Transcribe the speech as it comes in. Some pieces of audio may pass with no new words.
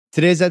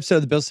Today's episode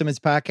of the Bill Simmons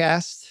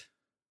Podcast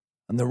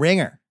on the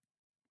Ringer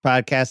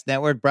Podcast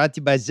Network, brought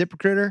to you by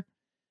ZipRecruiter.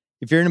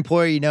 If you're an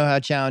employer, you know how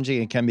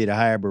challenging it can be to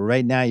hire, but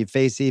right now you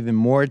face even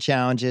more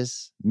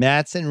challenges.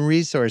 Matson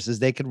Resources,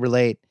 they could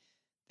relate.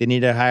 They need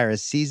to hire a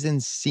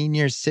seasoned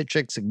senior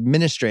Citrix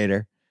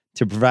administrator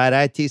to provide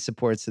IT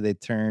support, so they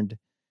turned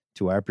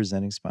to our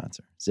presenting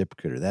sponsor,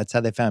 ZipRecruiter. That's how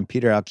they found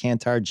Peter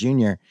Alcantar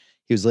Jr.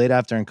 He was laid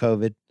off during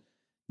COVID,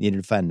 needed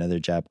to find another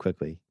job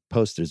quickly.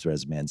 Posted his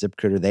resume on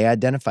ZipRecruiter. They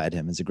identified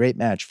him as a great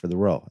match for the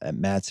role at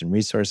Matson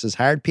Resources.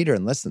 Hired Peter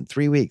in less than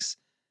 3 weeks.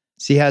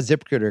 See how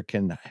ZipRecruiter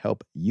can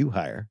help you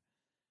hire.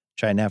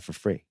 Try now for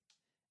free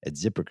at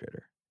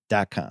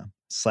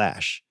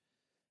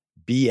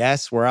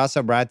ZipRecruiter.com/BS. We're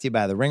also brought to you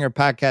by the Ringer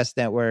Podcast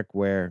Network,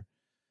 where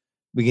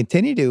we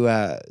continue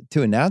to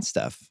announce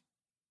stuff.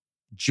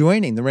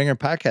 Joining the Ringer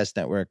Podcast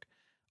Network,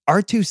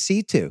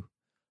 R2C2,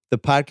 the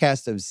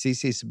podcast of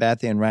CC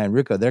Sabathia and Ryan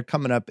Ruocco. They're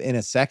coming up in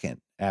a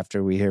second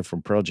after we hear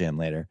from Pearl Jam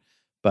later.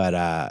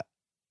 But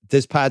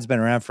this pod's been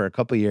around for a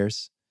couple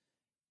years.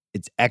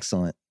 It's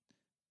excellent.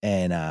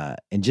 And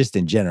just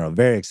in general,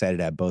 very excited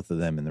to have both of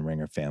them in the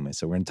Ringer family.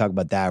 So we're going to talk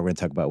about that. We're going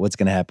to talk about what's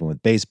going to happen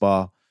with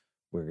baseball.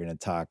 We're going to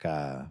talk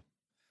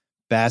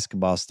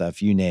basketball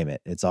stuff, you name it.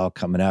 It's all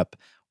coming up.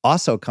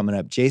 Also coming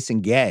up,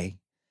 Jason Gay,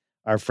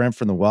 our friend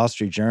from the Wall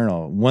Street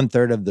Journal,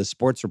 1/3 of the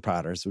sports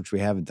reporters, which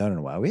we haven't done in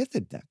a while. We have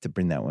to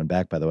bring that one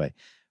back, by the way.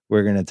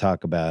 We're going to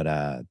talk about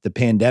the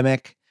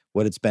pandemic,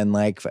 what it's been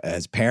like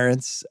as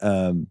parents,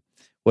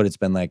 what it's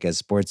been like as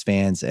sports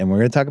fans. And we're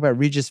going to talk about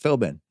Regis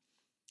Philbin,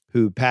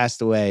 who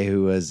passed away,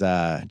 who was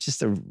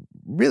just a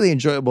really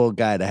enjoyable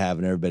guy to have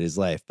in everybody's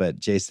life. But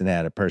Jason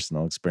had a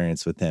personal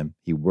experience with him.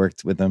 He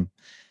worked with him,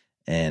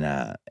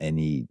 and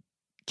he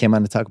came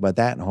on to talk about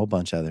that and a whole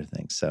bunch of other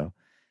things. So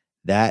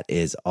that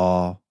is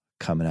all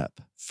coming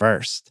up.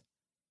 First,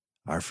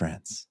 our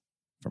friends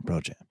from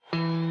Pearl Jam.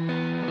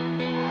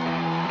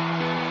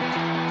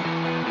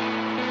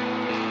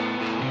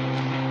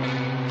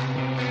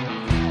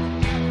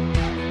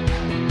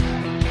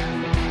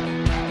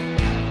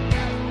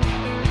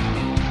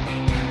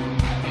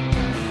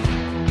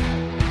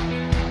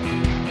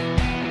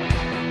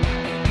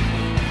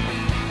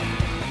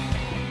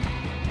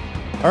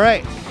 All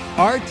right,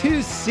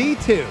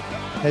 R2C2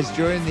 has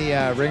joined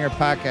the Ringer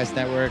Podcast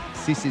Network.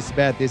 CC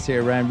Sabathia is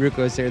here, Ryan Ruocco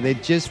is here. They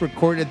just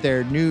recorded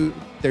their new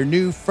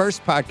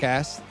first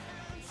podcast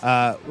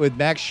with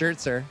Max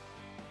Scherzer.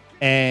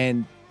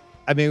 And,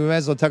 I mean, we might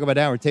as well talk about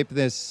that. We're taping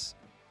this.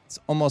 It's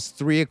almost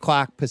 3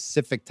 o'clock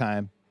Pacific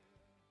time.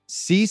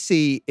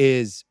 CC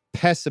is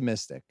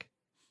pessimistic.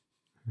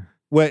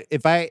 What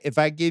if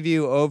I give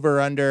you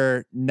over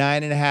under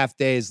 9.5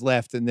 days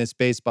left in this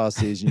baseball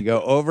season? You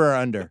go over or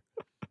under?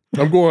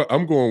 I'm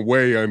going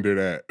way under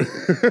that.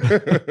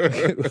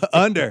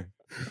 Under.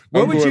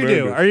 What would you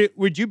do?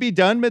 Would you be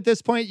done at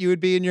this point? You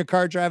would be in your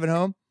car driving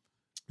home?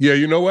 Yeah,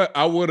 you know what?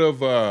 I would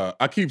have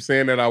I keep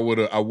saying that I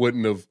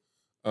wouldn't have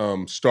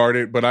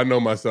started, but I know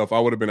myself. I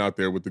would have been out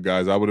there with the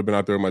guys. I would have been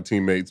out there with my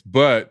teammates.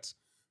 But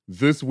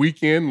this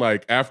weekend,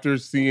 like after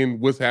seeing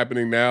what's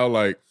happening now,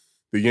 like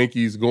the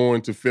Yankees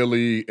going to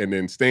Philly and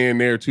then staying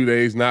there 2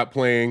 days, not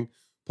playing,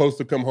 supposed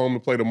to come home to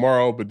play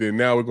tomorrow, but then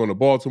now we're going to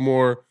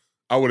Baltimore.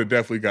 I would have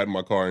definitely got in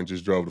my car and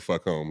just drove the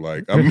fuck home.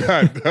 Like I'm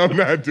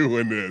not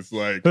doing this.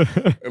 Like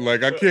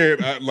I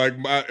can't.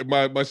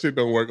 My shit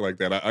don't work like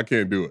that. I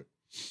can't do it.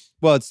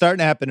 Well, it's starting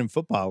to happen in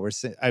football.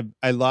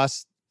 I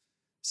lost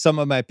some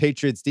of my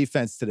Patriots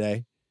defense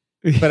today,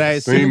 but I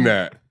assume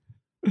that.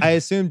 I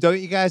assume. Don't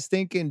you guys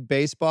think in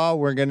baseball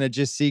we're gonna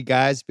just see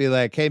guys be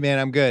like, "Hey, man,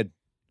 I'm good.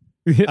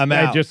 I'm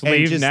out." Just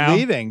leave just now.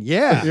 Leaving,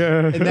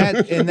 yeah.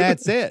 And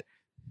that's it.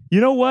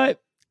 You know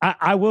what?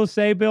 I will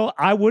say, Bill,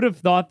 I would have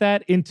thought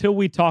that until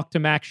we talked to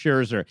Max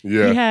Scherzer.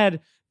 Yeah. He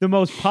had the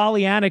most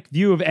Pollyannic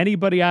view of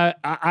anybody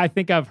I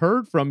think I've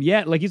heard from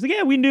yet. Like, he's like,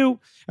 yeah, we knew.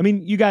 I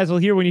mean, you guys will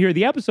hear when you hear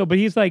the episode, but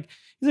he's like,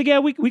 yeah,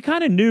 we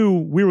kind of knew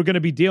we were going to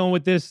be dealing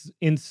with this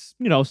in,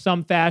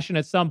 some fashion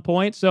at some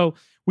point. So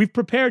we've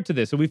prepared to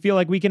this, and we feel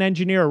like we can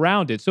engineer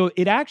around it. So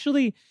it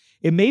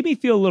made me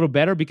feel a little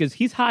better because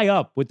he's high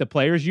up with the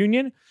players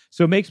union.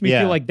 So it makes me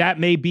feel like that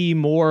may be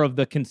more of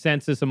the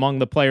consensus among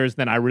the players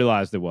than I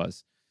realized it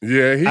was.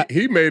 Yeah,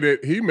 he made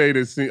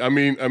it seem. I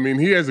mean,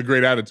 he has a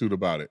great attitude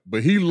about it,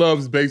 but he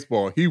loves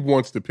baseball. He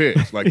wants to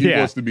pitch, like he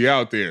wants to be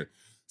out there.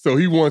 So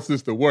he wants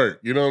this to work.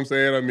 You know what I'm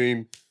saying? I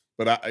mean,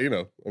 but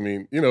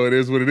it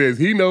is what it is.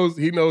 He knows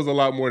a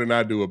lot more than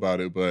I do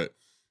about it, but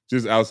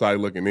just outside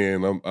looking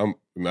in, I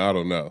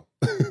don't know.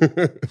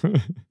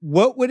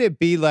 What would it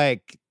be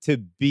like to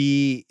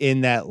be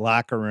in that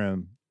locker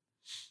room?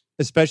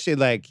 Especially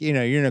like, you're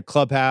in a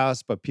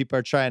clubhouse, but people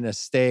are trying to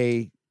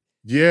stay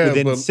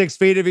within 6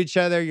 feet of each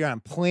other. You're on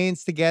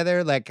planes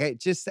together. Like I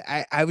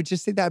would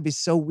just think that'd be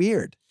so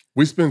weird.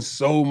 We spend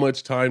so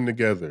much time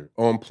together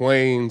on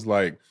planes.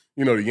 Like,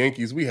 the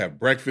Yankees, we have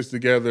breakfast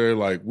together.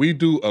 Like we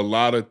do a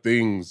lot of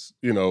things,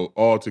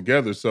 all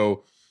together.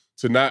 So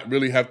to not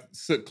really have to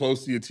sit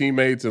close to your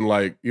teammates and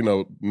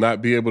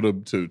not be able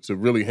to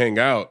really hang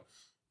out,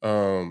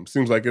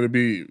 seems like it'd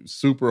be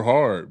super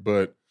hard.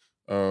 But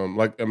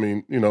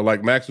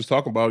like Max was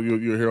talking about,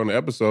 you're here on the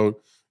episode,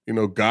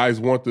 guys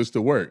want this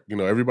to work.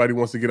 Everybody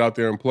wants to get out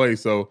there and play.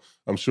 So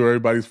I'm sure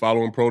everybody's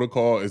following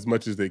protocol as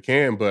much as they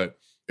can, but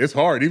it's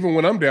hard. Even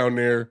when I'm down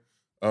there,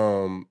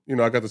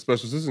 I got the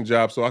special assistant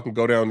job, so I can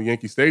go down to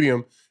Yankee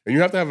Stadium, and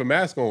you have to have a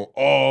mask on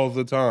all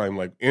the time,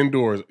 like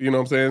indoors. You know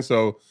what I'm saying?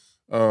 So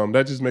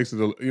that just makes it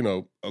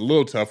a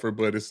little tougher,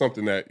 but it's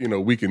something that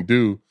we can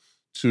do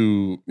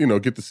to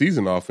get the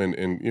season off and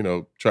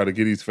try to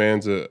get these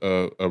fans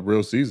a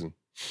real season.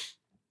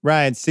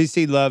 Ryan,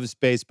 CC loves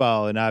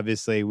baseball and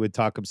obviously would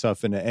talk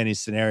himself into any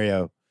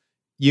scenario.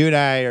 You and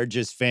I are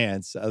just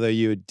fans, although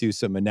you would do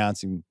some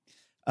announcing.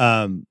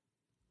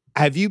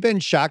 Have you been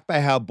shocked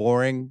by how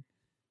boring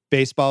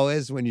baseball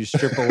is when you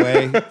strip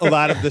away a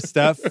lot of the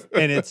stuff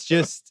and it's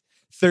just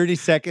 30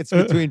 seconds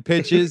between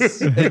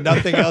pitches and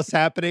nothing else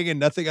happening and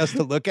nothing else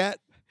to look at?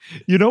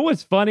 You know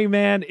what's funny,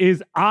 man,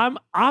 is I've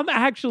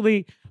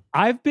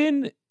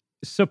been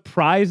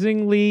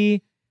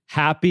surprisingly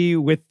happy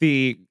with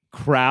the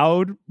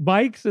crowd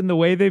mics and the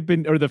way they've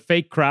been, or the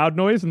fake crowd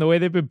noise and the way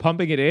they've been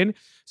pumping it in.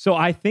 So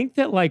I think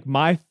that like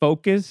my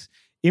focus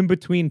in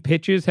between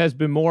pitches has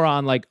been more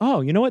on like,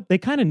 oh, you know what? They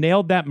kind of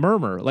nailed that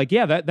murmur. Like,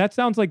 yeah, that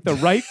sounds like the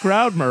right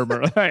crowd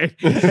murmur. Like,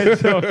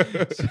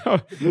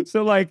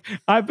 so like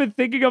I've been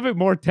thinking of it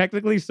more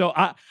technically. So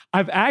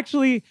I've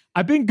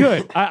been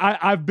good.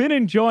 I've been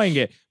enjoying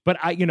it. But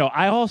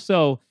I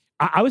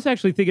was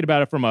actually thinking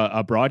about it from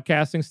a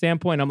broadcasting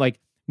standpoint. I'm like,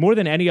 more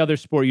than any other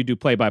sport you do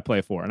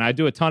play-by-play for. And I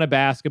do a ton of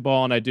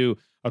basketball and I do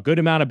a good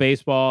amount of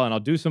baseball and I'll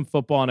do some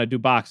football and I do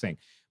boxing.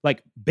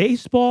 Like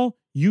baseball,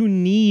 you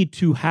need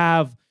to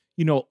have,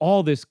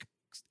 all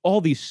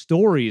these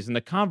stories and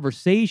the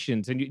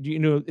conversations, and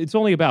it's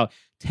only about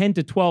 10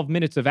 to 12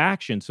 minutes of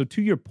action. So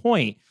to your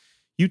point,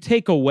 you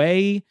take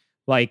away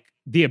like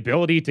the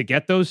ability to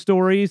get those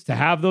stories, to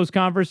have those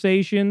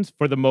conversations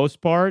for the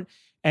most part,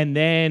 and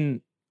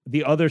then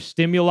the other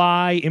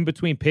stimuli in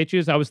between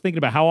pitches. I was thinking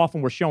about how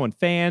often we're showing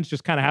fans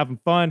just kind of having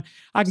fun.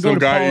 I can Some go to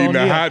guy Paul eating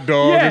O'Neill. a hot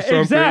dog or something.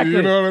 Exactly.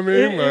 You know what I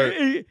mean?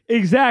 Like,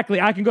 exactly.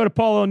 I can go to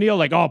Paul O'Neill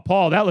like, oh,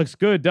 Paul, that looks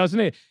good, doesn't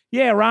it?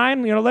 Yeah,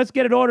 Ryan, let's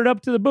get it ordered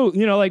up to the booth.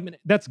 Like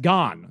that's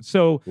gone.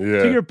 So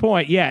to your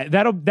point, yeah,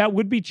 that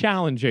would be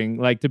challenging,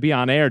 like to be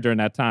on air during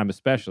that time,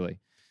 especially.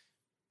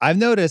 I've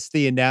noticed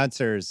the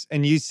announcers,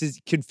 and you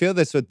can feel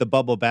this with the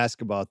bubble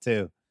basketball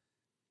too.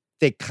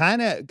 They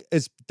kind of,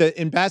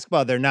 in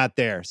basketball, they're not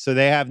there. So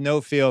they have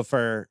no feel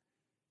for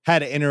how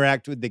to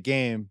interact with the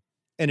game.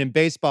 And in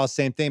baseball,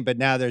 same thing, but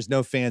now there's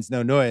no fans,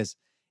 no noise.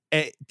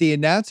 The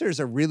announcers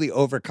are really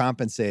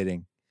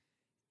overcompensating.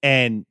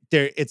 And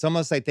it's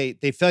almost like they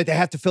feel like they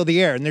have to fill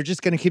the air and they're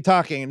just going to keep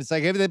talking. And it's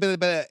like,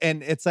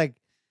 and it's like,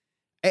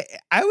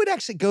 I would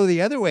actually go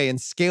the other way and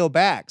scale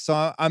back.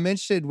 So I'm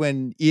interested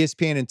when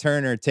ESPN and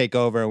Turner take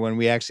over, when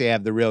we actually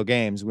have the real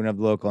games, we don't have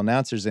the local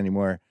announcers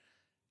anymore.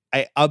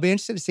 I'll be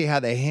interested to see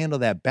how they handle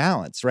that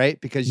balance, right?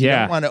 Because you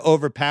don't want to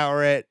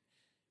overpower it,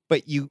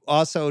 but you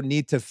also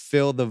need to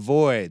fill the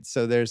void.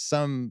 So there's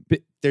some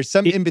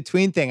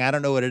in-between thing. I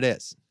don't know what it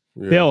is.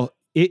 Yeah. Bill,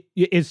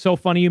 it's so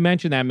funny you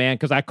mentioned that, man,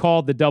 because I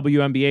called the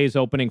WNBA's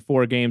opening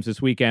 4 games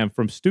this weekend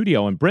from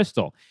studio in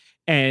Bristol,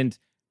 and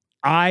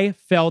I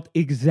felt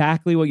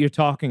exactly what you're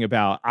talking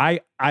about. I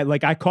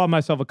called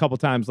myself a couple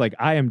times, like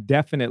I am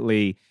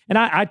definitely, and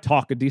I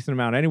talk a decent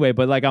amount anyway,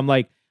 but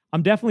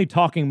I'm definitely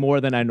talking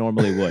more than I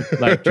normally would.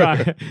 Like,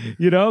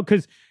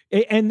 because,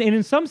 and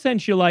in some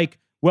sense, you're like,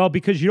 well,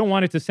 because you don't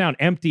want it to sound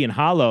empty and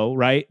hollow,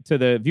 right, to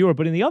the viewer.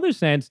 But in the other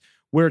sense,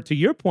 where to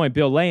your point,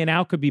 Bill, laying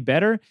out could be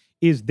better,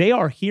 is they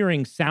are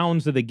hearing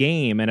sounds of the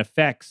game and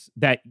effects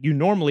that you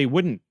normally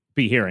wouldn't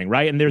be hearing,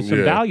 right? And there's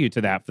some value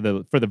to that for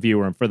the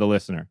viewer and for the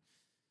listener.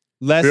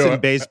 Less Bill, in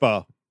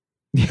baseball.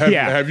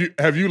 Have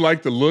you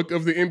liked the look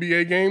of the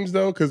NBA games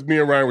though? Because me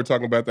and Ryan were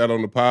talking about that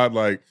on the pod,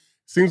 like.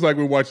 Seems like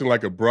we're watching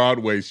like a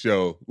Broadway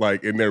show,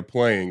 like, and they're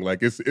playing.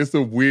 Like it's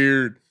a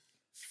weird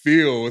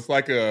feel. It's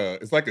like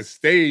a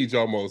stage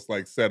almost,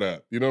 like set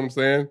up. You know what I'm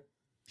saying?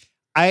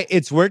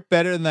 It's worked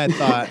better than I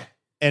thought,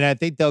 and I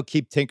think they'll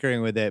keep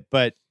tinkering with it.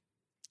 But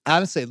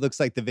honestly, it looks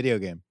like the video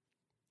game.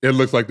 It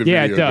looks like the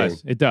video game. Yeah, it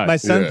does. It does. My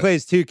son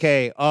plays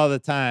 2K all the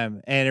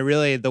time, and it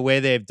really, the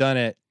way they've done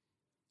it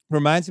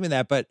reminds me of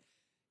that. But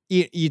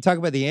you talk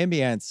about the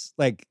ambience.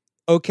 Like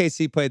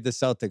OKC played the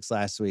Celtics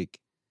last week,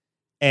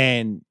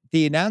 and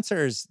the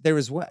announcers,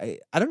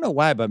 I don't know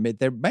why, but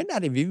there might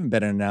not have even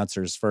been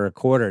announcers for a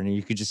quarter, and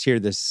you could just hear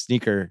the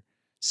sneaker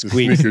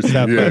squeak and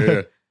stuff.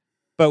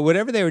 But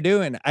whatever they were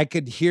doing, I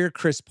could hear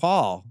Chris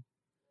Paul.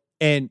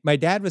 And my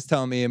dad was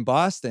telling me in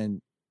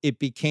Boston, it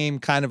became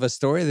kind of a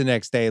story the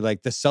next day.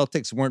 Like the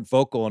Celtics weren't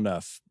vocal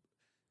enough.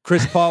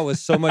 Chris Paul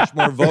was so much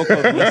more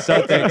vocal than the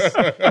Celtics.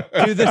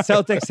 Do the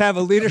Celtics have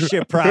a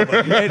leadership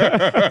problem?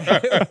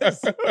 It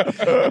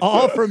was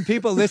all from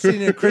people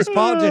listening to Chris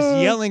Paul just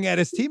yelling at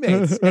his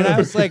teammates. And I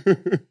was like,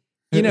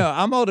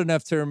 I'm old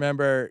enough to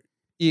remember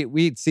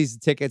we had season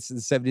tickets in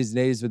the 70s and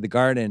 80s with the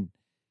Garden.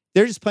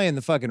 They're just playing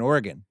the fucking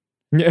organ.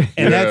 And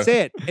that's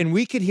it. And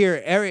we could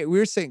hear we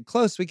were sitting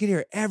close. We could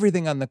hear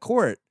everything on the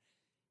court.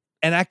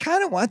 And I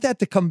kind of want that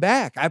to come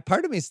back.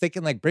 Part of me is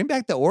thinking, like, bring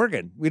back the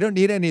organ. We don't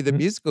need any of the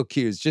musical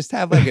cues. Just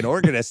have like an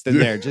organist in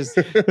there, just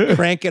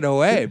crank it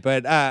away.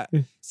 But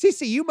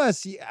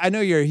Cece, I know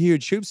you're a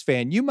huge Hoops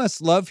fan. You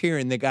must love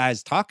hearing the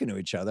guys talking to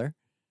each other.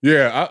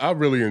 Yeah, I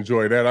really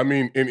enjoy that. I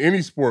mean, in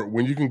any sport,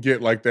 when you can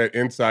get like that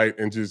insight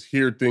and just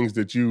hear things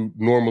that you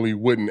normally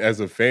wouldn't as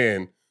a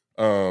fan,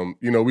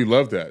 we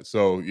love that.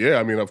 So yeah,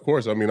 I mean, of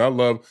course, I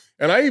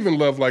even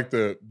love like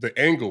the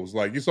angles.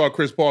 Like you saw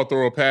Chris Paul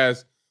throw a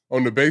pass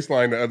on the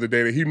baseline the other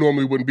day that he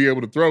normally wouldn't be able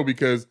to throw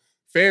because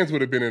fans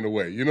would have been in the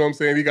way. You know what I'm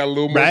saying? He got a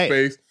little more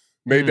space,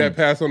 made that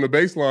pass on the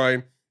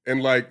baseline, and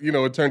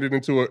it turned it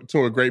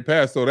into a great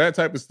pass. So that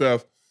type of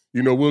stuff,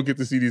 we'll get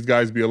to see these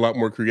guys be a lot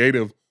more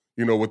creative,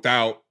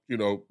 without,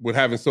 with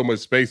having so much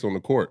space on the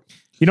court.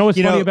 You know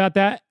what's funny about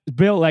that,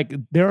 Bill? Like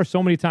there are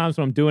so many times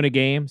when I'm doing a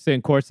game,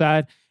 sitting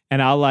courtside,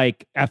 and I'll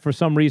for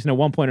some reason at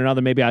one point or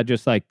another, maybe I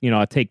just I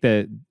take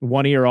the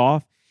one ear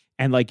off.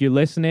 And like you're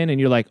listening and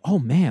you're like, oh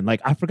man,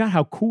 like I forgot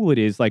how cool it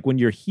is. Like when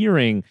you're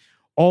hearing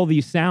all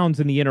these sounds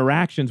and the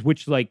interactions,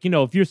 which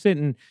if you're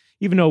sitting,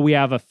 even though we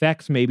have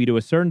effects maybe to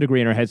a certain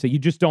degree in our heads, so you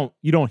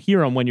don't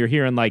hear them when you're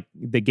hearing like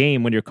the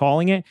game, when you're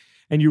calling it,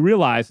 and you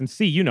realize and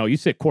see, you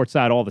sit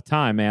courtside all the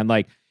time, man.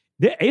 Like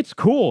it's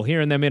cool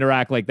hearing them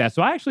interact like that.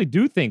 So I actually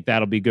do think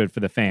that'll be good for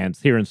the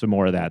fans, hearing some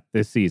more of that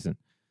this season.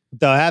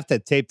 They'll have to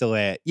tape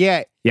delay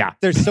it. Yeah.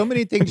 There's so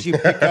many things you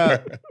pick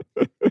up.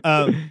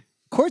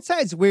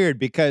 Courtside's weird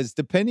because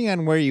depending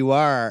on where you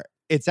are,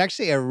 it's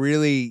actually a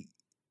really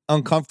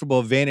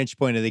uncomfortable vantage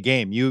point of the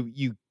game.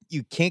 You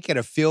can't get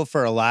a feel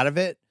for a lot of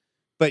it,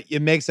 but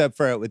it makes up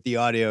for it with the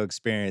audio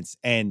experience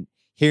and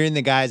hearing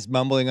the guys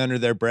mumbling under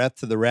their breath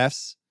to the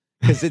refs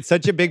because it's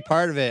such a big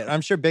part of it. I'm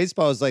sure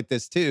baseball is like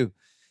this too.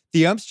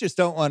 The umps just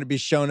don't want to be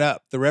shown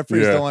up. The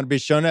referees don't want to be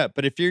shown up.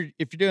 But if you're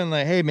doing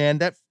like, hey man,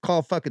 that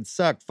call fucking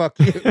sucked. Fuck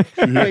you.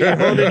 But you're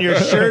holding your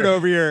shirt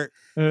over your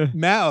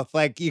mouth,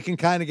 like you can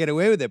kind of get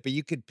away with it. But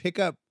you could pick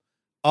up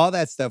all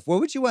that stuff.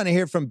 What would you want to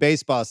hear from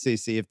baseball,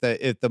 CC, if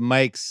the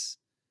mics,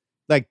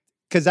 like,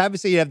 because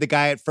obviously you have the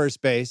guy at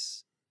first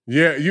base.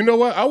 Yeah, you know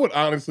what? I would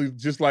honestly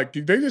just they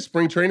did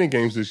spring training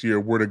games this year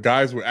where the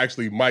guys were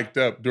actually mic'd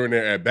up during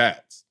their at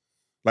bats.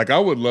 Like I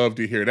would love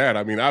to hear that.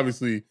 I mean,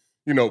 obviously,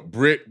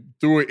 Britt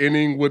threw an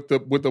inning with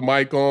the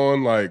mic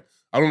on. Like,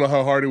 I don't know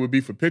how hard it would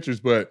be for pitchers,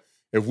 but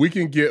if we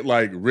can get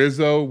like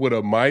Rizzo with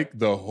a mic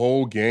the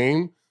whole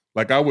game,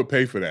 like I would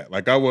pay for that.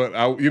 Like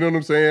you know what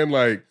I'm saying?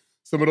 Like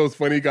some of those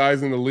funny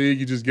guys in the league,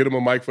 you just get him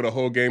a mic for the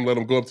whole game, let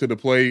him go up to the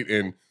plate,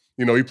 and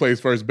he plays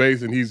first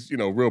base and he's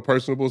real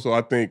personable. So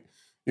I think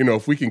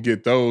if we can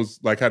get those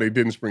like how they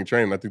did in spring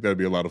training, I think that'd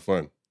be a lot of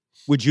fun.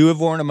 Would you have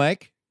worn a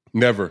mic?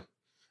 Never.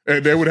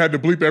 And they would have to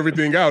bleep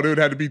everything out. It would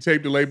have to be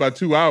tape delayed by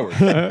 2 hours.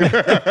 Yeah,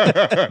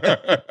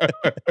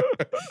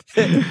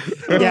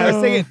 I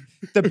was thinking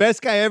the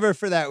best guy ever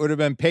for that would have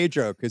been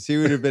Pedro because he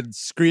would have been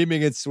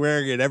screaming and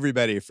swearing at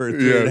everybody for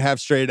 3.5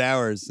 straight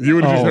hours. You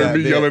would have just heard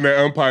me yelling at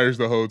umpires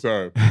the whole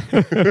time.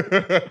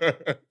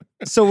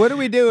 So what do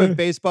we do if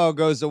baseball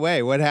goes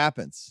away? What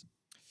happens?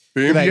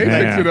 The NBA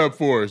picks it up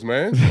for us,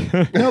 man.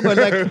 No, but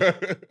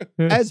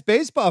as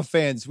baseball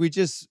fans,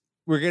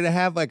 we're going to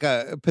have like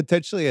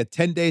potentially a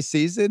 10-day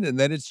season and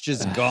then it's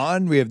just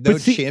gone. We have no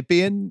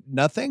champion,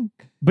 nothing.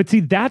 But see,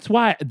 that's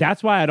why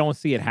I don't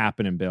see it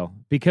happening, Bill,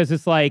 because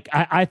it's like,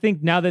 I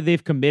think now that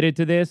they've committed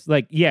to this,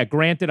 like, yeah,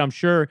 granted, I'm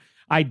sure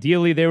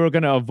ideally they were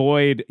going to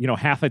avoid,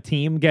 half a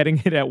team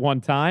getting it at one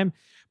time.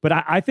 But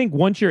I think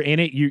once you're in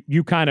it,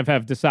 you kind of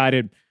have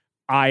decided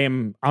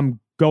I'm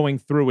going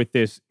through with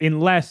this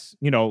unless,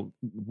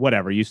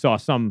 whatever, you saw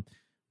some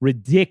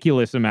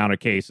ridiculous amount of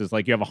cases,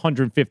 like you have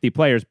 150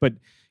 players, but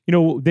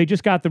they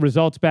just got the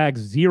results back.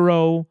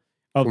 0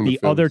 of the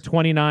other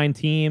 29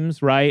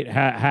 teams, right,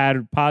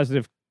 had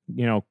positive,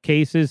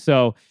 cases.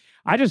 So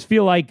I just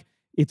feel like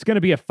it's going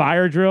to be a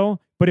fire drill.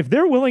 But if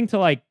they're willing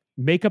to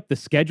make up the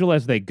schedule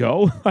as they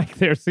go, like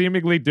they're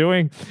seemingly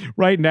doing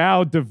right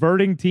now,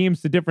 diverting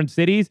teams to different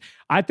cities,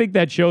 I think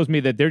that shows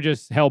me that they're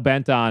just hell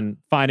bent on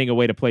finding a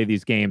way to play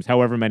these games,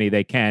 however many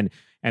they can,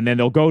 and then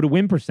they'll go to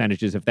win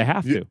percentages if they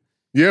have to.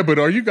 Yeah, but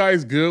are you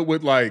guys good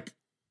with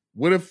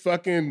what if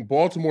fucking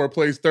Baltimore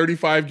plays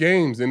 35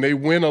 games and they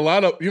win a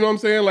lot of, you know what I'm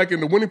saying? Like, and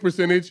the winning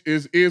percentage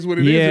is what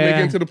it is and they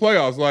get into the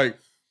playoffs. Like,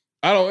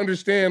 I don't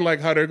understand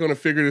how they're going to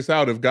figure this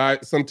out.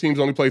 If some teams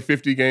only play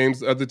 50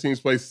 games, other teams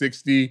play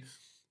 60,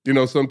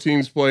 some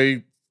teams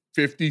play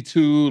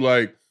 52.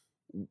 Like,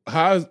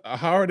 how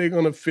are they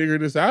going to figure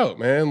this out,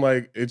 man?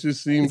 Like, it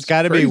just seems it's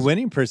got to be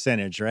winning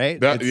percentage, right?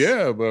 But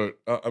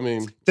I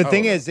mean, the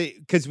thing is,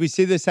 because we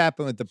see this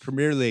happen with the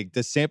Premier League,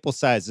 the sample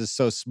size is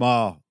so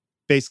small.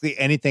 Basically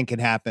anything can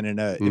happen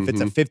if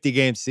it's a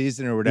 50-game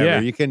season or whatever.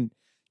 You can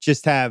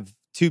just have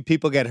 2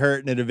 people get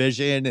hurt in a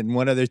division and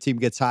one other team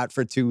gets hot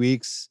for 2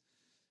 weeks,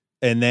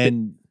 and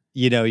then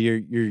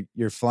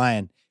you're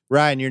flying.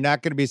 Ryan, you're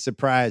not going to be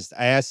surprised.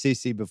 I asked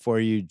Cece before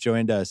you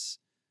joined us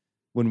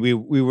when we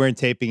weren't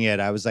taping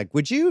it. I was like,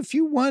 would you if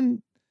you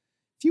won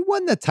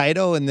the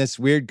title in this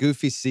weird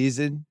goofy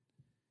season,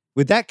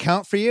 would that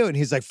count for you? And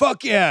he's like,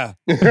 fuck yeah.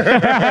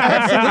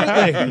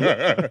 Absolutely.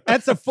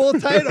 That's a full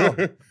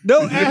title.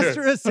 No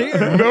asterisks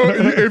here. No,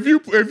 if you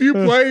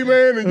play,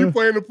 man, and you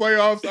play in the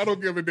playoffs, I don't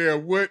give a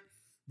damn what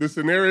the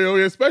scenario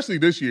is, especially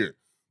this year,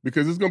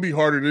 because it's going to be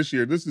harder this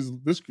year. This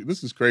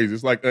is crazy.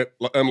 It's like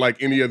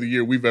unlike any other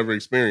year we've ever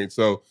experienced.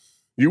 So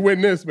you win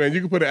this, man,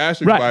 you can put an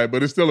asterisk by it,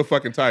 but it's still a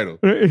fucking title.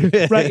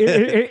 Right.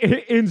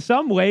 In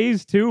some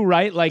ways, too,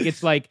 right? Like,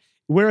 it's like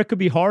where it could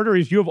be harder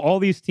is you have all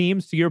these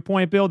teams, to your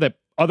point, Bill, that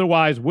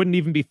otherwise wouldn't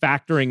even be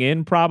factoring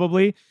in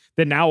probably,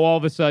 that now all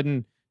of a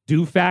sudden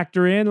do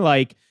factor in.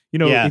 Like,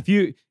 if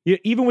you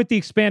even with the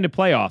expanded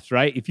playoffs,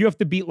 right? If you have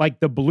to beat like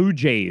the Blue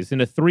Jays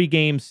in a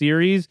 3-game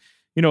series,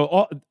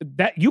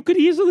 that you could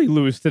easily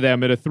lose to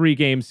them in a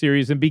 3-game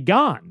series and be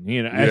gone.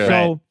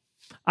 So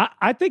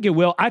I think it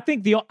will. I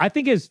think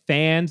as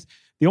fans,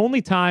 the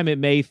only time it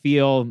may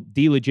feel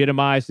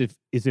delegitimized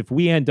is if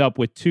we end up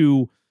with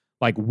 2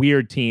 like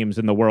weird teams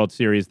in the World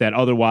Series that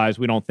otherwise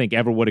we don't think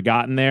ever would have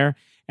gotten there.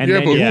 And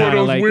but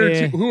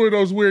who are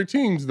those weird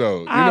teams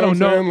though? I don't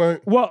know.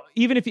 Well,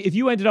 even if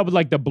you ended up with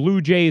like the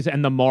Blue Jays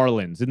and the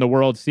Marlins in the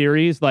World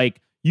Series, like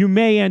you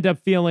may end up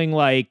feeling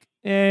like,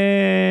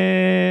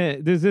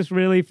 does this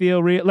really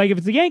feel real? Like if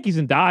it's the Yankees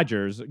and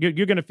Dodgers,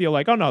 you're going to feel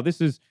like, oh no,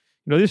 this is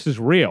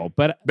real.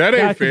 But that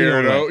ain't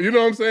fair though. You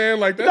know what I'm saying?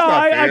 Like that's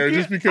not fair.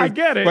 Just because I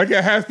get it. Like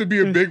it has to be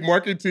a big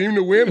market team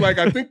to win. Like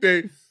I think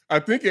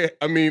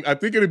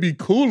it'd be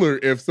cooler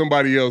if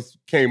somebody else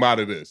came out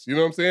of this. You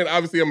know what I'm saying?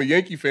 Obviously, I'm a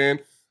Yankee fan.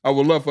 I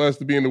would love for us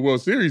to be in the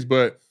World Series,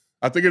 but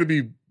I think it'd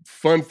be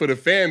fun for the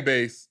fan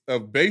base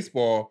of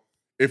baseball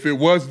if it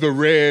was the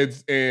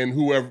Reds and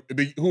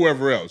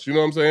whoever else. You know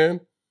what I'm saying?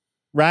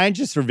 Ryan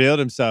just revealed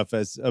himself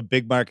as a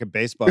big market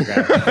baseball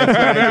guy.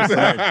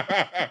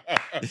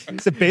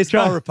 He's a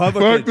baseball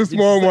Republican. Fuck the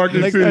small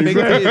market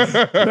teams.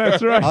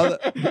 That's right.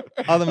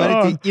 All the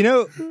money.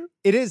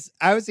 It is.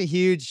 I was a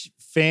huge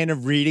fan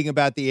of reading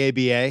about the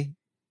ABA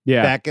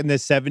back in the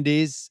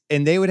 70s,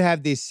 and they would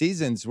have these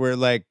seasons where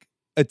like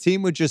a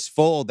team would just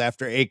fold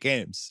after 8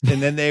 games,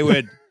 and then they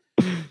would,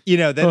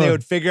 they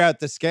would figure out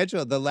the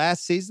schedule. The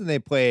last season they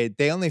played,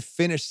 they only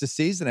finished the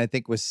season, I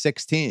think, with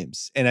 6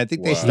 teams, and I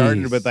think they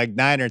started with like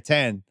 9 or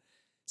 10.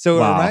 So it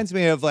reminds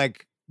me of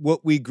like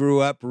what we grew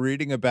up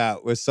reading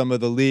about with some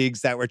of the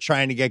leagues that were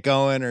trying to get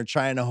going or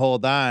trying to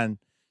hold on,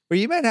 where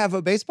you might have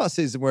a baseball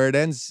season where it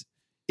ends.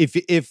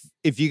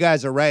 If you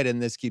guys are right and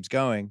this keeps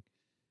going,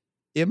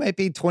 it might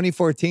be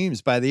 24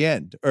 teams by the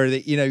end, or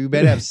that you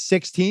might have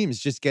 6 teams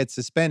just get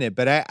suspended.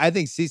 But I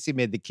think CeCe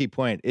made the key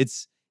point.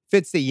 If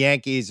it's the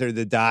Yankees or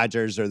the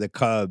Dodgers or the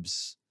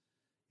Cubs,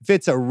 if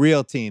it's a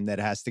real team that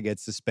has to get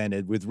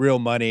suspended with real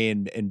money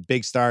and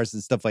big stars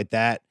and stuff like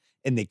that,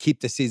 and they keep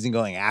the season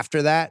going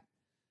after that,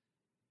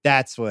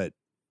 that's what.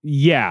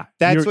 Yeah.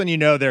 That's when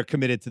they're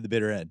committed to the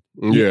bitter end.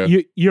 Yeah.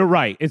 You're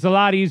right. It's a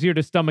lot easier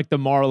to stomach the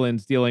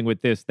Marlins dealing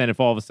with this than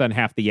if all of a sudden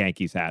half the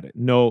Yankees had it.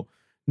 No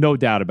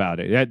doubt about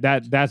it.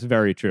 That's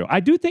very true. I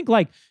do think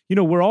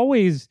we're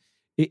always,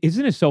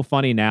 isn't it so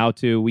funny now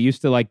too? We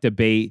used to like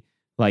debate,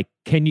 like,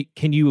 can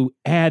you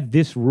add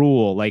this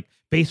rule? Like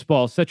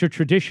baseball is such a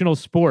traditional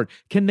sport.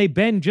 Can they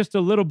bend just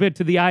a little bit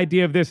to the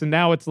idea of this? And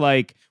now it's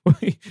like,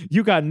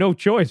 you got no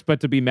choice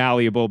but to be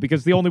malleable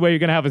because the only way you're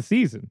going to have a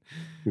season.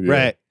 Yeah.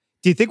 Right.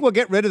 Do you think we'll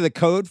get rid of the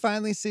code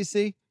finally,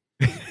 CeCe?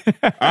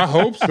 I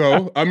hope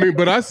so. I mean,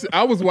 but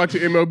I was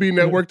watching MLB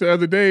Network the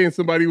other day, and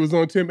somebody was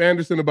on Tim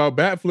Anderson about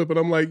bat flip, and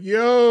I'm like,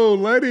 yo,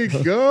 let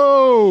it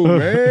go,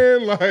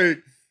 man.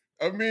 Like,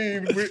 I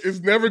mean, it's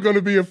never going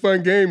to be a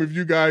fun game if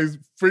you guys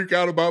freak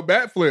out about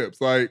bat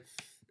flips. Like,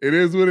 it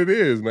is what it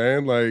is,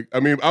 man. Like, I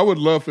mean, I would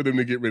love for them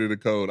to get rid of the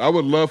code. I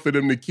would love for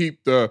them to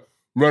keep the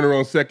runner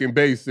on second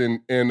base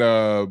in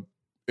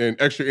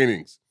extra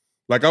innings.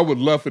 Like, I would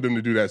love for them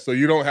to do that. So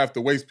you don't have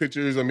to waste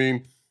pitchers. I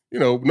mean,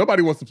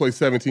 nobody wants to play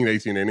 17,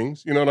 18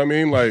 innings. You know what I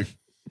mean? Like,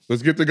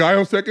 let's get the guy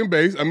on second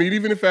base. I mean,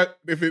 even if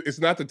it's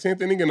not the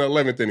 10th inning and the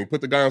 11th inning, put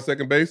the guy on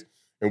second base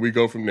and we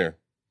go from there.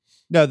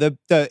 No, the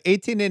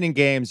 18-inning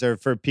games are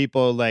for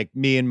people like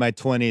me in my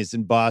 20s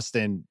in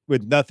Boston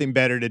with nothing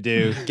better to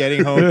do,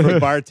 getting home from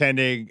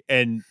bartending,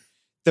 and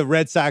the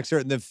Red Sox are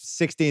in the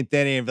 16th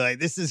inning and be like,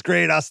 this is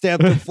great. I'll stay up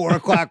till 4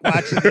 o'clock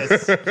watching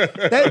this.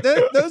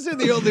 Those are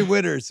the only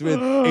winners with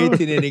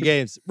 18-inning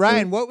games.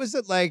 Ryan, what was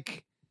it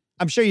like?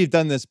 I'm sure you've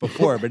done this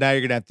before, but now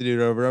you're going to have to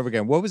do it over and over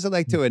again. What was it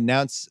like to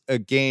announce a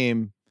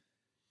game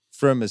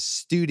from a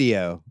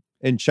studio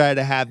and try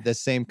to have the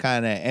same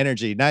kind of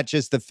energy, not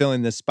just the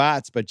filling the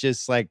spots, but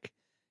just like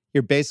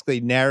you're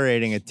basically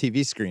narrating a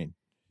TV screen?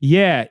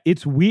 Yeah,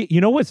 it's weird. You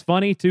know what's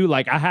funny too?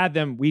 Like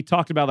we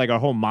talked about like our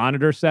whole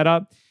monitor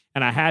setup,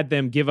 and I had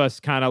them give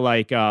us kind of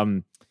like,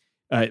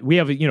 we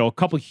have, a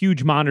couple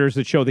huge monitors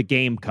that show the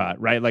game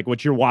cut, right? Like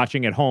what you're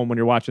watching at home when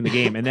you're watching the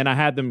game. And then I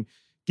had them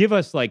give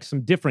us like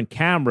some different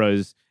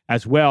cameras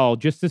as well,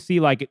 just to see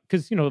like,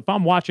 because, if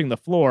I'm watching the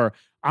floor,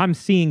 I'm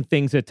seeing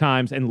things at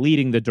times and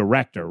leading the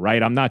director,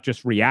 right? I'm not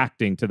just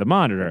reacting to the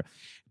monitor.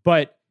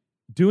 But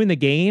doing the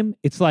game,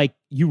 it's like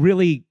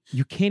you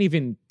can't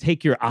even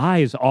take your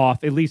eyes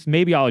off, at least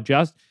maybe I'll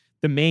adjust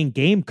the main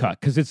game cut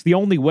because it's the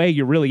only way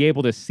you're really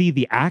able to see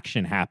the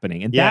action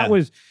happening. And that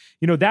was,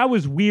 that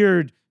was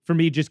weird for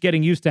me just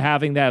getting used to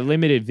having that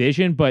limited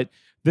vision. But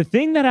the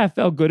thing that I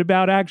felt good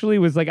about actually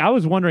was like, I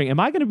was wondering, am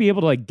I going to be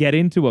able to like get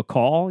into a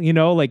call,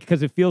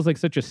 because it feels like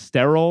such a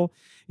sterile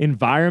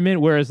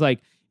environment. Whereas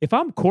like, if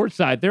I'm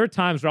courtside, there are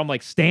times where I'm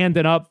like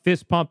standing up,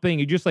 fist pumping,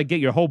 you just like get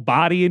your whole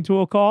body into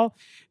a call.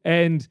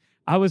 And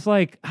I was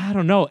like, I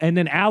don't know. And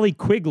then Allie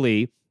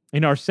Quigley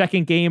in our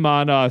second game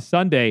on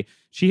Sunday,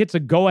 she hits a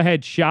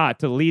go-ahead shot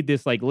to lead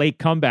this like late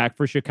comeback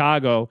for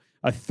Chicago,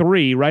 a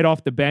 3 right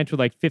off the bench with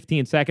like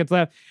 15 seconds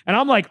left. And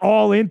I'm like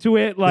all into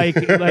it, like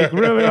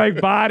really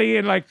like body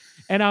and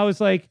I was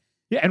like,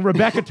 yeah. And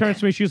Rebecca turns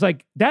to me, she was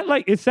like, that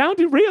like, it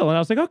sounded real. And I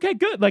was like, okay,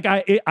 good. Like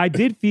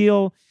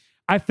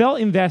I felt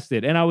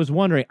invested and I was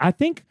wondering, I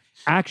think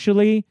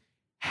actually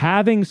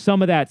having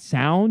some of that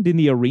sound in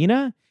the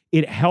arena,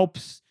 it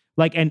helps.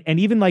 Like, and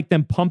even like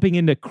them pumping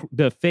into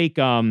the fake,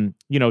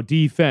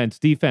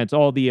 defense,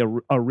 all the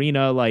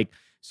arena, like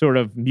sort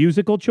of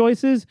musical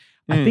choices.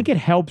 I think it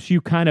helps you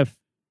kind of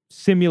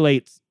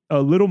simulate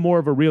a little more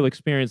of a real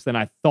experience than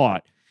I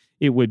thought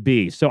it would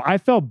be. So I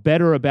felt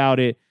better about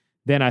it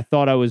than I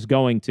thought I was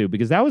going to,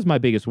 because that was my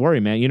biggest worry,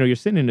 man. You're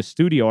sitting in a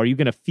studio. Are you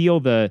going to feel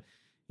the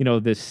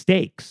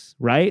stakes,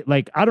 right?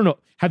 Like, I don't know.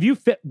 Have you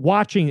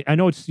watching, I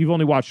know you've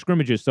only watched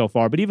scrimmages so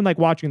far, but even like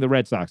watching the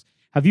Red Sox,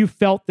 have you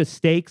felt the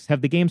stakes?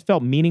 Have the games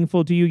felt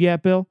meaningful to you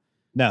yet, Bill?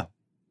 No.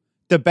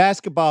 The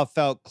basketball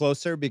felt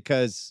closer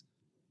because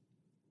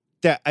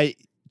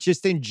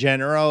just in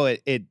general,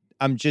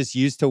 I'm just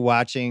used to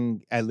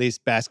watching at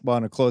least basketball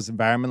in a closed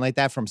environment like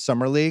that from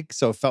summer league,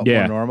 so it felt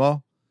more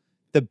normal.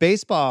 The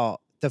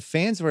baseball, the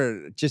fans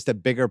were just a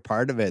bigger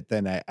part of it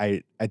than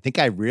I think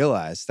I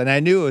realized. And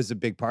I knew it was a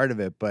big part of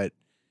it, but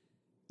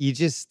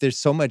there's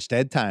so much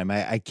dead time.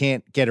 I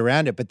can't get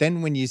around it. But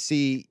then when you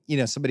see,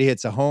 somebody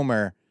hits a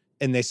homer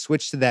and they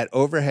switch to that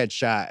overhead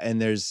shot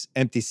and there's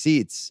empty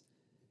seats,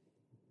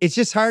 it's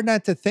just hard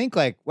not to think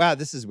like, wow,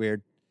 this is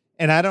weird.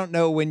 And I don't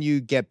know when you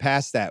get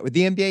past that. With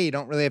the NBA, you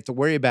don't really have to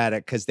worry about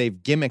it because they've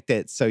gimmicked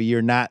it so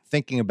you're not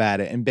thinking about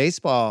it. In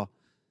baseball,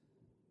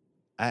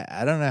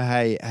 I don't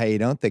know how you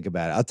don't think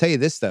about it. I'll tell you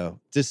this, though.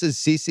 This is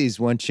Cece's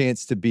one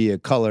chance to be a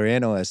color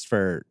analyst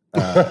for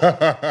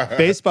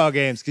baseball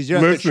games because you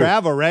don't have to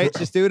travel, right?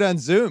 Just do it on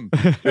Zoom.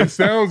 It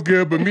sounds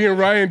good, but me and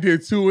Ryan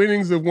did 2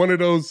 innings of one of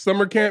those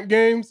summer camp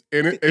games,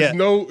 and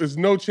it's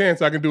no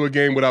chance I can do a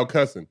game without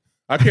cussing.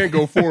 I can't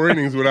go 4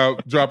 innings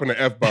without dropping an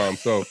F-bomb.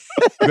 So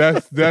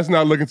that's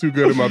not looking too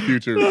good in my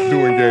future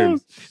doing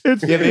games.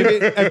 Maybe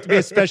it have to be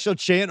a special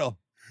channel.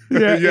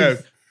 Yeah,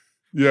 yes.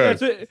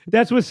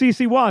 That's what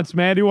CC wants,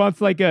 man. He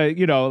wants like a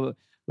YouTube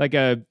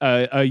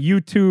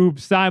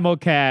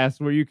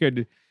simulcast where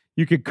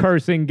you could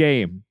curse in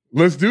game.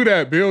 Let's do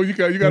that, Bill. You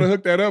got to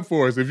hook that up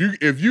for us. If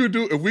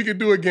we could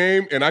do a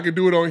game and I could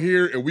do it on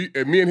here and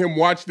me and him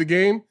watch the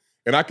game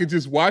and I could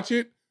just watch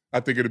it, I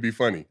think it'd be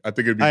funny. I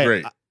think it'd be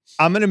great.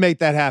 I'm going to make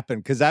that happen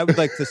because I would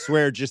like to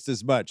swear just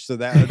as much. So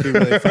that would be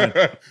really fun.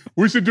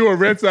 We should do a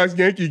Red Sox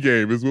Yankee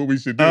game is what we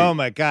should do. Oh,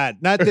 my God.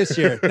 Not this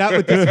year. Not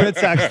with this Red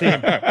Sox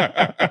team.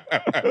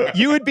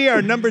 You would be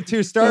our number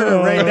 2 starter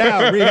right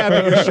now,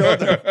 rehabbing your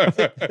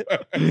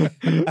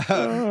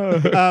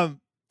shoulder.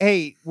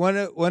 Hey, one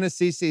of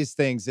Cece's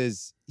things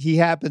is he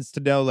happens to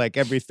know like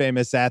every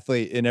famous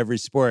athlete in every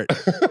sport.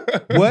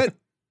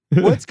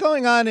 What's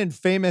going on in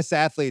famous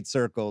athlete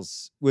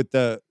circles with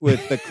the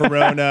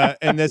corona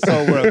and this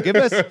whole world?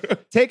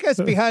 Take us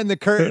behind the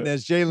curtain,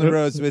 as Jalen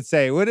Rose would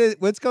say.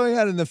 What's going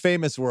on in the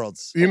famous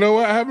worlds? You know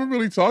what? I haven't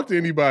really talked to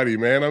anybody,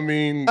 man. I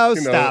mean,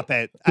 stop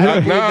it! I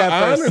don't believe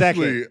that for a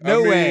second.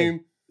 No way.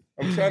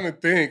 I'm trying to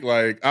think.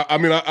 Like,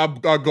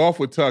 I golf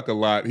with Tuck a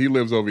lot. He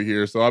lives over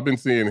here, so I've been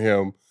seeing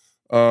him.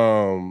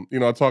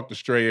 I talk to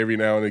Stray every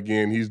now and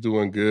again. He's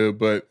doing good,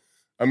 but.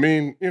 I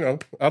mean,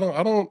 I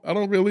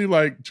don't really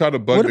like try to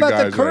bug the guys. What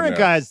about the current right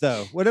guys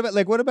though? What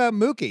about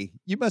Mookie?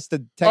 You must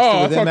have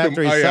texted with him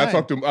after he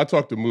signed. I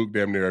talk to Mook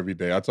damn near every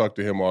day. I talk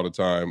to him all the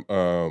time.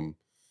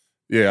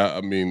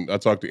 I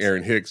talk to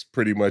Aaron Hicks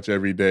pretty much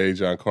every day,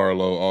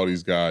 Giancarlo, all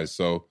these guys.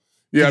 So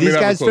do these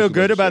guys feel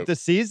good about the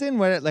season?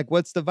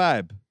 What's the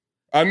vibe?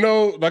 I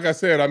know, like I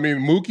said,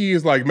 Mookie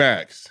is like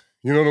Max.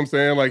 You know what I'm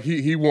saying? Like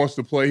he wants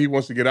to play, he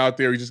wants to get out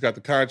there. He just got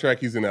the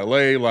contract. He's in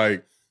LA.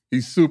 Like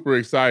he's super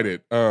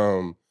excited.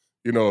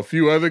 A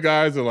few other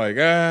guys are like,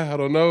 I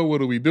don't know.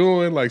 What are we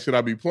doing? Like, should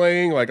I be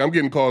playing? Like, I'm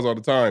getting calls all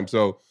the time.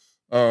 So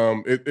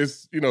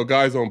it's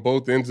guys on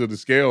both ends of the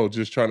scale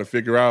just trying to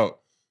figure out,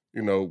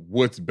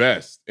 what's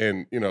best.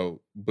 And,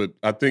 but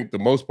I think the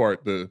most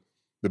part, the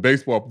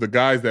baseball, the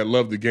guys that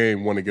love the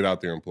game want to get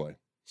out there and play.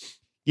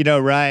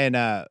 Ryan,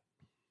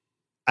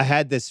 I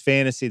had this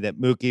fantasy that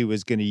Mookie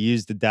was going to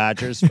use the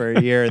Dodgers for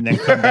a year and then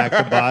come back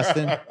to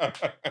Boston.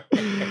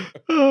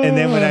 And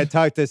then when I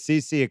talked to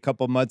CC a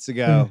couple months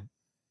ago,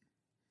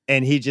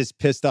 and he just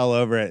pissed all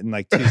over it in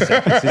like 2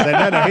 seconds. He's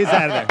like, no, he's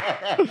out of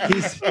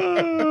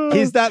there.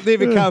 He's not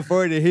leaving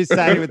California. He's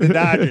signing with the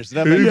Dodgers. And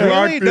I'm like,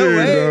 really? No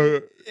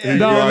way.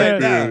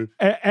 That'll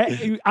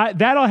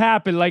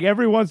happen like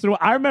every once in a while.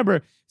 I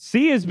remember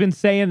C has been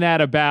saying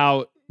that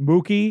about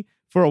Mookie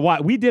for a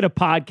while. We did a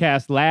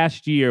podcast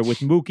last year with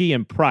Mookie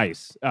and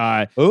Price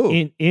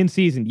in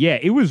season. Yeah,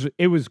 it was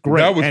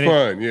great. That was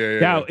fun.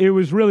 It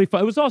was really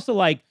fun. It was also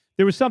like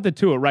there was something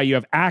to it, right? You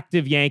have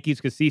active Yankees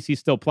because CeCe's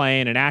still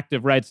playing and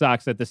active Red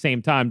Sox at the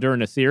same time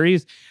during a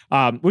series,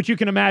 which you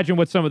can imagine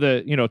what some of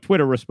the,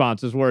 Twitter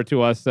responses were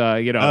to us, Oh,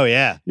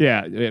 yeah.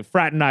 Yeah,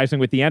 fraternizing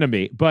with the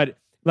enemy. But,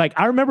 like,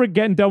 I remember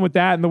getting done with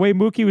that and the way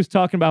Mookie was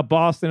talking about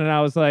Boston, and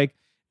I was like,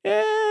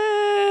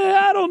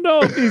 I don't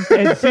know if he's...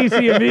 And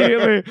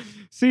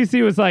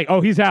CeCe was like, oh,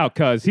 he's out,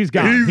 cuz. He's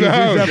gone. He's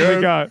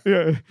definitely gone.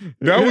 Yeah.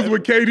 That was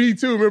with KD,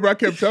 too. Remember, I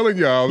kept telling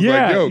y'all. I was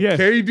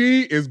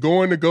KD is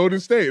going to Golden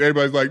State.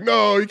 Everybody's like,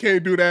 no, he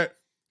can't do that.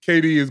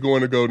 KD is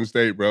going to Golden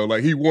State, bro.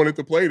 Like, he wanted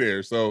to play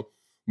there. So,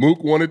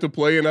 Mook wanted to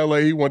play in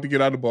L.A. He wanted to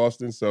get out of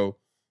Boston. So,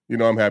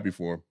 I'm happy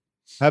for him.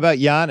 How about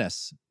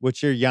Giannis?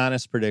 What's your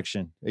Giannis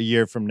prediction a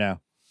year from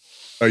now?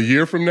 A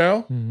year from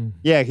now? Mm-hmm.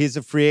 Yeah, he's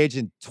a free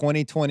agent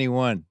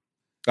 2021.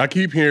 I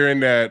keep hearing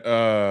that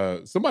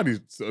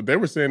they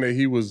were saying that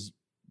he was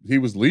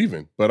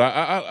leaving,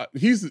 but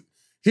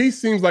he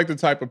seems like the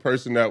type of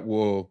person that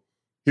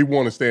he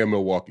want to stay in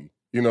Milwaukee.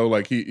 He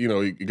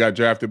got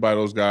drafted by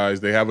those guys.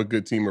 They have a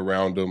good team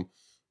around him.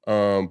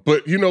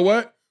 But you know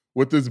what?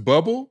 With this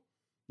bubble,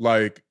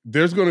 like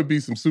there's going to be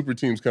some super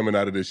teams coming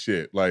out of this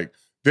shit. Like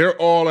they're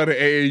all at an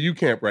AAU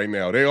camp right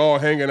now. They all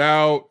hanging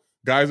out.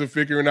 Guys are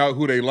figuring out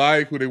who they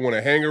like, who they want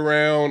to hang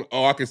around.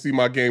 Oh, I can see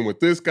my game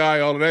with this guy,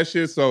 all of that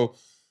shit. So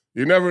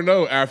you never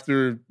know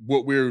after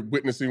what we're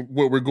witnessing,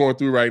 what we're going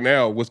through right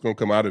now, what's going to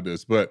come out of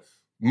this. But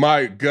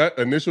my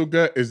initial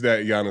gut is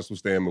that Giannis will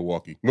stay in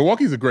Milwaukee.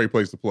 Milwaukee's a great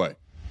place to play.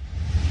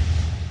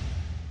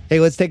 Hey,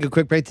 let's take a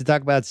quick break to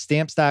talk about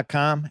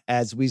Stamps.com.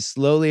 As we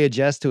slowly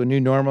adjust to a new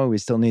normal, we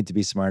still need to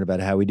be smart about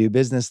how we do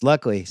business.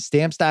 Luckily,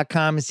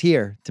 Stamps.com is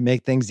here to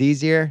make things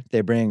easier.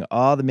 They bring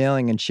all the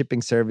mailing and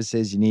shipping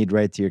services you need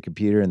right to your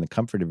computer in the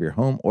comfort of your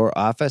home or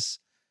office.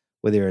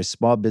 Whether you're a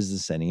small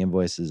business sending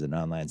invoices, an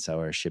online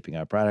seller shipping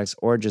out products,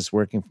 or just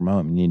working from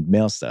home, you need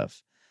mail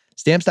stuff.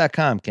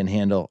 Stamps.com can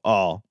handle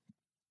all.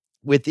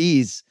 With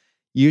ease,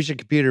 use your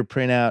computer to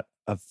print out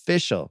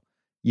official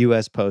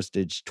U.S.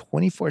 postage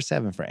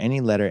 24/7 for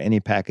any letter, any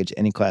package,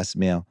 any class of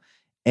mail,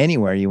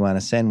 anywhere you want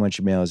to send once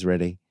your mail is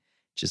ready.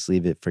 Just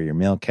leave it for your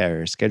mail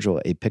carrier.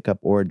 Schedule a pickup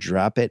or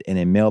drop it in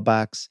a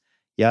mailbox.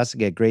 You also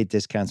get great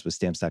discounts with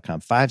Stamps.com.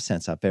 5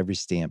 cents off every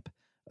stamp,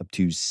 up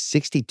to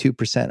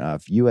 62%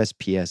 off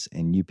USPS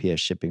and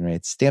UPS shipping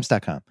rates.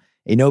 Stamps.com,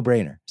 a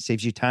no-brainer.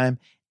 Saves you time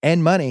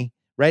and money.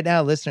 Right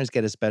now, listeners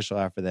get a special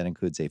offer that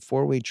includes a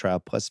 4-week trial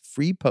plus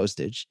free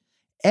postage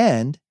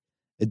and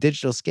a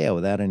digital scale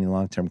without any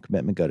long-term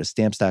commitment. Go to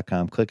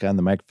Stamps.com, click on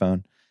the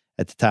microphone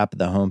at the top of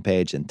the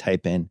homepage and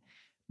type in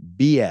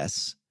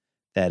BS.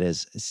 That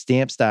is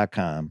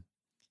Stamps.com.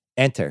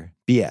 Enter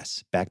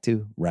BS. Back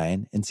to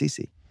Ryan and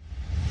CeCe.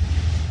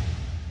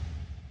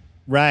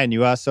 Ryan,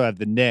 you also have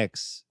the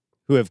Knicks,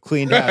 who have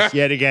cleaned house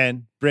yet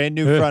again. Brand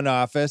new front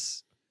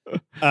office.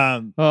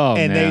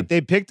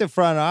 They picked a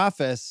front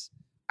office.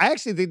 I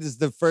actually think this is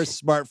the first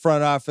smart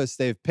front office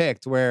they've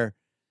picked where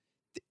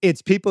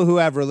it's people who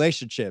have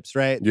relationships,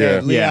 right? Yeah. They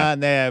have Leon,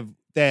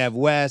 they have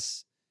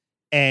Wes,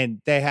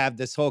 and they have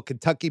this whole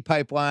Kentucky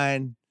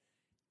pipeline,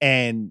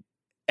 and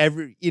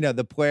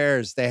the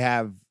players, they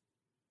have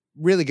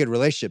really good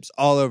relationships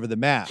all over the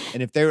map.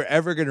 And if they were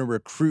ever going to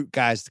recruit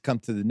guys to come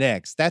to the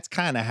Knicks, that's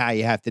kind of how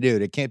you have to do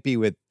it. It can't be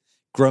with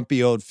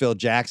grumpy old Phil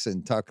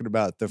Jackson talking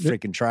about the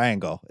freaking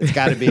triangle. It's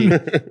got to be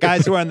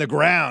guys who are on the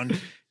ground.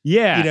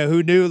 Yeah.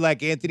 Who knew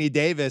like Anthony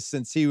Davis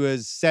since he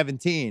was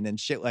 17 and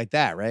shit like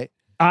that, right?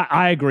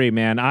 I agree,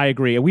 man. I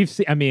agree. We've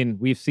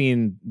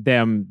seen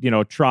them,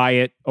 try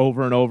it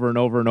over and over and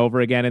over and over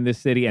again in this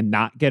city and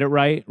not get it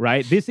right.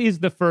 This is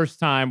the first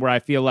time where I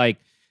feel like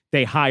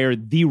they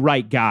hired the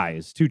right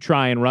guys to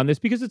try and run this,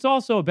 because it's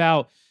also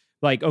about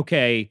like,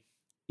 okay,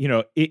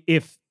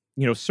 if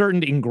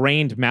certain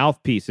ingrained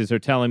mouthpieces are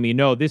telling me,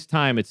 no, this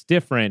time it's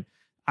different,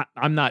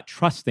 I'm not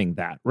trusting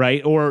that,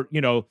 right? Or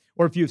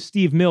if you have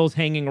Steve Mills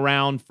hanging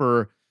around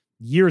for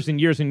years and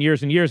years and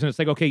years and years, and it's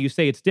like, okay, you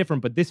say it's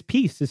different, but this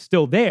piece is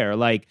still there,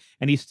 like,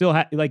 and he still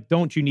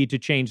don't you need to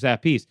change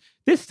that piece?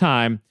 This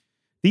time,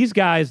 these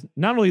guys,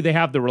 not only they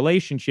have the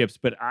relationships,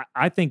 but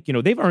I think,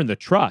 they've earned the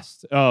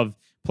trust of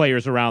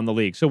players around the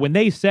league. So when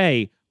they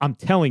say, I'm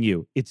telling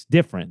you, it's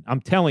different, I'm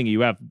telling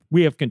you,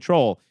 we have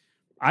control,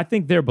 I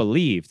think they're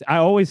believed. I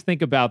always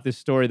think about this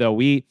story, though.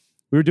 We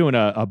were doing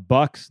a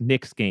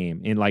Bucks-Knicks game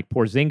in like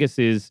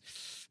Porzingis's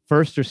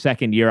first or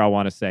second year, I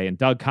want to say, and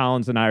Doug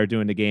Collins and I are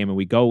doing the game, and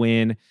we go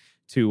in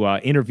to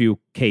interview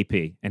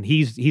KP, and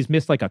he's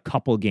missed like a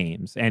couple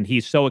games, and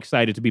he's so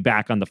excited to be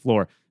back on the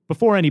floor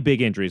before any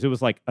big injuries. It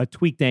was like a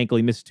tweaked ankle.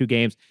 He missed 2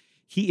 games.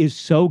 He is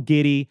so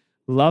giddy,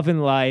 loving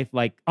life,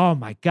 like, oh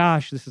my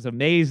gosh, this is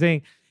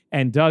amazing.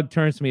 And Doug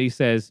turns to me, he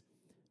says,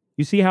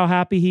 you see how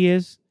happy he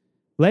is?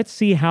 let's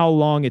see how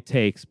long it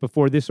takes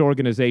before this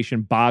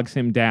organization bogs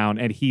him down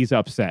and he's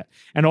upset.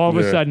 And all of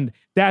a sudden,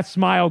 that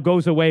smile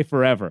goes away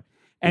forever.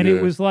 And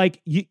it was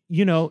like,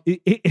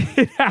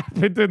 it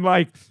happened in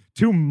like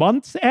 2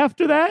 months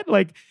after that.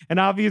 Like, and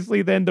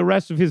obviously then the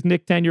rest of his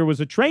Knick tenure was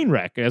a train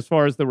wreck as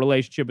far as the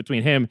relationship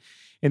between him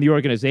and the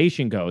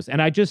organization goes.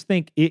 And I just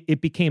think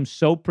it became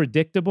so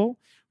predictable,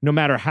 no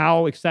matter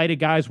how excited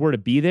guys were to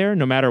be there,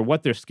 no matter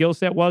what their skill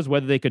set was,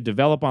 whether they could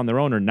develop on their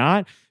own or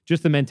not,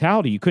 just the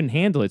mentality, you couldn't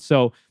handle it.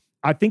 So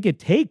I think it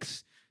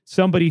takes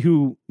somebody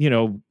who,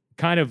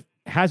 kind of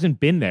hasn't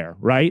been there,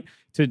 right?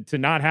 To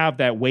not have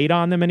that weight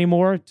on them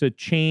anymore, to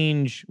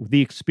change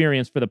the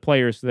experience for the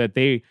players so that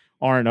they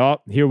aren't,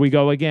 here we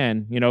go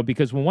again,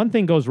 because when one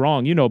thing goes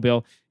wrong,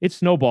 Bill, it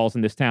snowballs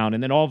in this town.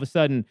 And then all of a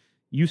sudden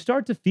you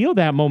start to feel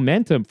that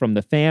momentum from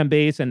the fan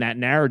base and that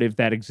narrative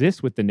that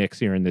exists with the Knicks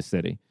here in this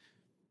city.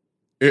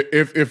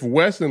 If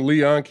Wes and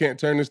Leon can't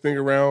turn this thing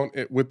around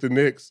with the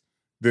Knicks,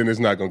 then it's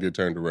not going to get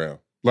turned around.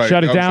 Like,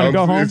 shut it down and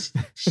go home?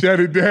 Shut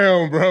it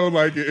down, bro.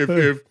 Like,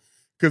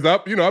 because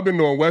I've been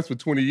knowing Wes for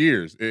 20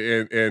 years.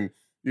 And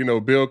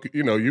Bill,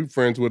 you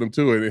friends with him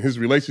too. And his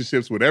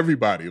relationships with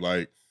everybody.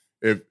 Like,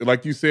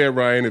 like you said,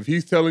 Ryan, if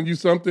he's telling you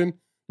something,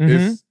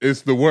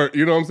 it's the word.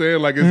 You know what I'm saying?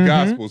 Like, it's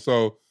gospel.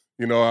 So,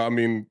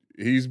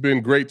 he's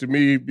been great to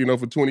me,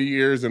 for 20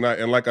 years. And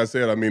like I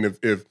said,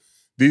 if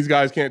these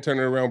guys can't turn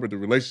it around, but the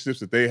relationships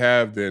that they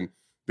have, then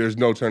there's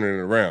no turning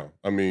it around.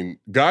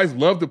 Guys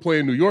love to play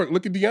in New York.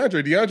 Look at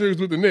DeAndre. DeAndre was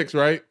with the Knicks,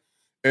 right?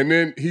 And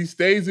then he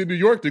stays in New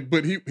York,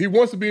 but he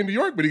wants to be in New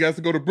York, but he has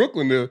to go to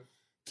Brooklyn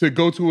to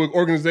go to an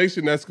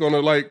organization that's going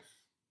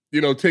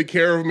to take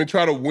care of him and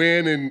try to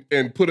win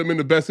and put him in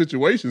the best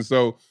situation.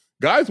 So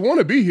guys want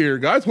to be here.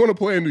 Guys want to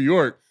play in New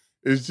York.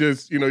 It's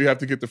just, you have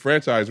to get the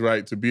franchise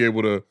right to be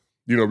able to,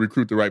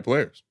 recruit the right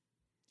players.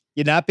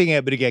 You're not being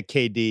able to get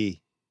KD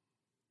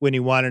when he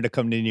wanted to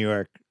come to New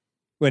York,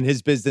 when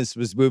his business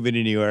was moving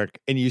to New York,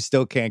 and you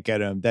still can't get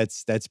him.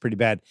 That's pretty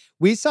bad.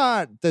 We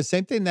saw the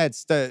same thing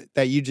that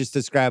you just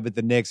described with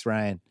the Knicks,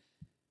 Ryan.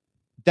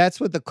 That's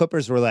what the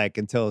Clippers were like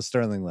until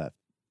Sterling left.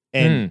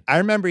 And I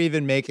remember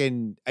even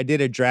I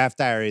did a draft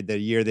diary the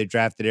year they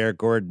drafted Eric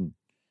Gordon.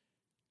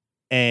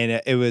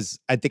 And it was,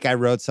 I think I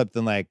wrote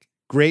something like,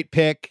 great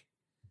pick,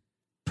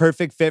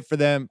 perfect fit for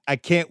them. I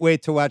can't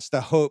wait to watch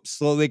the hope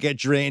slowly get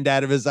drained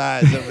out of his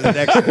eyes over the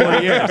next 4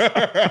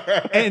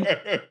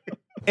 yeby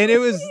And it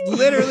was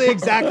literally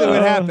exactly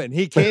what happened.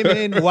 He came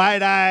in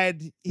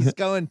wide-eyed. He's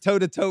going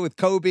toe-to-toe with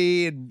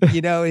Kobe. And,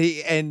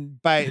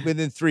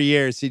 within 3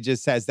 years, he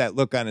just has that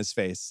look on his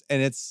face.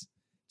 And it's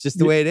just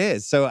the way it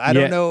is. So I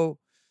don't know.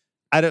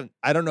 I don't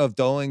know if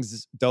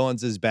Dolan's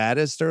as bad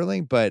as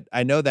Sterling, but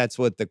I know that's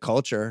what the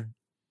culture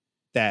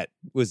that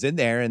was in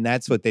there, and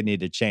that's what they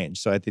need to change.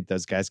 So I think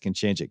those guys can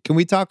change it. Can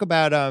we talk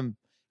about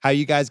how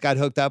you guys got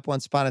hooked up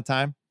once upon a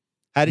time?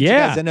 How did you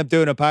guys end up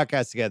doing a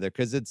podcast together?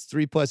 Because it's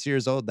 3+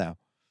 years old now.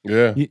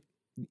 Yeah.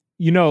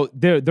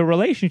 The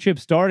relationship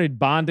started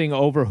bonding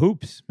over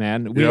hoops,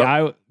 man.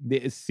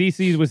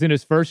 CC was in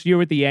his first year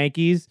with the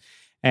Yankees,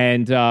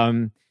 and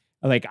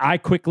I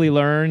quickly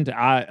learned.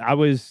 I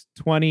was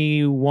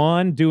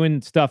 21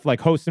 doing stuff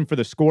like hosting for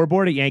the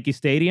scoreboard at Yankee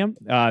Stadium,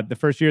 the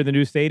first year of the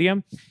new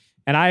stadium.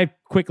 And I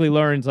quickly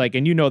learned,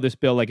 and this,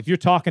 Bill, if you're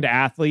talking to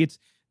athletes,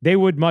 they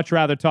would much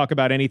rather talk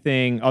about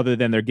anything other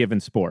than their given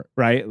sport,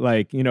 right?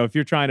 If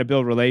you're trying to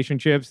build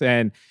relationships,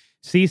 and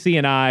CC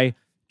and I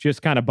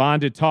just kind of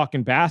bonded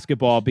talking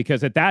basketball,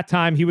 because at that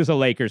time he was a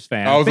Lakers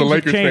fan. I was a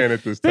Lakers fan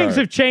at this time. Things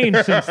have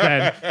changed since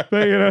then.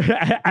 But,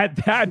 at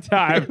that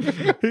time,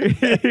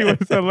 he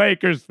was a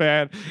Lakers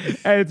fan.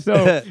 And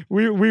so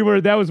we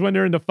were, that was when they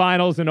were in the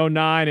finals in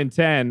 09 and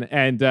 10,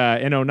 and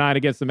in 09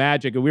 against the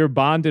Magic, and we were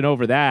bonding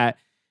over that.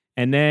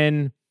 And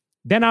then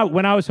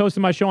when I was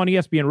hosting my show on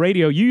ESPN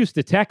Radio, you used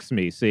to text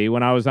me,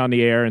 when I was on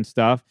the air and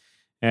stuff.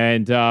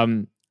 And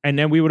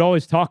then we would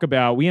always talk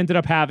about, we ended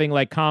up having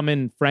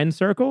common friend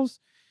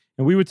circles,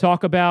 and we would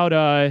talk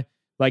about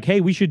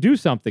hey, we should do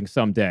something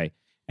someday.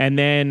 And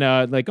then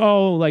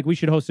we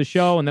should host a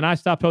show. And then I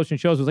stopped hosting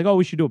shows. I was like, oh,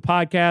 we should do a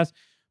podcast.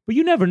 But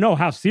you never know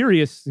how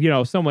serious,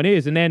 someone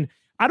is. And then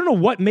I don't know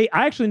what I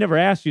actually never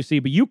asked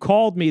you, but you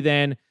called me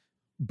then,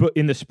 but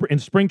in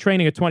spring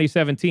training of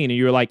 2017, and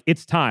you were like,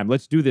 it's time,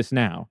 let's do this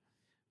now.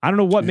 I don't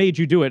know what made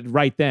you do it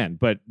right then,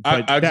 but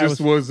I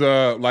was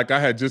I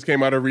had just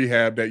came out of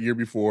rehab that year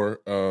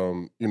before,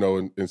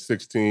 in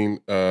 16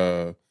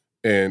 or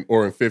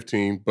in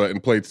 15,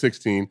 and played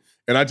 16.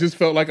 And I just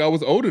felt like I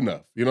was old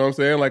enough. You know what I'm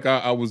saying?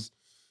 I was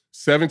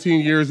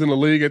 17 years in the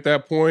league at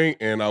that point,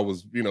 and I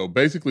was,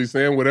 basically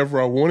saying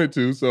whatever I wanted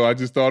to. So I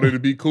just thought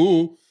it'd be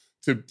cool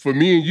for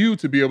me and you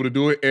to be able to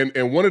do it.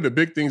 And one of the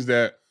big things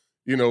that,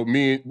 we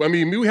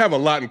have a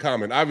lot in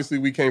common. Obviously,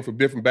 we came from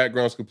different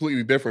backgrounds,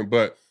 completely different,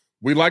 but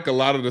we like a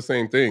lot of the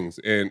same things.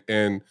 And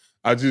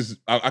I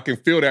can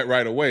feel that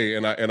right away.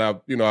 And I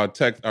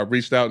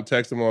reached out and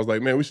texted him. I was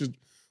like, man,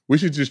 we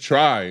should just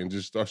try and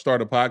just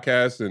start a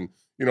podcast. And,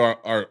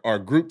 our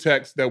group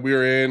text that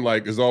we're in,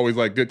 is always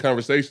good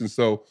conversations.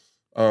 So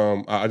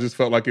I just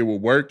felt like it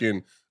would work.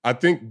 And I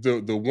think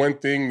the one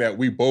thing that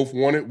we both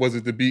wanted was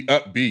it to be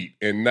upbeat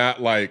and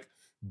not like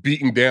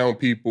beating down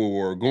people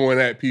or going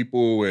at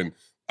people and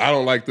I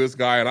don't like this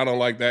guy and I don't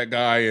like that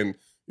guy. And,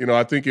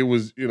 I think it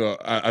was,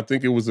 I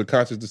think it was a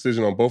conscious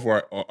decision on both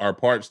of our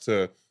parts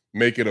to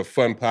make it a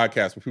fun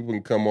podcast where people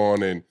can come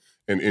on and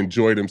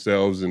enjoy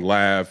themselves and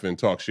laugh and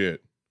talk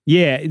shit.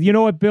 Yeah, you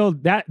know what, Bill?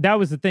 That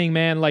was the thing,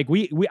 man. Like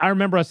I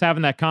remember us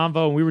having that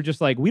convo, and we were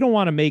just like, we don't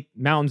want to make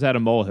mountains out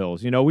of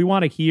molehills. We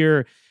want to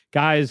hear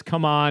guys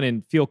come on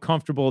and feel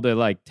comfortable to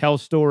like tell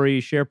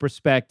stories, share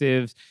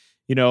perspectives.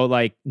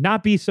 Like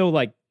not be so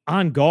like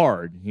on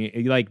guard,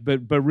 like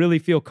but really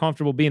feel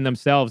comfortable being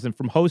themselves. And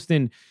from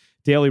hosting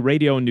daily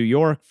radio in New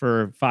York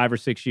for 5 or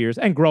 6 years,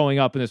 and growing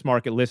up in this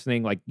market,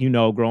 listening, like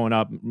growing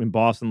up in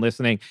Boston,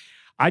 listening.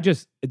 I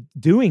just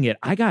doing it.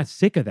 I got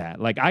sick of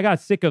that. Like I got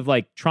sick of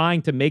like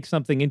trying to make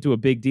something into a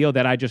big deal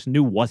that I just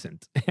knew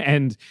wasn't.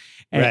 And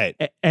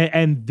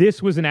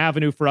this was an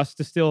avenue for us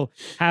to still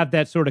have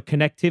that sort of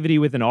connectivity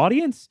with an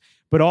audience,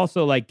 but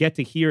also like get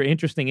to hear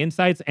interesting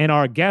insights. And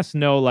our guests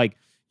know, like,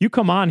 you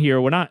come on here,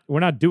 we're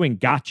not doing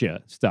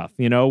gotcha stuff.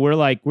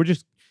 We're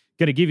just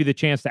going to give you the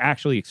chance to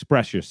actually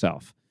express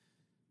yourself.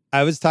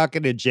 I was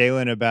talking to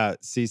Jalen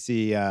about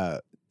CC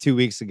 2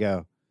 weeks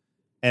ago,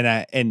 and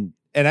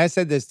I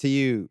said this to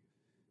you,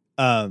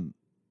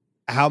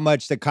 how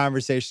much the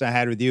conversation I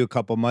had with you a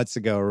couple months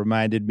ago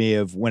reminded me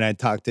of when I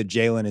talked to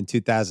Jalen in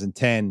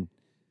 2010,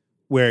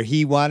 where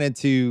he wanted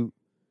to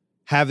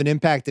have an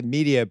impact in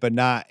media, but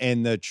not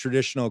in the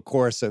traditional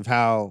course of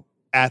how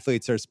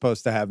athletes are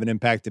supposed to have an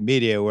impact in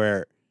media,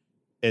 where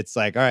it's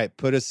like, all right,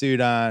 put a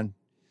suit on,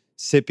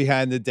 sit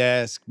behind the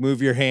desk,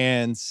 move your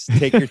hands,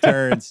 take your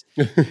turns.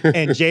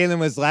 And Jalen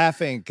was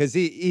laughing because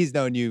he's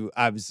known you.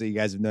 Obviously, you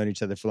guys have known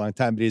each other for a long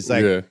time, but he's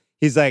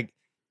like,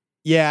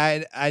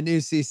 yeah, I knew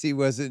CC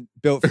wasn't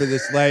built for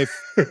this life.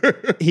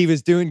 He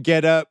was doing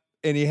Get Up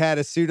and he had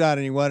a suit on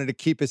and he wanted to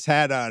keep his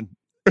hat on.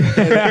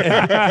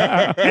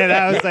 And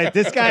I was like,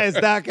 this guy is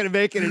not going to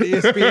make it at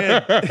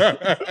ESPN.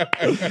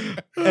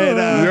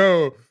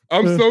 Yo,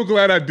 I'm so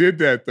glad I did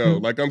that though.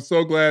 Like, I'm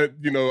so glad,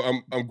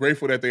 I'm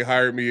grateful that they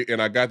hired me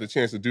and I got the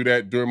chance to do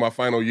that during my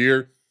final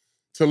year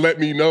to let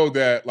me know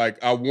that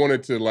like I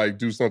wanted to like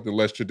do something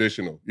less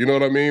traditional. You know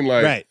what I mean?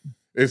 Like, right.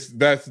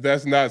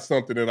 That's not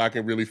something that I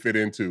can really fit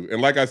into.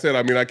 And like I said,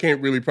 I mean, I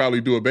can't really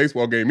probably do a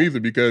baseball game either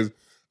because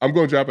I'm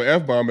going to drop an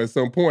F-bomb at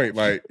some point.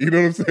 Like, you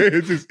know what I'm saying?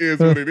 It just is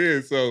what it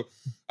is. So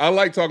I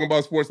like talking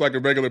about sports like a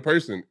regular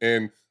person.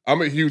 And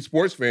I'm a huge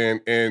sports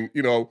fan. And,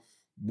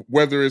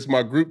 whether it's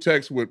my group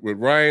text with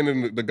Ryan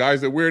and the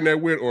guys that we're in there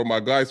with or my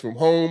guys from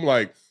home,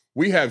 like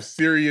we have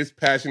serious,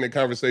 passionate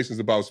conversations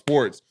about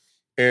sports.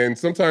 And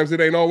sometimes it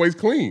ain't always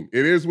clean.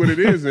 It is what it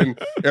is. And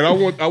I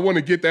want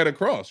to get that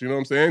across. You know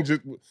what I'm saying?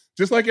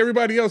 Just like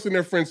everybody else in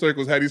their friend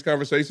circles had these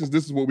conversations,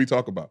 this is what we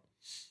talk about.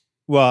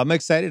 Well, I'm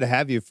excited to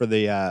have you for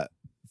the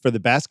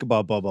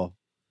basketball bubble.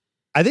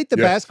 I think the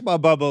basketball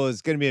bubble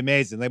is going to be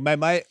amazing.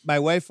 Like my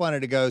wife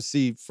wanted to go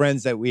see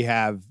friends that we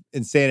have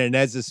in Santa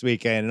Ynez this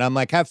weekend, and I'm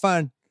like, have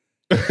fun.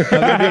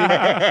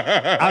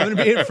 I'm going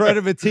to be in front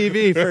of a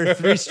TV for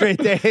 3 straight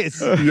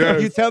days.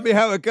 Yes. You tell me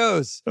how it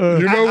goes. You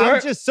know what?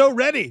 I'm just so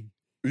ready.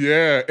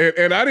 Yeah,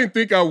 and I didn't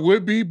think I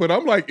would be, but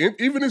I'm like,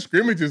 even in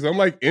scrimmages, I'm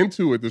like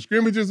into it. The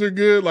scrimmages are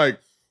good. Like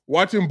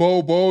watching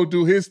Bo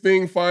do his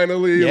thing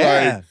finally.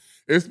 Yeah. Like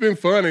it's been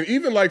fun. And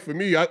even like for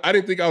me, I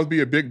didn't think I would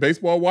be a big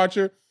baseball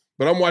watcher,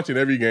 but I'm watching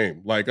every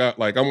game. Like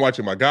I'm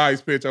watching my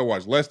guys pitch. I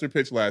watched Lester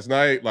pitch last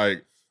night.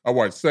 Like I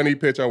watched Sonny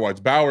pitch. I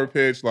watched Bauer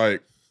pitch.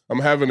 Like I'm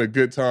having a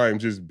good time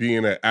just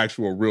being an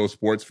actual real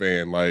sports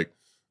fan. Like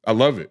I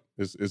love it.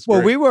 It's well,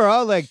 great. We were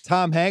all like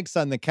Tom Hanks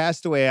on the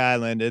Castaway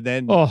Island and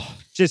then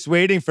just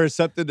waiting for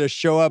something to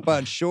show up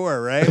on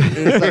shore, right?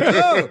 It's like,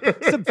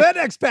 oh, some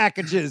FedEx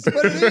packages.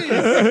 What are these?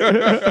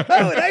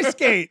 Oh, an ice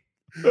skate.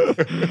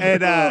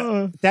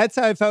 And that's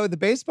how I felt with the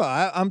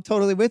baseball. I'm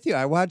totally with you.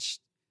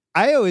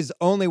 I always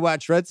only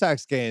watch Red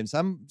Sox games.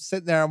 I'm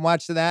sitting there, I'm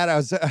watching that. I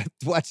was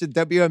watching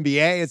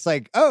WNBA. It's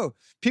like, oh,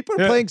 people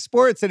are playing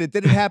sports and it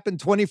didn't happen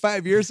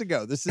 25 years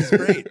ago. This is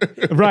great.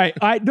 Right.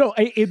 I know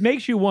it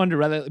makes you wonder.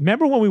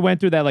 Remember when we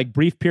went through that like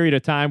brief period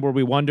of time where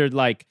we wondered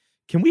like,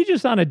 can we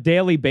just on a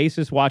daily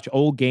basis watch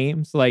old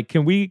games? Like,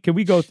 can we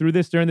go through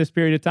this during this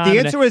period of time? The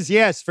answer was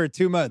yes for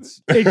 2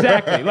 months.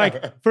 Exactly.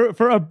 Like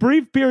for a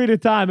brief period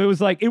of time, it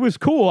was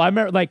cool. I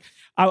remember like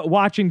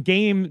watching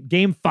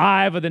game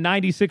 5 of the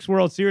 96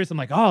 World Series. I'm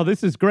like, oh,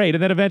 this is great.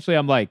 And then eventually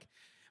I'm like,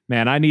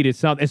 man, I needed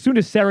something. As soon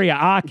as Serie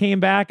A came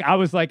back, I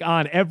was like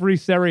on every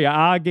Serie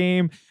A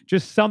game,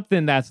 just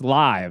something that's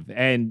live.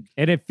 And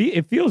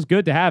it feels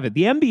good to have it.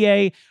 The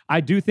NBA,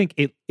 I do think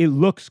it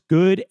looks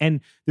good. And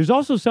there's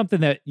also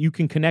something that you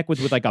can connect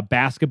with like a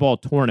basketball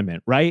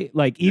tournament, right?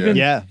 Like even,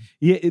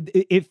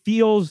 it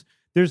feels,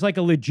 there's like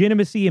a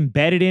legitimacy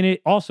embedded in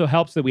it. Also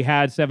helps that we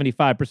had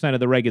 75% of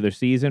the regular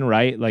season,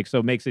 right? Like, so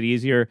it makes it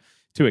easier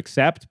to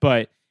accept.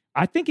 But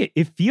I think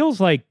it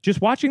feels like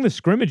just watching the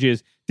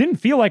scrimmages didn't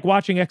feel like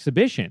watching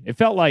exhibition. It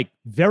felt like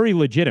very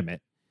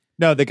legitimate.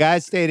 No, the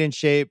guys stayed in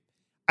shape.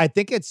 I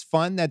think it's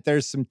fun that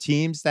there's some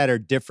teams that are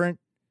different.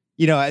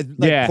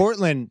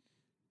 Portland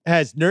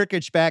has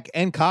Nurkic back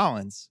and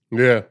Collins.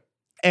 Yeah.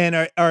 And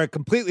are a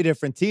completely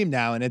different team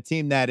now, and a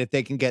team that if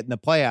they can get in the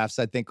playoffs,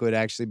 I think would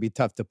actually be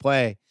tough to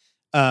play.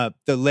 The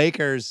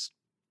Lakers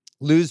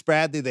lose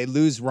Bradley, they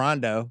lose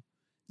Rondo.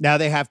 Now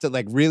they have to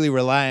really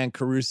rely on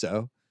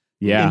Caruso.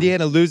 Yeah.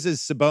 Indiana loses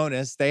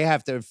Sabonis. They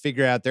have to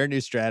figure out their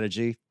new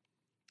strategy.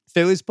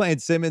 Philly's playing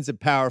Simmons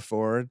at power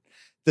forward.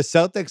 The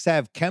Celtics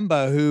have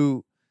Kemba,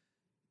 who,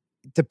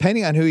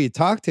 depending on who you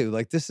talk to,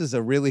 this is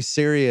a really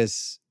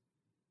serious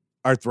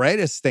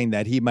arthritis thing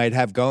that he might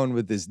have going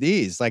with his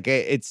knees.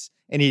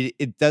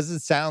 It doesn't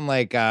sound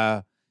like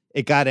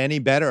it got any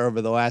better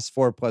over the last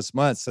 4+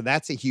 months. So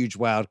that's a huge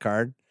wild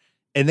card.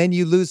 And then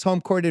you lose home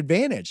court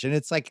advantage. And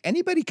it's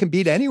anybody can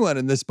beat anyone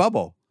in this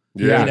bubble.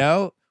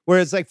 Yeah.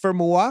 Whereas for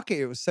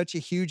Milwaukee, it was such a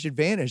huge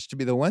advantage to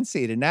be the 1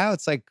 seed. And now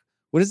it's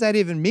what does that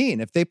even mean?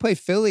 If they play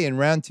Philly in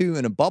round 2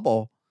 in a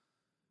bubble,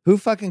 who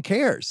fucking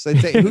cares?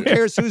 Who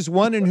cares who's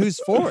 1 and who's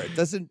 4? It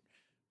doesn't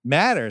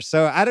matter.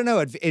 So I don't know.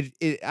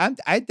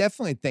 I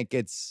definitely think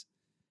there's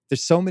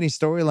so many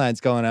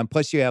storylines going on.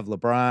 Plus you have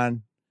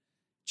LeBron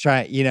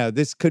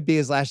this could be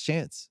his last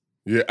chance.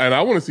 Yeah. And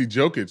I want to see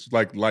Jokic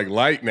like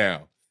light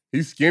now.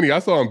 He's skinny. I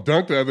saw him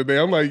dunk the other day.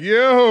 I'm like,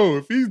 yo,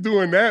 if he's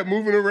doing that,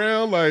 moving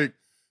around,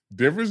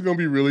 Denver's going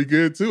to be really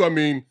good too. I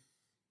mean,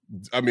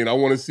 I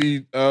want to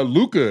see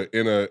Luka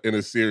in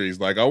a series.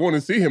 I want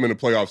to see him in a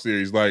playoff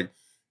series.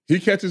 He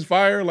catches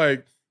fire.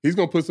 He's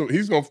going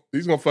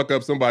to fuck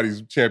up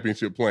somebody's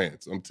championship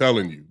plans. I'm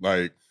telling you,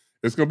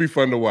 it's going to be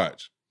fun to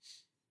watch.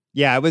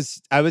 Yeah. I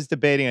was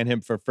debating on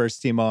him for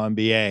first team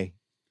All-NBA,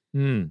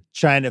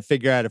 trying to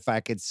figure out if I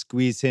could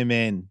squeeze him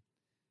in,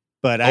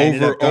 but I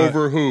ended up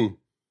over who?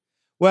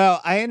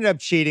 Well, I ended up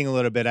cheating a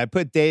little bit. I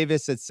put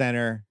Davis at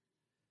center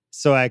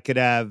so I could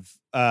have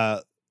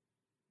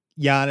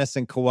Giannis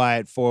and Kawhi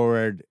at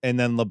forward, and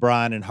then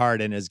LeBron and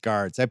Harden as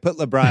guards. I put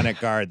LeBron at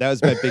guard. That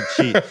was my big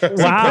cheat.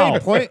 Wow.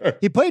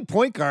 He played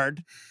point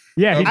guard.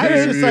 Yeah, he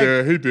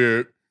did. He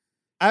did.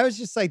 I was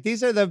just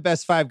these are the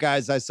best 5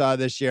 guys I saw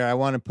this year. I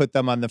want to put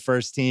them on the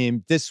first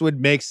team. This would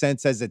make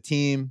sense as a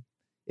team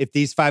if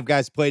these 5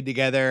 guys played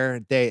together.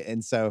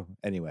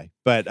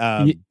 But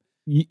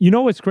you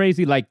know what's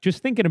crazy?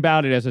 Just thinking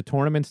about it as a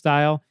tournament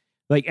style,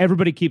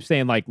 everybody keeps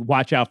saying,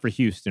 watch out for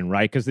Houston,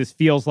 right? Because this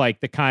feels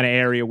like the kind of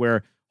area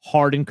where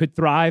Harden could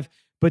thrive.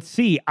 But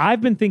see, I've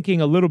been thinking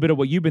a little bit of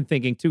what you've been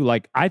thinking too.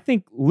 I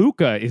think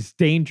Luka is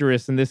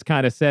dangerous in this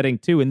kind of setting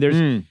too. And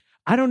there's,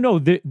 I don't know,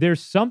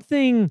 there's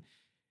something,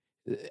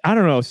 I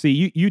don't know.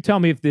 See, you tell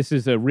me if this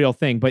is a real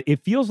thing, but it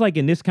feels like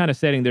in this kind of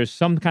setting, there's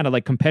some kind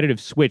of competitive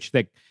switch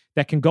that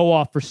can go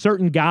off for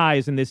certain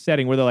guys in this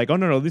setting where they're oh,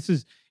 no, this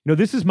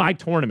is my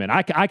tournament.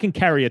 I can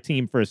carry a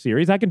team for a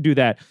series. I can do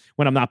that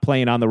when I'm not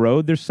playing on the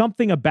road. There's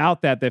something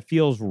about that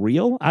feels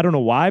real. I don't know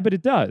why, but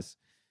it does.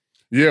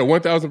 Yeah,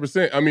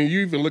 1,000%.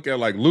 You even look at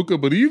Luka,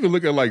 but you even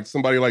look at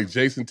somebody like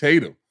Jason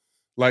Tatum.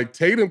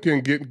 Tatum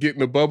can get in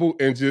the bubble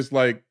and just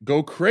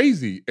go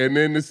crazy. And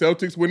then the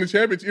Celtics win the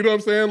championship. You know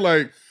what I'm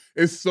saying?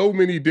 It's so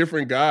many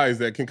different guys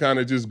that can kind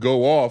of just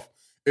go off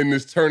in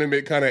this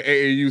tournament kind of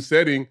AAU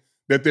setting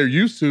that they're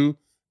used to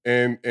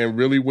and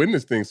really win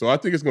this thing. So I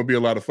think it's going to be a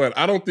lot of fun.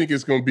 I don't think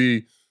it's going to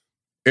be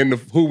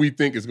who we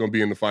think is going to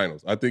be in the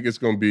finals. I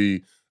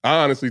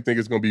honestly think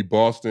it's going to be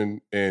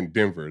Boston and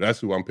Denver. That's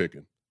who I'm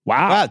picking.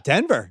 Wow,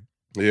 Denver.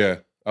 Yeah,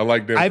 I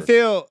like Denver. I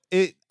feel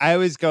it. I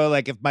always go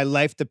if my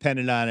life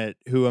depended on it,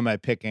 who am I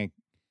picking?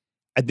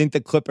 I think the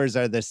Clippers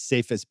are the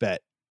safest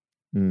bet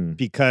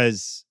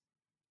because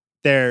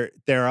they're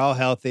all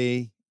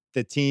healthy.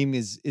 The team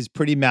is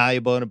pretty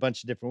malleable in a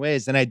bunch of different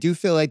ways. And I do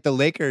feel like the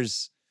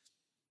Lakers,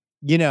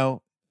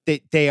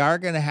 they are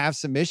going to have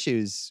some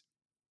issues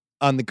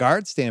on the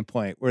guard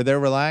standpoint where they're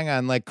relying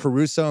on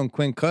Caruso and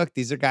Quinn Cook.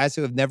 These are guys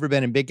who have never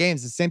been in big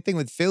games. The same thing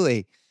with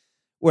Philly,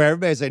 where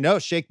everybody's no,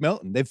 Shake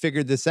Milton, they've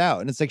figured this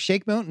out. And it's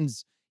Shake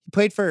Milton's, he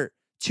played for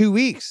 2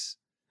 weeks.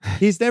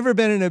 He's never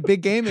been in a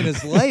big game in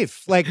his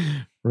life.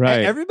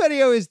 Right.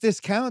 Everybody always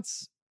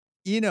discounts,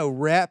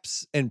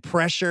 reps and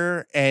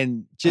pressure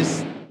and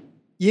just,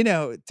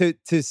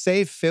 to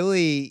save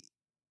Philly.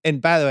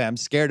 And by the way, I'm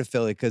scared of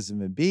Philly because of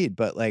Embiid,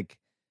 but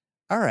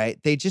all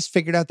right, they just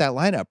figured out that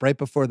lineup right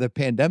before the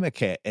pandemic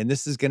hit. And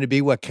this is going to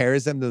be what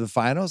carries them to the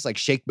finals.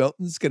 Shake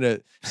Milton's going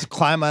to just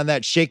climb on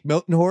that Shake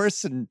Milton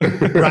horse and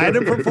ride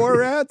him for 4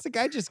 rounds. The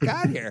guy just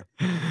got here.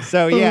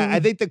 So yeah, I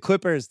think the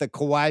Clippers, the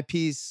Kawhi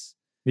piece,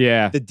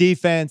 the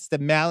defense, the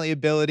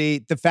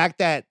malleability, the fact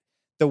that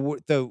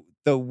the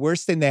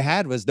worst thing they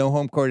had was no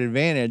home court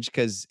advantage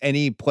because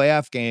any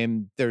playoff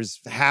game, there's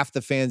half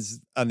the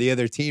fans on the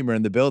other team are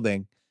in the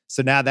building.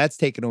 So now that's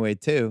taken away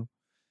too.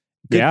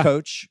 Good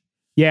coach.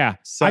 Yeah.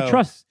 So,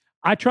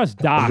 I trust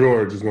Doc.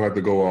 George is going to have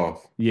to go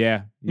off.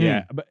 Yeah.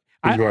 Yeah. But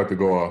he's going to have to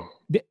go off.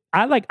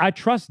 I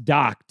trust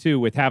Doc too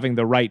with having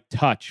the right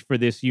touch for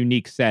this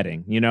unique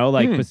setting,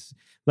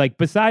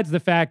 besides the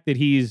fact that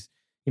he's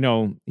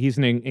an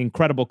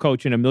incredible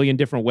coach in a million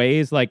different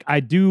ways. I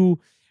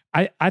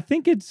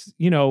think it's,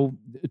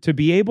 to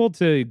be able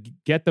to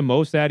get the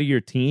most out of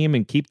your team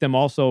and keep them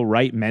also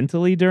right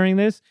mentally during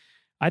this.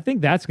 I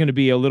think that's going to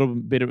be a little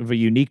bit of a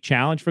unique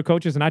challenge for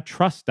coaches, and I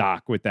trust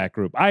Doc with that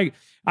group. I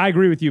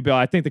agree with you, Bill.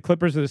 I think the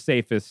Clippers are the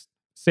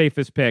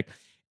safest pick.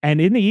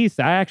 And in the East,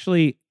 I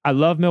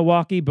love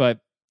Milwaukee, but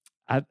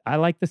I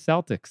like the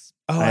Celtics.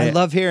 Oh, I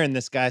love hearing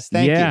this, guys.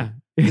 Thank you.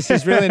 This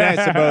is really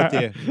nice of both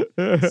of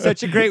you.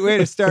 Such a great way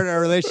to start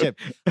our relationship.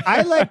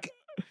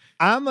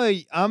 I'm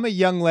a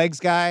young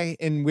legs guy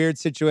in weird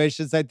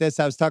situations like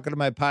this. I was talking to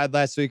my pod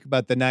last week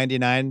about the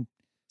 99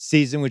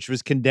 season, which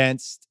was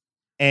condensed.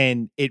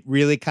 And it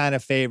really kind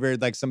of favored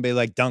like somebody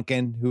like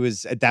Duncan, who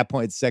was at that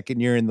point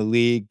second year in the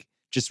league,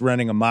 just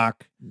running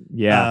amok.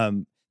 Yeah.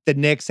 The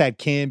Knicks had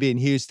Camby and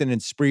Houston and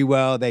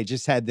Sprewell. They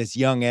just had this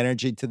young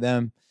energy to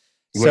them.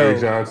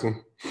 Larry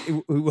Johnson. He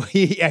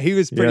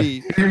was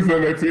pretty. He was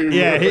on that team.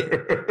 Yeah,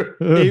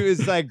 he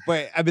was like,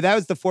 but I mean, that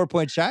was the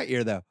 4-point shot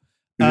year, though.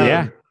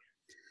 Yeah.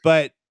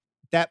 But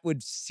that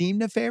would seem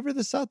to favor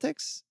the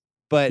Celtics.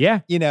 But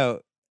you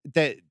know,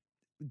 that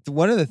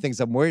one of the things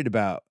I'm worried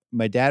about.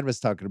 My dad was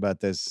talking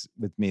about this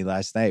with me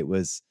last night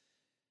was,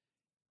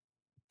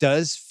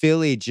 does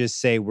Philly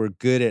just say we're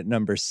good at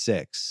number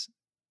 6?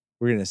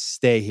 We're going to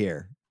stay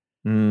here.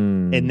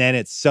 And then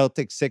it's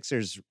Celtics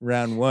Sixers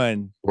round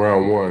 1.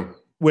 Round 1.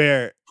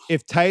 Where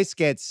if Tice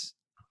gets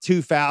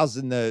 2 fouls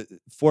in the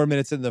 4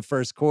 minutes in the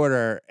first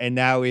quarter, and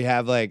now we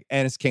have like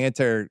Enes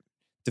Kanter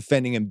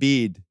defending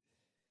Embiid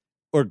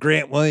or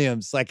Grant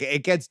Williams, like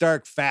it gets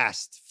dark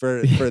fast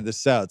for the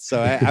South.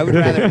 So I would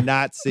rather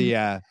not see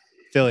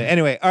Philly.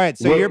 Anyway, all right.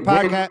 So your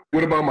podcast.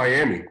 What about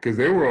Miami? Because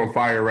they were on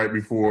fire right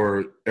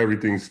before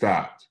everything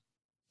stopped.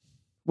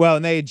 Well,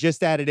 and they had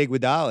just added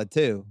Iguodala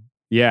too.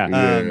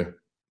 Yeah.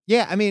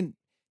 Yeah. I mean,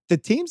 the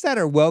teams that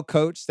are well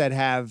coached that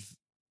have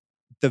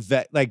the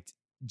vet, like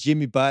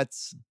Jimmy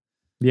Butts.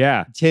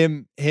 Yeah.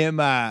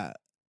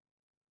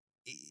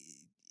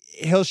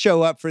 He'll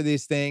show up for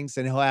these things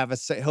and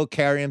he'll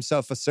carry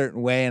himself a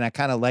certain way. And I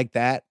kind of like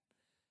that.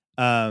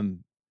 I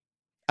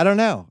don't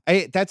know.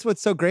 That's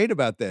what's so great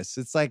about this.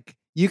 It's like,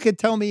 you could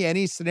tell me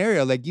any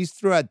scenario. Like you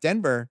threw out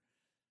Denver.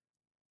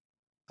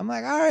 I'm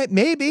like, all right,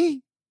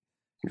 maybe.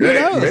 Who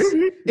knows?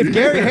 Maybe. If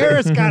Gary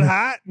Harris got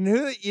hot and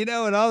and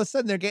all of a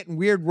sudden they're getting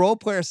weird role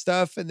player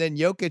stuff and then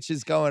Jokic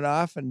is going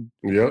off and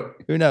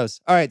who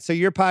knows? All right. So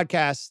your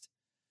podcast,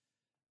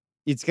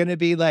 it's going to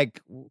be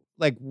like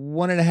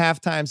 1.5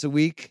 times a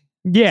week.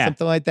 Yeah.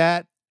 Something like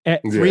that.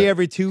 3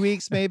 every 2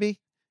 weeks, maybe.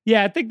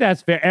 Yeah. I think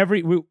that's fair.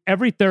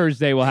 Every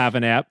Thursday we'll have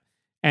an app.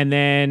 And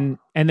then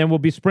we'll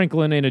be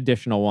sprinkling in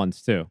additional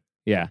ones too.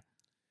 Yeah.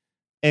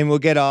 And we'll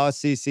get all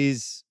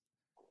CC's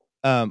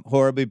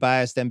horribly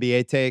biased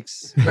NBA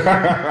takes. You know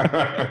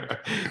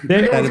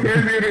what's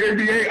crazy in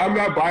the NBA? I'm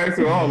not biased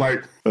at all.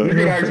 Like, you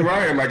can ask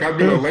Ryan. Like, I've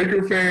been a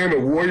Laker fan, a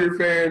Warrior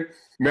fan.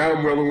 Now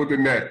I'm rolling with the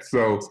Nets.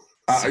 So,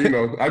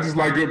 I just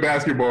like good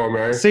basketball,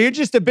 man. So you're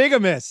just a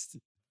bigamist.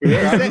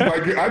 Yeah,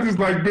 I just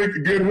like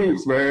good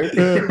hoops, man. He's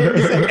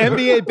an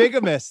NBA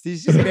bigamist.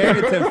 He's just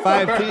married to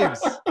 5 teams.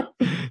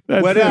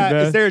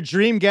 Is there a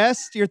dream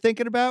guest you're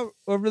thinking about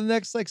over the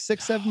next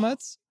 6-7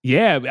 months?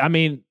 Yeah, I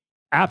mean,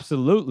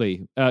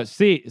 absolutely. We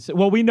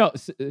know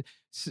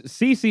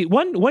CC.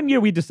 One year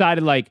we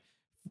decided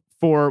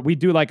we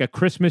do like a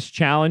Christmas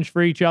challenge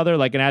for each other,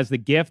 and as the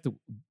gift,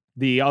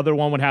 the other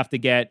one would have to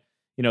get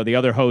the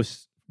other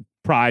host's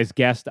prize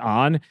guest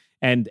on.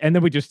 And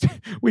then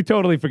we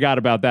totally forgot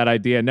about that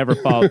idea and never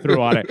followed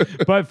through on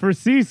it. But for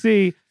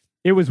CC,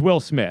 it was Will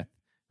Smith,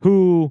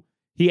 who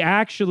he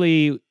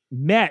actually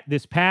met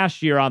this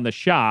past year on the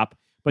shop.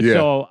 But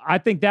so I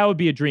think that would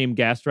be a dream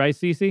guest, right,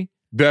 CC?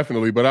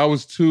 Definitely. But I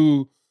was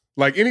too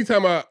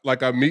anytime I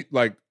meet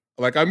Shaq.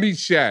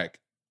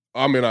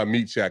 I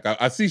meet Shaq.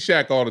 I see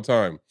Shaq all the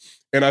time.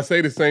 And I say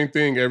the same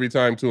thing every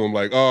time to him,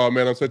 like, oh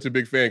man, I'm such a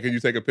big fan. Can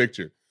you take a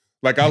picture?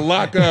 I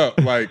lock up,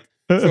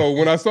 So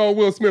when I saw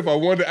Will Smith, I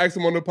wanted to ask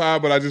him on the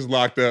pod, but I just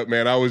locked up,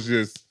 man. I was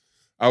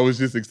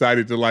just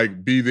excited to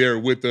be there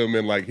with him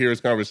and hear his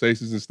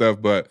conversations and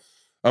stuff. But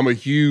I'm a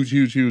huge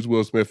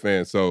Will Smith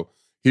fan. So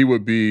he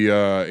would be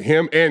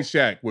him and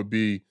Shaq would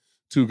be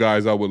 2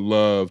 guys I would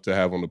love to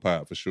have on the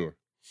pod for sure.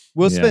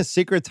 Will Smith,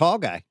 secret tall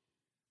guy.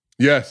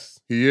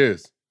 Yes, he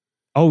is.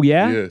 Oh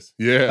yeah? He is.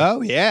 Yeah.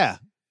 Oh yeah.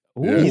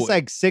 Ooh. He's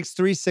 6'3",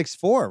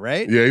 6'4",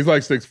 right? Yeah, he's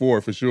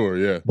 6'4" for sure.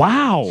 Yeah.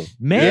 Wow,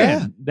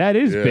 man, that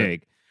is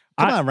big.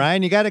 Come on,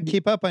 Ryan. You got to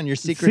keep up on your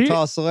secret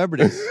tall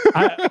celebrities.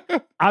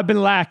 I've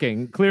been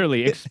lacking,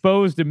 clearly.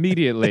 Exposed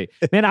immediately.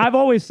 Man, I've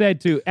always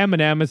said to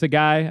Eminem is a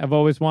guy I've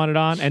always wanted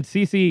on. And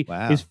CC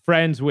is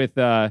friends with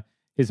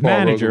his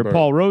manager,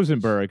 Paul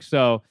Rosenberg.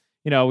 So,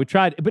 we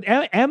tried. But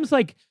M's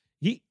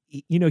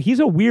he's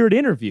a weird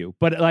interview.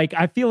 But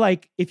I feel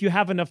like if you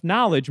have enough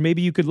knowledge,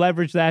 maybe you could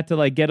leverage that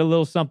to get a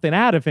little something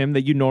out of him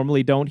that you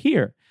normally don't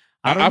hear.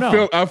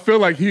 I feel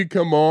like he'd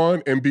come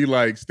on and be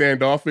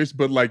standoffish,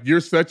 but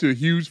you're such a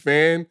huge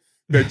fan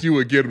that you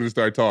would get him to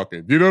start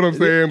talking. You know what I'm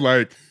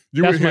saying?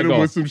 You would hit him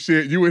with some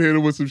shit. You would hit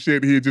him with some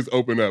shit. He'd just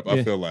open up.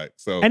 I feel like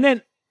so. And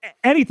then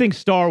anything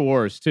Star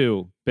Wars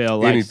too,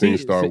 Bill. Anything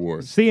Star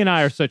Wars. C and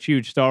I are such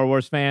huge Star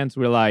Wars fans.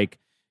 We're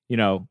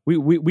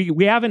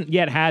we haven't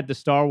yet had the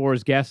Star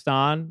Wars guest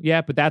on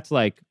yet, but that's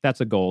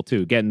a goal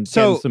too. Getting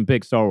some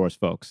big Star Wars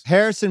folks.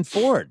 Harrison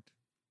Ford.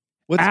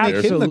 Let's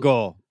make him the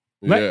goal.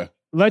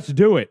 Let's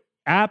do it.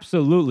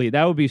 Absolutely.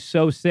 That would be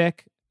so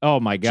sick. Oh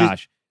my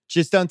gosh.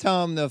 Just don't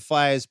tell him to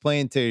fly his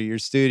plane to your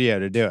studio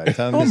to do it.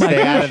 Tell him to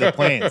stay out of the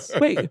planes.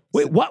 Wait,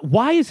 what?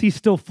 Why is he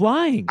still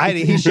flying?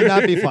 He should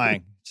not be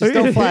flying. Just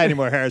don't fly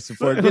anymore, Harrison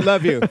Ford. We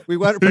love you. We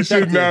want to protect you.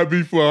 He should not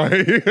be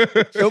flying.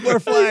 No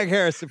more flying,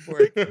 Harrison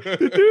Ford.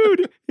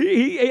 Dude,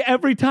 he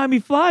every time he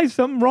flies,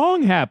 something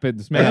wrong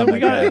happens, man. We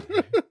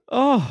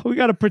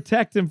gotta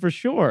protect him for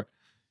sure.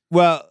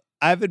 Well,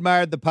 I've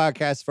admired the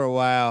podcast for a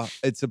while.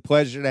 It's a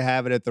pleasure to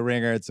have it at the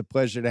Ringer. It's a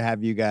pleasure to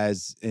have you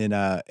guys in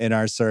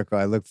our circle.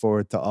 I look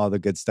forward to all the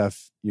good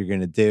stuff you're going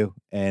to do.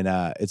 And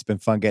it's been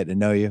fun getting to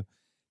know you.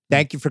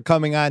 Thank you for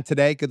coming on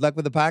today. Good luck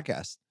with the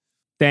podcast.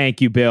 Thank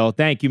you, Bill.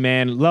 Thank you,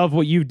 man. Love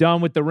what you've done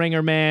with the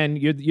Ringer, man.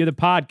 You're the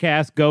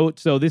podcast GOAT.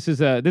 So this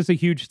is a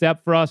huge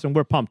step for us, and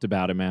we're pumped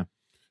about it, man.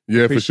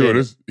 Yeah, for sure.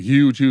 This is a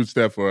huge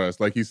step for us.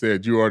 Like you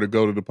said, you are the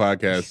go to the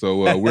podcast.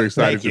 So we're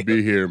excited to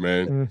be here,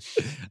 man.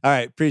 All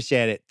right.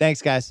 Appreciate it.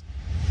 Thanks, guys.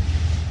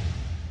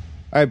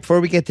 All right. Before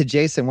we get to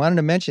Jason, wanted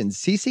to mention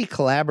CC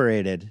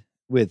collaborated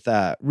with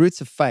Roots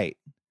of Fight,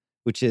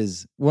 which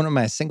is one of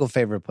my single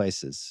favorite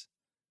places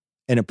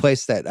and a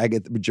place that I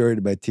get the majority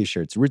of my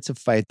t-shirts,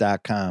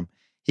 rootsoffight.com.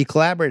 He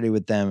collaborated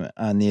with them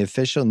on the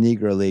official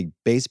Negro League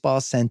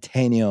Baseball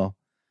Centennial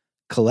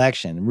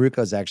collection.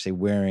 Ruocco's actually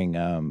wearing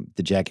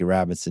the Jackie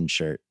Robinson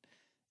shirt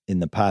in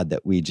the pod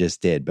that we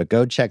just did, but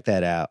go check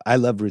that out. I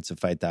love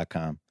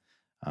rootsoffight.com.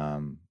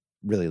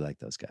 Really like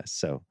those guys.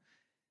 So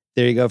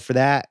there you go for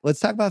that. Let's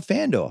talk about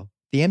FanDuel.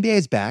 The NBA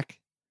is back.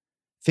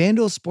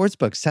 FanDuel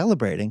Sportsbook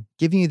celebrating,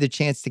 giving you the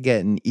chance to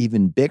get an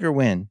even bigger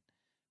win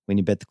when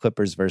you bet the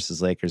Clippers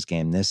versus Lakers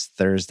game this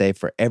Thursday.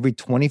 For every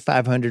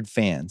 2,500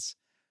 fans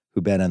who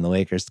bet on the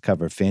Lakers to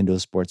cover,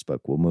 FanDuel Sportsbook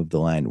will move the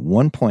line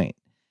 1 point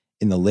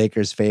in the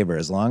Lakers' favor.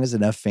 As long as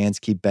enough fans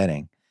keep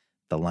betting,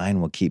 the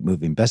line will keep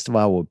moving. Best of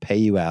all, we'll pay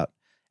you out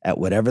at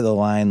whatever the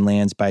line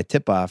lands by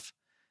tip-off,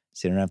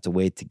 so you don't have to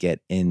wait to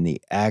get in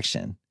the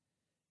action.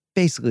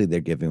 Basically, they're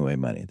giving away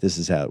money. This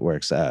is how it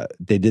works.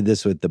 They did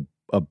this with the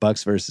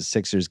Bucks versus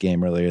Sixers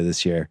game earlier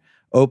this year.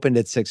 Opened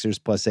at Sixers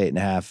plus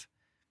 8.5.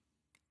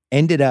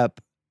 Ended up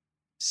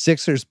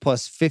Sixers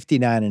plus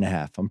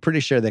 59.5. I'm pretty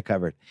sure they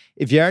covered.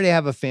 If you already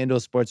have a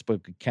FanDuel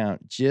Sportsbook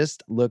account,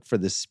 just look for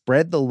the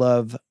Spread the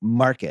Love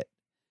market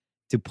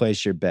to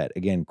place your bet.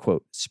 Again,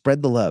 quote,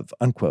 spread the love,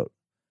 unquote.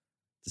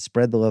 The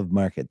Spread the Love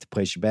market to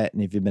place your bet.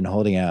 And if you've been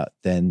holding out,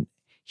 then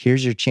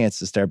here's your chance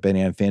to start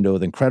betting on FanDuel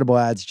with incredible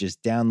odds.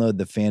 Just download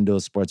the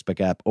FanDuel Sportsbook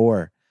app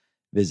or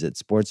visit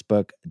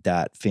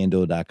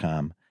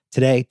sportsbook.fanduel.com.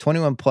 Today,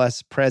 21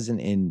 plus, present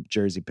in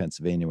Jersey,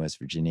 Pennsylvania, West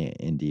Virginia,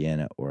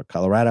 Indiana, or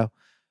Colorado.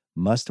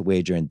 Must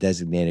wager in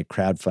designated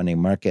crowdfunding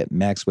market.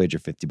 Max wager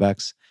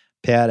 $50.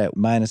 Payout at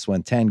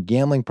 -110.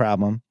 Gambling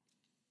problem?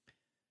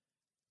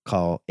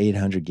 Call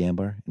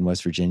 800-GAMBLER in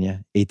West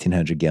Virginia,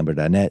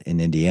 1800-GAMBLER.net in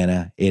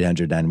Indiana,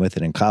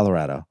 800-9-WITH-IT in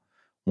Colorado,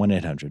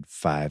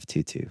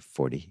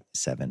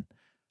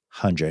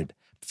 1-800-522-4700.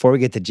 Before we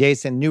get to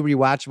Jason, new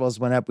rewatchables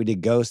went up. We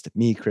did Ghost,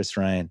 me, Chris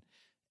Ryan,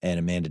 and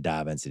Amanda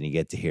Dobbins, and you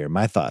get to hear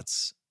my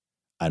thoughts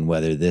on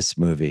whether this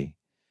movie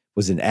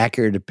was an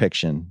accurate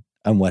depiction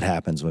on what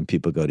happens when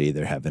people go to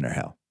either heaven or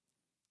hell.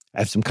 I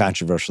have some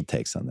controversial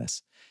takes on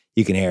this.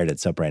 You can hear it.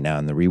 It's up right now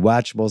in the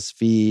Rewatchables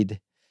feed.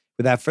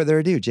 Without further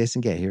ado,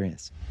 Jason Gay, here he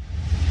is.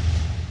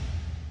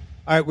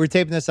 All right, we're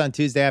taping this on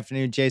Tuesday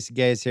afternoon. Jason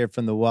Gay is here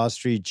from the Wall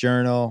Street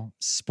Journal.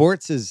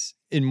 Sports is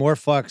in more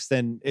flux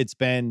than it's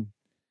been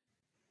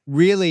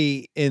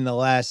really in the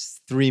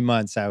last 3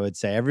 months, I would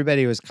say.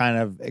 Everybody was kind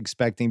of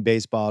expecting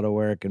baseball to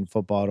work and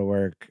football to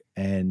work,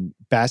 and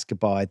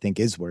basketball, I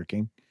think, is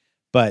working.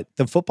 But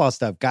the football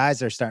stuff,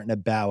 guys are starting to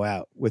bow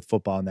out with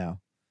football now.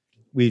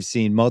 We've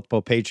seen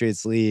multiple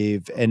Patriots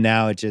leave, and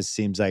now it just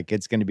seems like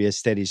it's going to be a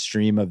steady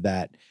stream of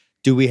that.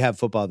 Do we have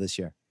football this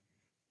year?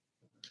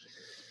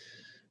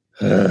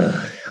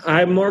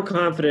 I'm more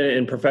confident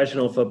in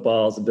professional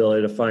football's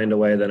ability to find a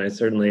way than I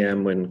certainly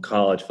am in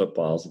college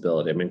football's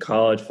ability. I mean,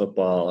 college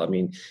football,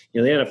 the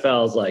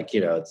NFL is like,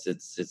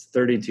 it's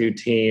 32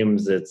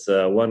 teams. It's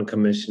one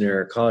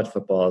commissioner. College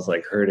football is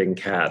like herding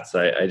cats.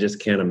 I just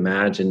can't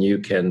imagine you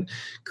can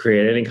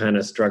create any kind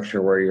of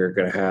structure where you're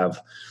going to have,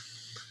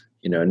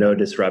 no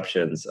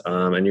disruptions.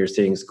 And you're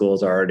seeing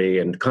schools already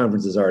and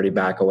conferences already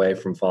back away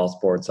from fall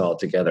sports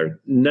altogether.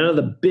 None of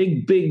the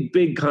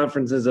big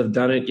conferences have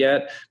done it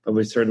yet, but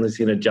we've certainly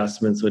seen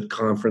adjustments with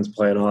conference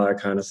play and all that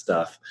kind of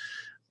stuff.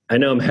 I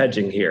know I'm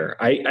hedging here.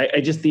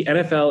 I just, the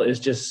NFL is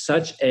just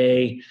such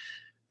a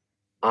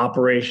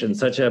operation,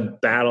 such a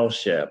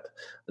battleship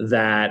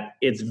that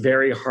it's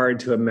very hard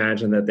to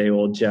imagine that they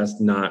will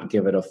just not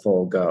give it a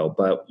full go.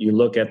 But you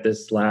look at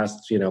this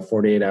last,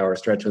 48-hour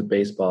stretch with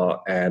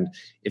baseball, and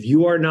if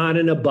you are not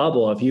in a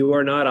bubble, if you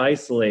are not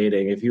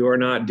isolating, if you are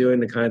not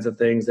doing the kinds of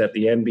things that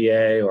the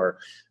NBA or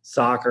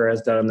soccer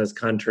has done in this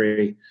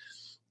country,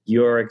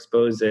 you're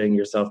exposing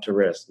yourself to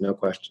risk, no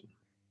question.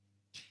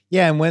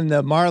 Yeah, and when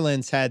the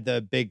Marlins had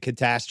the big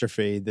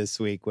catastrophe this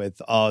week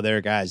with all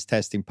their guys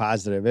testing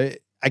positive,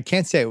 I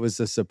can't say it was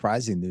a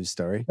surprising news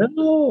story.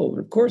 No,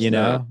 of course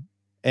not.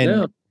 And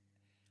No.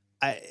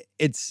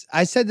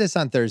 I said this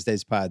on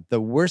Thursday's pod.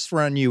 The worse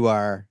run you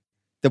are,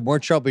 the more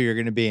trouble you're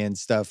going to be in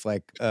stuff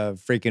like a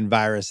freaking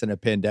virus and a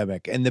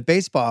pandemic. And the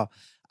baseball,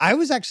 I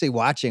was actually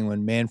watching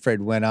when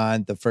Manfred went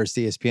on the first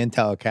ESPN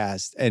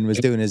telecast and was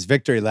doing his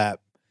victory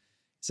lap.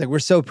 It's like, we're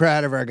so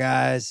proud of our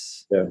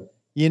guys. Yeah.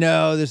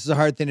 This is a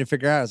hard thing to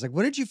figure out. I was like,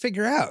 what did you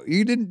figure out?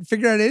 You didn't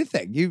figure out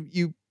anything.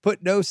 You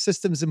put no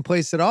systems in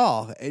place at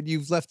all. And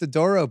you've left the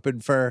door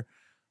open for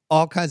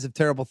all kinds of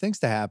terrible things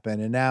to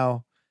happen. And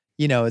now,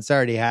 it's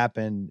already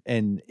happened.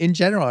 And in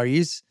general,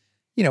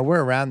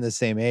 we're around the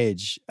same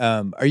age.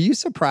 Are you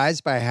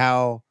surprised by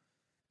how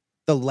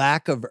the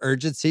lack of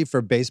urgency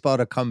for baseball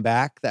to come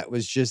back that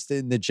was just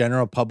in the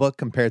general public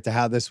compared to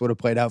how this would have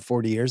played out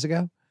 40 years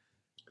ago?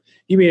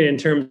 You mean in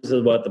terms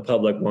of what the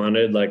public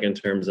wanted, like in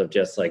terms of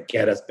just like,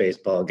 get us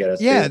baseball, get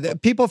us baseball?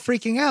 People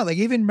freaking out. Like,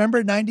 even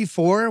remember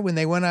 94 when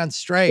they went on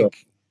strike? Sure.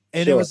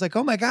 And it was like,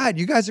 oh my God,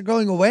 you guys are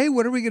going away?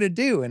 What are we going to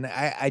do? And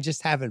I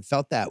just haven't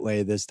felt that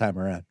way this time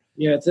around.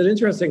 Yeah, it's an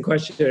interesting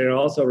question. It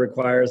also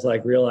requires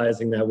like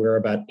realizing that we're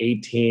about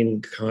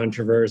 18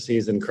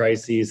 controversies and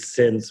crises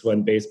since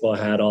when baseball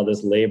had all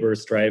this labor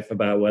strife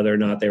about whether or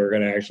not they were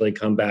going to actually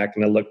come back,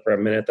 and it looked for a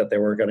minute that they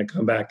weren't going to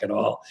come back at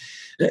all.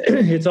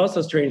 It's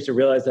also strange to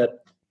realize that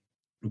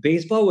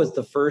baseball was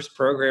the first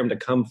program to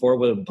come forward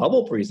with a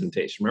bubble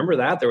presentation. Remember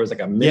that? There was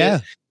like a minute. Yeah.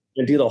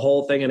 And do the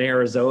whole thing in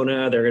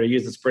Arizona. They're going to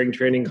use the spring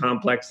training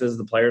complexes.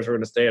 The players were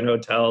going to stay in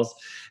hotels.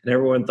 And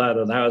everyone thought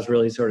that was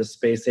really sort of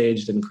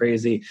space-aged and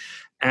crazy.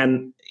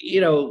 And,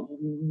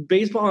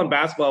 baseball and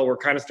basketball were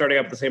kind of starting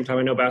up at the same time.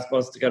 I know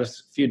basketball's got a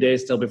few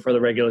days still before the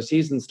regular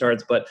season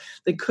starts, but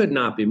they could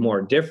not be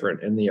more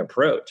different in the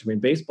approach. I mean,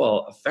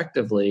 baseball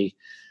effectively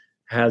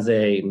has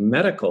a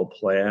medical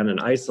plan, an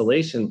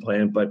isolation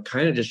plan, but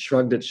kind of just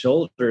shrugged its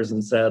shoulders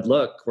and said,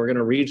 look, we're going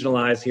to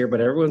regionalize here,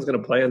 but everyone's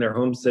going to play in their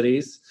home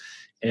cities.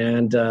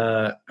 And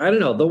I don't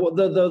know,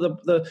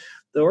 the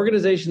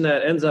organization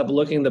that ends up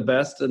looking the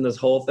best in this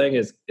whole thing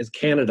is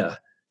Canada.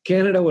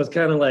 Canada was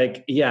kind of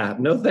like, yeah,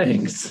 no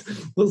thanks.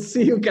 We'll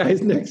see you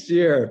guys next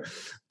year.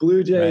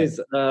 Blue Jays,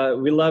 right.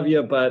 We love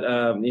you, but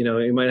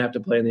you might have to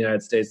play in the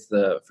United States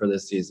for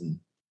this season.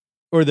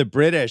 Or the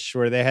British,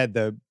 where they had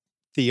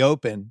the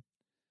Open,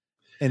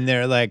 and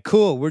they're like,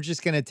 cool, we're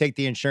just going to take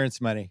the insurance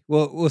money.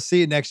 We'll see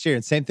you next year.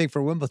 And same thing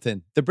for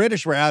Wimbledon. The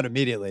British were out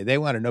immediately. They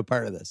wanted no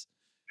part of this.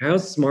 How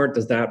smart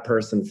does that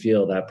person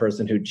feel? That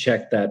person who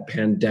checked that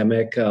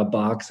pandemic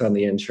box on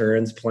the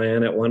insurance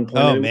plan at one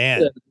point. Oh,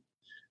 man.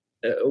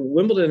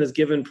 Wimbledon has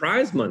given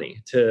prize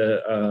money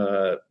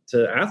to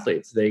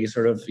athletes. They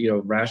sort of,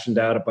 rationed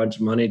out a bunch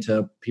of money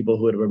to people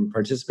who had been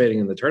participating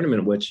in the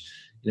tournament, which,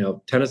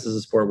 tennis is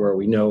a sport where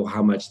we know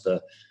how much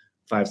the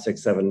 5, 6,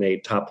 7,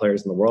 8 top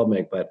players in the world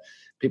make, but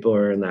people who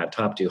are in that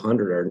top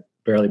 200 are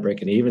barely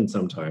breaking even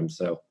sometimes.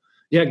 So,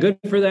 yeah, good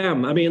for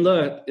them. I mean,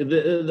 look,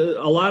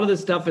 a lot of this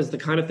stuff is the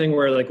kind of thing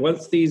where, like,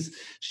 once these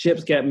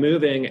ships get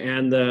moving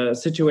and the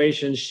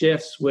situation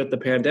shifts with the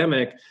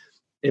pandemic,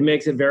 it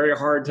makes it very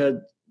hard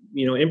to,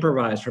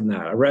 improvise from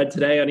that. I read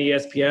today on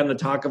ESPN the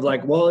talk of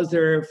like, well, is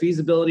there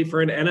feasibility for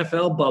an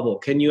NFL bubble?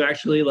 Can you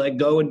actually like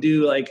go and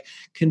do like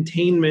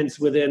containments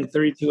within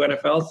 32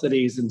 NFL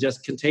cities and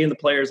just contain the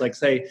players? Like,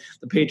 say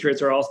the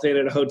Patriots are all staying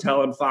at a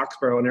hotel in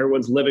Foxborough and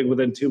everyone's living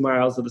within 2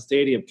 miles of the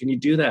stadium. Can you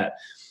do that?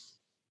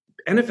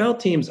 NFL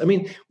teams, I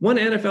mean, one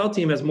NFL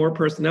team has more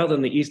personnel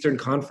than the Eastern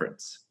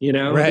Conference,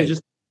 Right. There's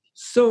just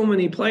so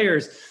many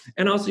players.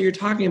 And also you're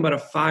talking about a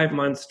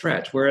 5-month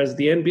stretch, whereas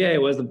the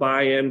NBA was the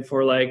buy-in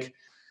for like,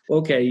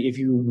 okay, if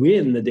you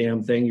win the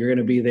damn thing, you're going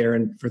to be there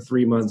for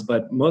 3 months,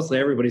 but mostly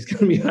everybody's going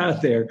to be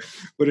out there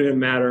within a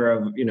matter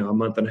of, a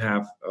month and a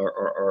half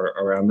or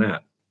around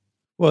that.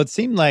 Well, it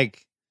seemed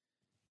like,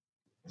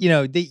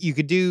 you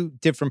could do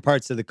different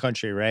parts of the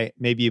country, right?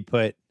 Maybe you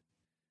put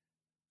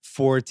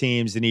 4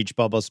 teams in each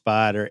bubble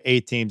spot or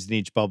 8 teams in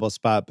each bubble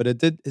spot, but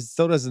it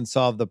still doesn't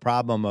solve the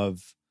problem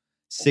of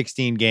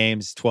 16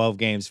 games, 12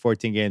 games,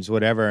 14 games,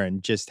 whatever,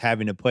 and just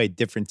having to play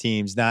different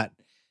teams, not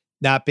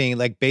being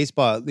like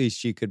baseball. At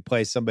least you could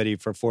play somebody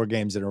for 4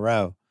 games in a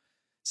row.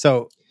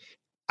 So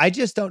I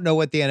just don't know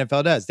what the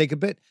NFL does. They could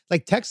put,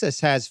 like,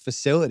 Texas has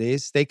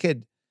facilities. They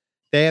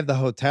have the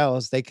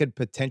hotels. They could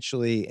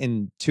potentially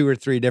in 2 or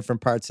 3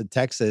 different parts of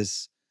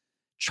Texas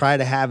try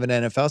to have an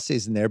NFL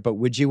season there. But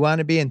would you want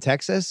to be in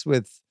Texas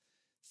with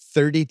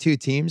 32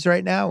 teams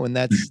right now when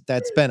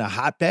that's been a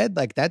hotbed?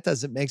 Like, that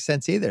doesn't make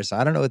sense either. So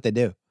I don't know what they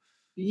do.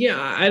 Yeah,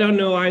 I don't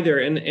know either.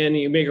 And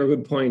you make a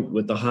good point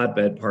with the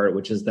hotbed part,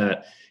 which is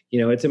that,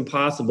 it's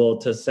impossible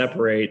to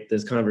separate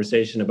this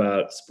conversation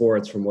about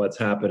sports from what's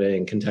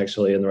happening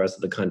contextually in the rest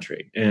of the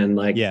country. And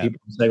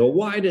people say, well,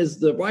 why did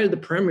the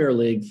Premier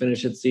League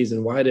finish its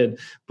season? Why did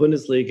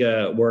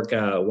Bundesliga work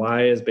out?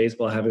 Why is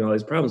baseball having all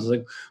these problems? It's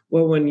like,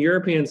 well, when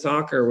European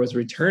soccer was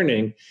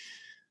returning,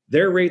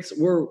 their rates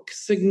were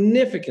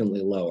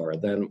significantly lower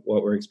than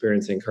what we're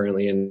experiencing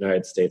currently in the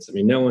United States. I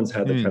mean, no one's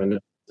had the kind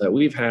of that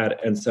we've had.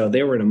 And so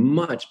they were in a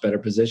much better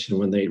position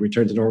when they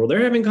returned to normal.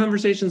 They're having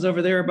conversations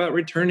over there about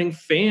returning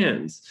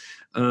fans.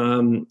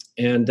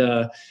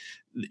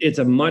 It's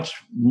a much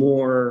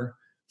more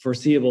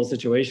foreseeable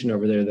situation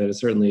over there than it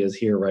certainly is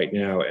here right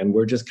now. And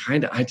we're just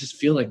I just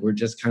feel like we're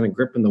just kind of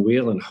gripping the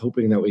wheel and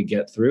hoping that we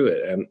get through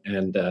it.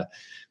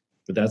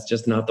 But that's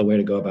just not the way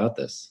to go about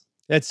this.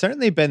 It's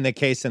certainly been the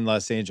case in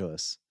Los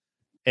Angeles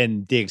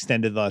and the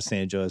extended Los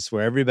Angeles,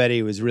 where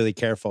everybody was really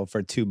careful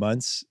for 2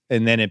 months.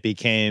 And then it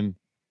became,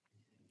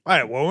 all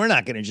right, well, we're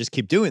not going to just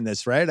keep doing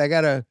this, right? I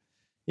got to,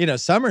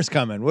 summer's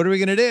coming. What are we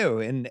going to do?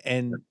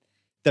 And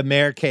the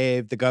mayor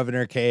caved, the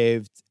governor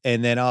caved.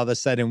 And then all of a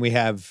sudden we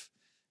have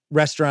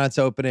restaurants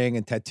opening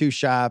and tattoo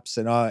shops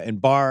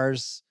and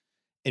bars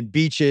and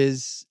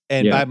beaches.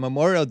 And by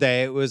Memorial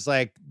Day, it was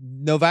like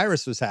no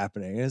virus was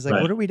happening. It was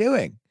like, What are we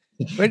doing?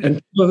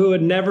 And people who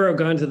would never have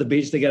gone to the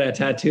beach to get a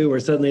tattoo were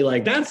suddenly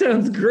like, that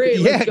sounds great.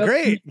 Yeah,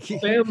 great.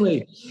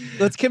 Family.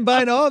 Let's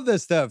combine all of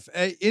this stuff.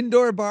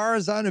 Indoor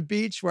bars on a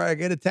beach where I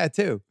get a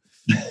tattoo.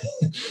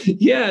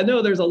 Yeah,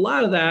 no, there's a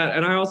lot of that.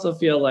 And I also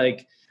feel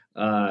like,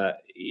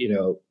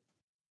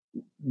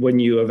 when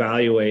you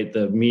evaluate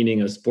the meaning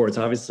of sports,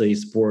 obviously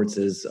sports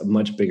is a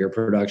much bigger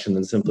production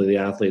than simply the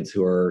athletes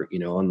who are,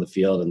 on the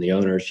field and the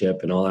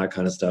ownership and all that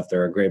kind of stuff.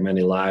 There are a great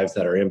many lives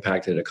that are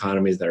impacted,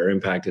 economies that are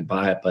impacted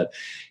by it. But,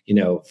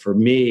 for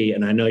me,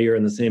 and I know you're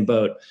in the same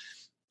boat,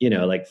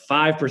 like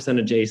 5%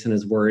 of Jason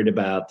is worried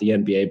about the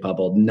NBA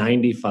bubble.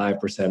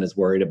 95% is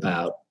worried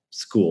about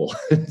school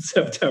in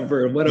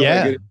September. And what am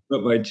I going to do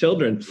with my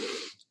children?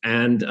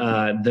 And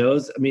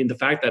the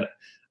fact that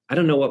I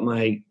don't know what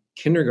my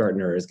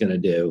kindergartner is going to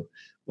do,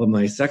 what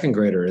my second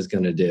grader is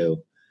going to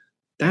do,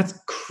 that's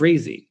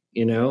crazy,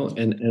 and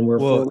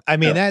we're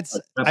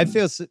I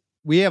feel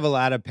we have a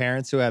lot of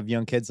parents who have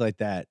young kids like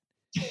that.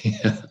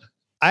 Yeah.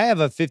 I have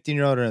a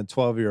 15-year-old and a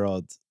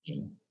 12-year-old.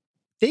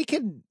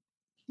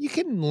 You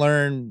can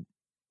learn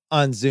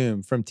on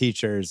Zoom from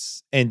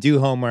teachers and do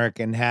homework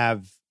and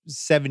have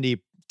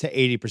 70 to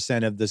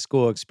 80% of the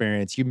school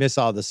experience. You miss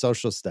all the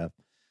social stuff.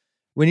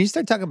 When you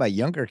start talking about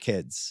younger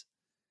kids,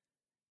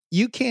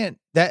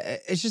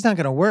 it's just not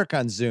going to work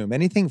on Zoom.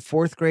 Anything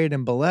 4th grade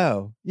and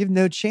below, you have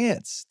no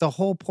chance. The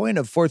whole point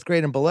of 4th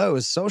grade and below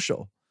is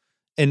social.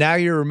 And now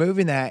you're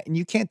removing that, and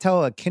you can't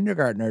tell a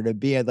kindergartner to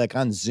be like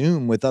on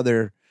Zoom with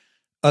other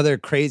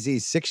crazy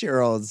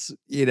 6-year-olds,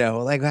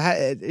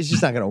 it's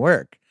just not going to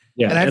work.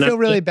 Yeah. And I feel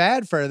really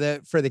bad for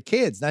the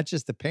kids, not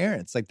just the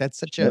parents. Like that's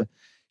such a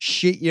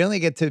shit. You only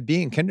get to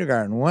be in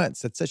kindergarten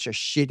once. That's such a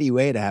shitty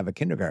way to have a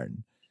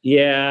kindergarten.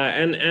 Yeah,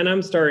 and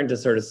I'm starting to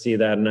sort of see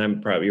that,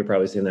 and you're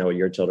probably seeing that with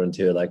your children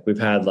too. Like we've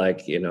had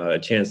a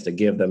chance to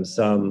give them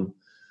some,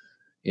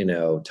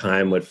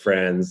 time with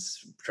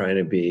friends, trying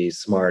to be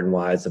smart and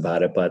wise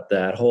about it. But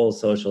that whole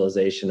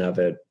socialization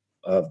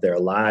of their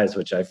lives,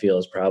 which I feel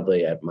is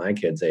probably at my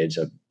kids' age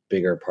a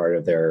bigger part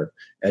of their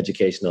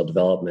educational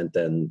development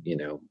than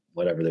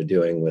whatever they're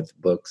doing with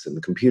books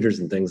and computers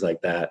and things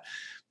like that.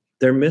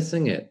 They're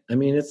missing it. I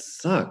mean, it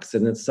sucks.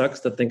 And it sucks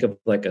to think of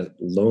like a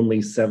lonely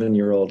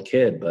 7-year-old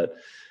kid, but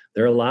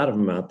there are a lot of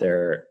them out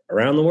there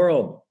around the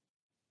world.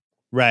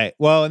 Right.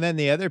 Well, and then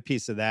the other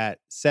piece of that,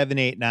 7,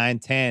 8, 9,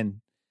 10,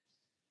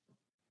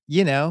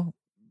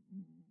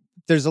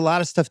 there's a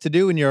lot of stuff to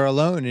do when you're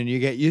alone and you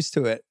get used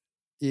to it,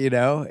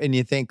 and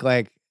you think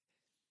like,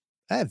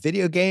 I have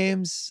video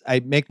games. I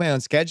make my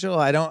own schedule.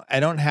 I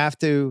don't have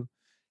to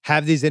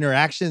have these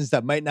interactions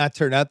that might not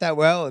turn out that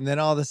well. And then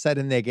all of a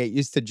sudden they get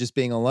used to just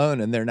being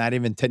alone and they're not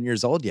even 10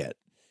 years old yet.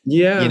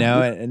 Yeah.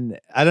 And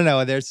I don't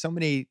know. There's so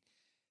many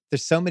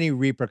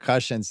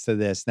repercussions to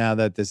this now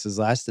that this has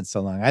lasted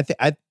so long.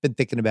 I've been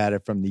thinking about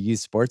it from the youth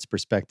sports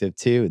perspective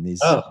too. And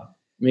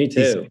me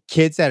too. These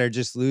kids that are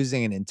just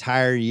losing an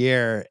entire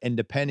year, and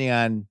depending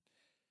on,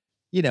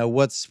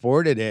 what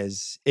sport it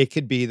is, it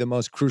could be the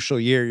most crucial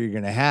year you're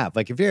going to have.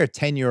 Like if you're a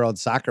 10-year-old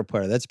soccer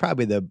player, that's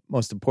probably the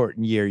most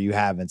important year you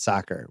have in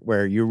soccer,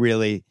 where you're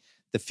really,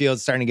 the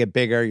field's starting to get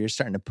bigger. You're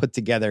starting to put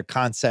together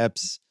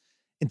concepts,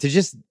 and to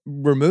just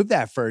remove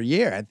that for a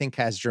year, I think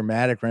has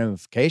dramatic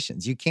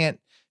ramifications. You can't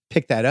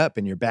pick that up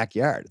in your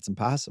backyard. It's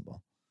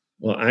impossible.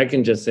 Well, I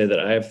can just say that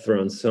I have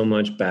thrown so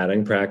much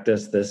batting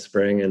practice this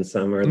spring and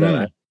summer that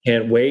I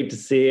can't wait to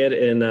see it.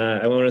 And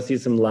I want to see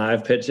some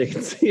live pitching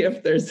and see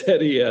if there's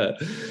any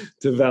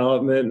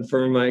development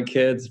for my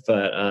kids.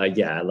 But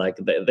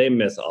they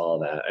miss all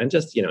of that. And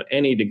just,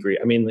 any degree.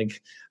 I mean,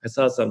 like I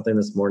saw something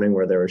this morning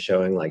where they were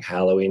showing like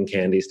Halloween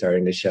candy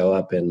starting to show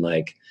up in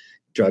like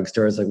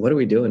drugstores. Like, what are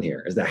we doing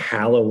here? Is the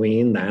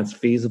Halloween that's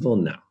feasible?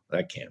 No,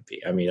 that can't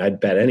be. I mean, I'd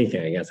bet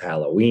anything against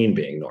Halloween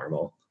being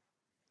normal.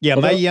 Yeah,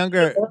 my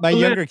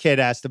younger kid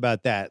asked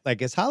about that.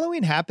 Like, is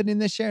Halloween happening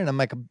this year? And I'm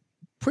like,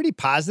 pretty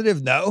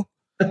positive no.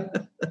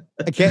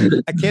 I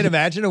can't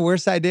imagine a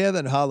worse idea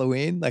than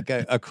Halloween, like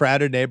a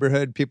crowded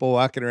neighborhood, people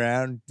walking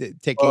around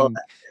taking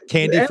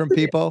candy from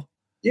people.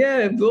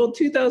 Yeah, well,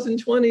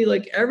 2020,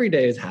 like every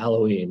day is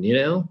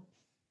Halloween,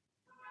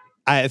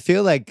 I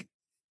feel like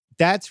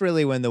that's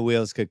really when the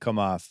wheels could come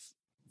off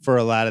for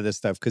a lot of this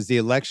stuff, because the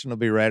election will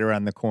be right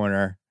around the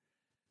corner.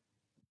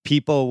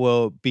 people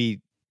will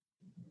be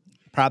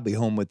probably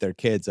home with their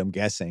kids, I'm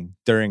guessing,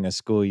 during a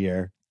school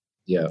year.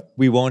 Yeah.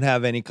 We won't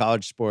have any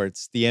college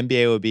sports. The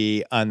NBA will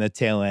be on the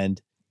tail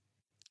end.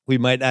 We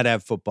might not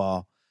have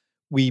football.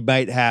 We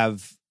might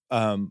have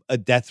a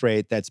death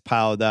rate that's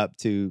piled up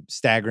to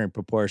staggering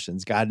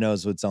proportions. God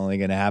knows what's only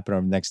going to happen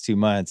over the next 2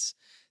 months.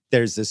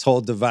 There's this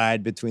whole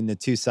divide between the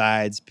two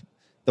sides.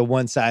 The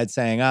one side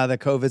saying, the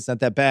COVID's not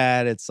that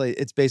bad.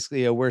 It's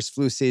basically a worse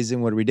flu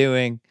season. What are we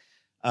doing?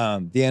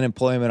 The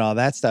unemployment, all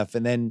that stuff.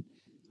 And then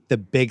the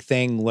big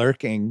thing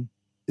lurking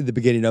at the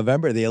beginning of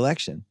November, the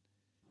election,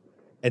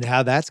 and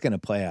how that's going to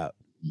play out.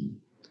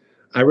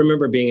 I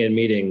remember being in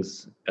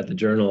meetings at the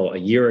Journal a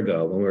year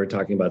ago when we were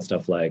talking about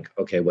stuff like,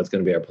 okay, what's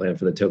going to be our plan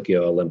for the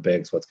Tokyo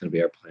Olympics? What's going to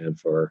be our plan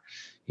for,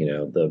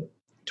 the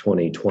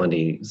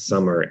 2020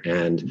 summer?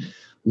 And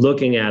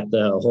looking at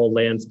the whole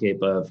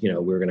landscape of,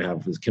 we're going to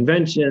have these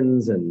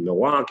conventions in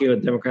Milwaukee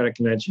with Democratic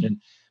convention,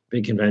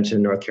 big convention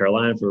in North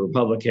Carolina for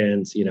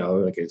Republicans,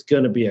 like it's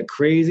going to be a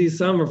crazy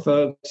summer,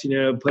 folks,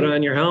 put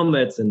on your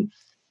helmets. And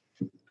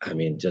I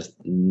mean, just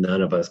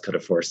none of us could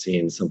have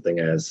foreseen something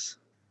as,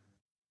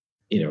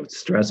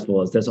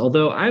 stressful as this.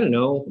 Although I don't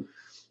know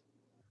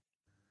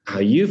how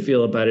you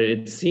feel about it.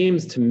 It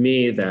seems to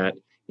me that,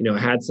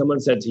 had someone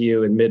said to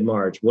you in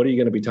mid-March, what are you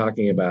going to be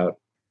talking about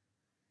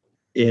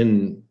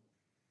in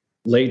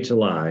late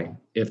July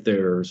if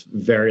there's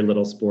very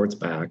little sports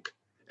back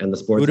and the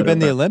sports it would have been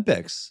the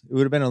Olympics. It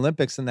would have been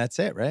Olympics and that's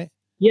it, right?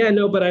 Yeah,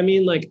 no, but I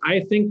mean, I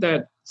think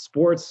that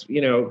sports,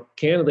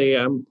 candidly,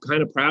 I'm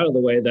kind of proud of the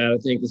way that I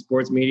think the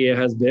sports media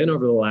has been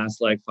over the last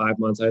 5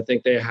 months. I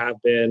think they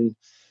have been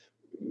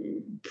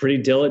pretty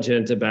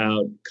diligent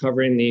about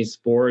covering these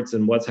sports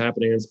and what's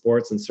happening in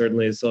sports, and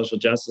certainly the social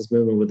justice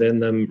movement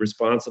within them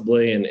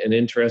responsibly and in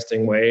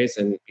interesting ways,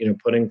 and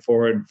putting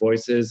forward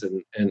voices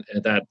and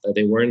that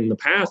they weren't in the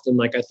past.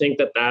 And I think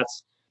that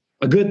that's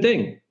a good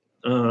thing.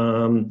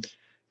 And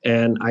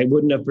I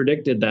wouldn't have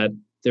predicted that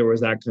there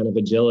was that kind of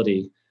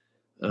agility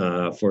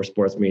for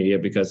sports media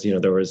because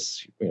there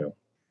was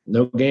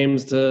no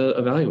games to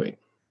evaluate.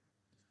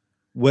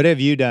 What have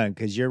you done?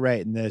 Because you're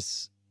writing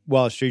this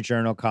Wall Street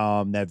Journal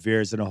column that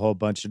veers in a whole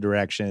bunch of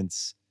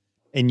directions,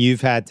 and you've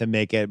had to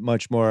make it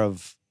much more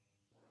of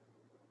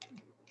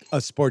a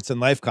sports and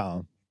life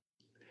column.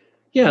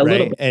 Yeah, a right?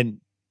 little bit.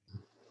 And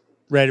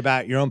write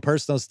about your own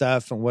personal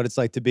stuff and what it's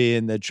like to be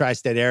in the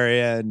tri-state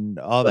area and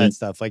all that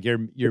stuff.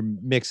 You're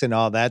mixing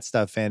all that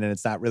stuff in, and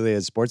it's not really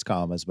a sports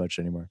column as much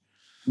anymore.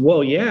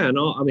 Well, yeah,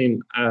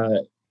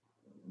 and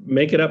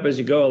make it up as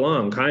you go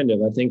along, kind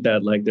of. I think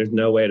that there's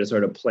no way to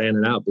sort of plan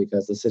it out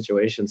because the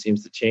situation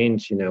seems to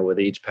change, with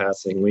each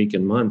passing week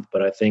and month.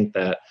 But I think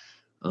that,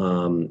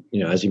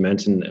 as you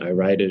mentioned, I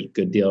write a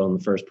good deal in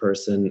the first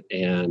person,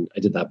 and I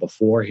did that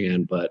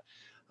beforehand. But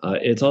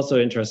it's also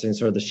interesting,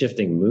 sort of the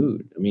shifting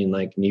mood. I mean,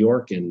 New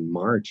York in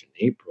March and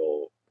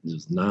April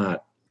was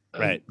not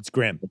right. It's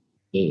grim.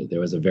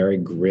 There was a very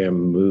grim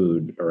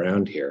mood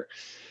around here,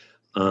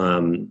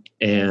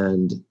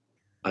 and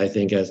I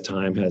think as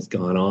time has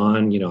gone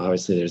on,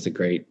 obviously there's a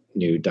great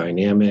new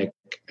dynamic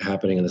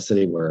happening in the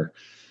city where,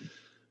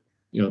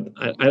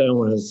 I don't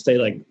want to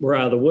say we're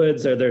out of the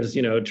woods or there's,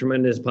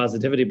 tremendous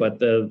positivity, but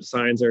the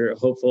signs are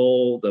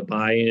hopeful. The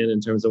buy-in in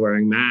terms of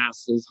wearing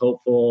masks is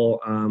hopeful.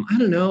 I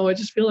don't know. I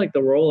just feel like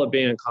the role of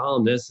being a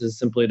columnist is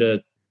simply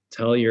to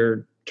tell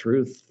your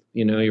truth,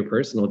 your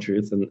personal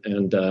truth.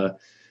 And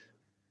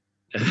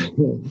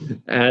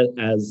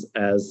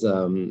as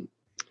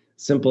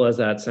simple as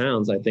that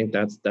sounds, I think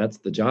that's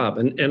the job.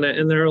 And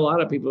there are a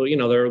lot of people,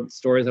 there are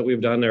stories that we've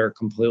done that are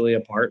completely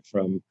apart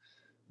from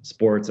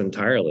sports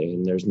entirely,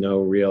 and there's no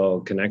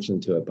real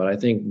connection to it. But I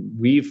think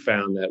we've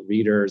found that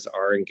readers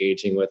are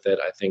engaging with it.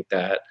 I think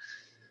that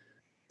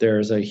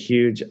there's a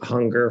huge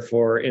hunger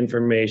for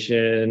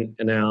information,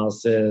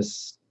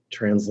 analysis,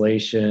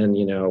 translation,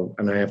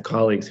 and I have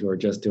colleagues who are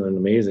just doing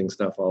amazing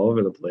stuff all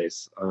over the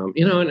place.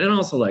 And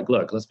also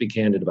look, let's be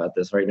candid about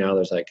this right now.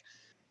 There's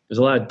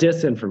a lot of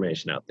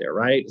disinformation out there,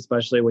 right?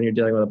 Especially when you're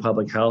dealing with a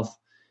public health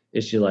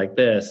issue like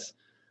this.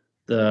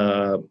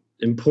 The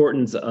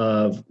importance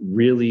of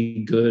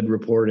really good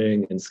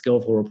reporting and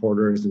skillful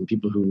reporters and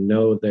people who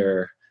know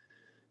their,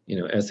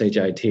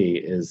 SHIT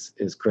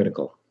is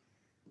critical.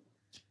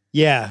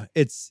 Yeah,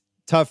 it's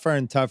tougher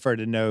and tougher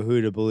to know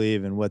who to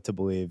believe and what to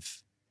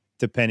believe,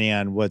 depending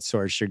on what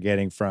source you're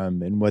getting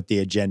from and what the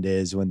agenda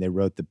is when they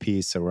wrote the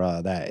piece or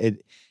all that.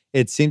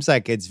 It seems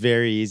like it's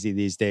very easy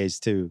these days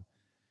to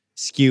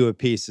skew a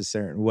piece a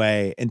certain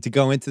way and to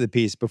go into the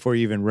piece before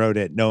you even wrote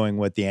it, knowing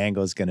what the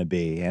angle is going to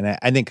be. And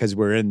I think because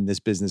we're in this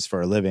business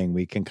for a living,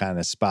 we can kind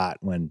of spot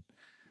when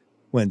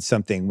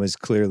something was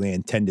clearly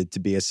intended to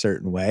be a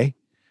certain way.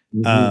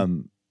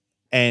 Mm-hmm.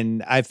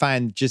 And I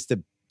find just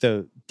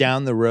the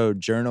down the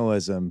road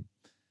journalism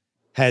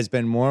has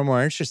been more and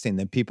more interesting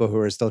than people who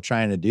are still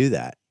trying to do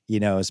that,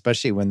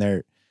 especially when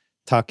they're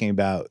talking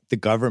about the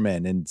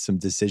government and some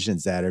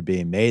decisions that are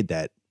being made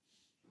that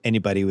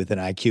anybody with an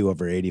IQ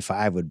over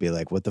 85 would be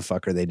like, what the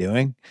fuck are they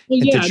doing? Well,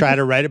 and to try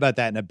to write about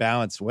that in a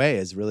balanced way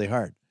is really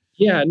hard.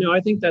 Yeah, no, I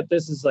think that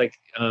this is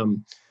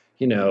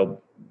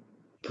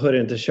put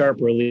into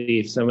sharp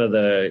relief some of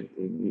the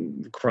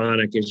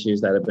chronic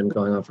issues that have been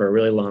going on for a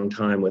really long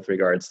time with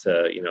regards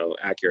to,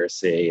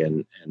 accuracy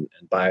and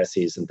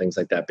biases and things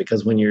like that.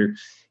 Because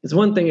it's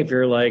one thing if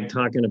you're like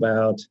talking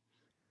about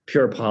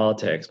pure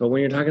politics, but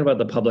when you're talking about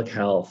the public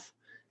health,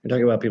 you're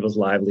talking about people's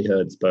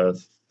livelihoods,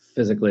 both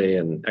physically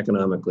and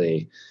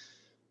economically,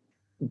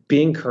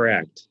 being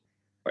correct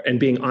and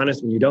being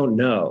honest when you don't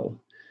know,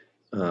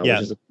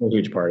 which is a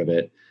huge part of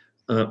it,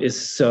 is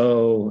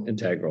so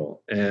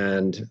integral.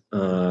 And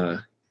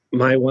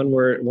my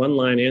one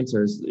line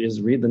answer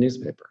is read the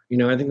newspaper.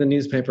 I think the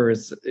newspaper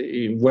is,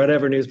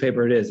 whatever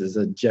newspaper it is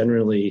a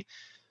generally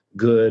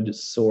good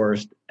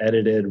sourced,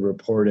 edited,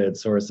 reported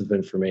source of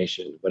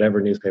information, whatever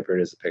newspaper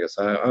it is to pick up.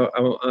 So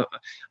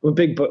I'm a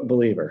big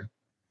believer.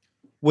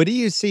 What do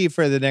you see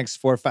for the next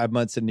 4 or 5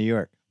 months in New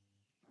York?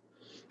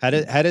 How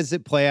does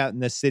it play out in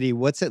the city?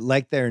 What's it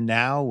like there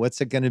now?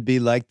 What's it going to be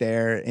like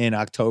there in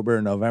October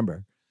and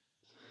November?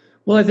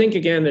 Well, I think,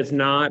 again, it's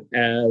not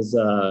as,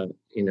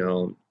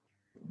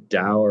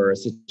 dour a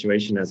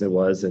situation as it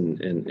was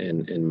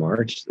in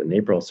March and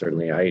April.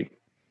 Certainly, I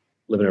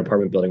live in an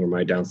apartment building where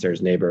my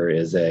downstairs neighbor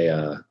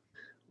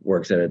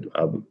works at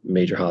a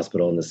major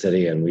hospital in the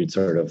city, and we'd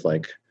sort of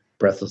like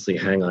breathlessly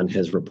hang on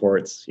his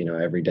reports,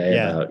 every day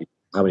about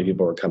how many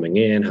people were coming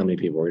in, how many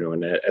people were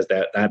doing it. As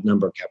that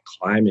number kept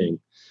climbing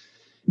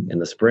in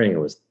the spring, it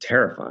was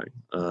terrifying.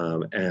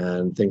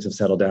 And things have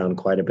settled down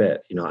quite a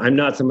bit. I'm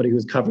not somebody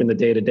who's covering the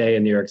day-to-day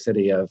in New York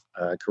City of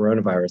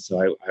coronavirus, so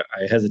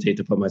I hesitate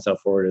to put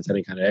myself forward as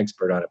any kind of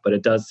expert on it. But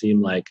it does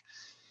seem like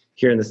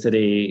here in the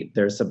city,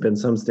 there's been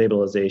some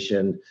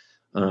stabilization,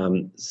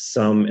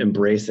 some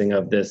embracing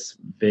of this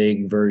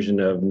vague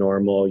version of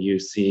normal. You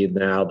see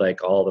now,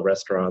 like, all the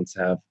restaurants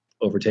have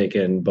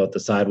overtaken both the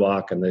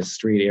sidewalk and the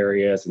street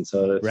areas. And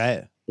so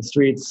the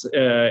streets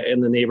in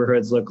the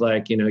neighborhoods look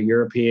like,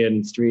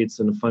 European streets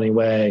in a funny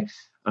way.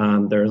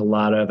 There's a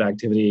lot of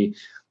activity.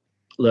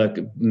 Look,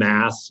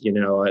 masks,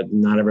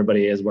 not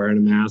everybody is wearing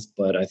a mask,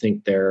 but I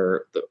think a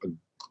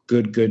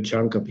good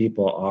chunk of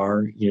people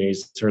are.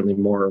 Certainly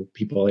more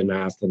people in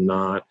masks than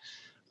not.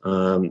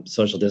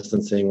 Social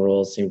distancing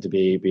rules seem to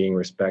be being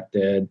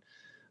respected.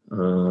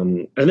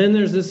 And then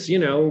there's this,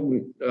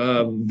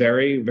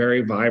 very,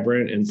 very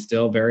vibrant and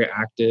still very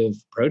active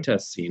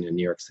protest scene in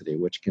New York City,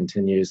 which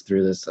continues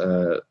through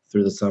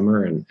the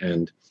summer,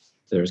 and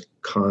there's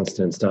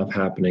constant stuff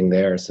happening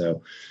there.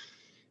 So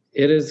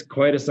it is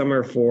quite a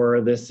summer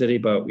for this city,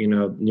 but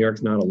New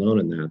York's not alone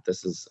in that.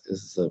 This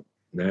is a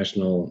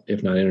national,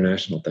 if not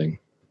international, thing.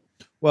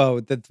 Well,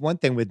 the one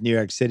thing with New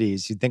York City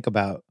is you think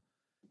about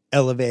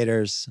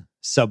elevators,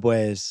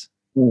 subways,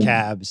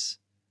 cabs,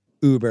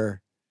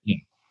 Uber.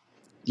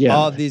 Yeah.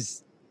 All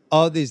these,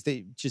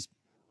 they just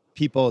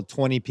people,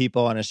 20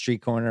 people on a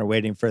street corner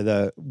waiting for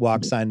the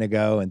walk sign to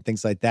go and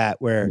things like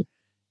that. Where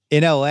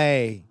in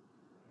LA,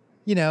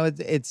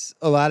 it's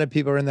a lot of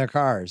people are in their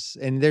cars,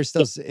 and there's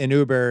still an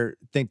Uber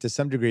thing to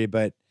some degree.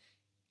 But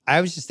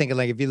I was just thinking,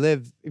 like,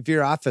 if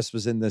your office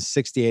was in the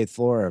 68th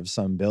floor of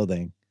some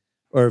building,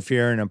 or if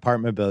you're in an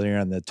apartment building, you're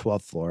on the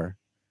 12th floor,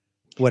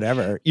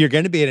 whatever, you're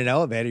going to be in an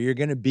elevator. You're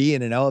going to be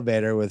in an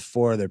elevator with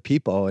 4 other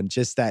people, and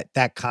just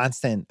that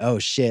constant, oh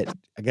shit,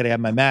 I got to have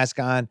my mask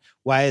on.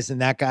 Why isn't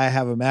that guy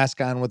have a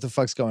mask on? What the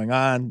fuck's going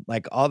on?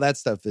 Like, all that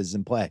stuff is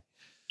in play.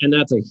 And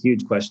that's a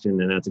huge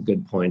question, and that's a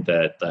good point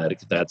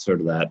that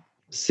sort of that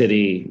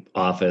city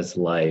office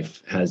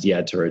life has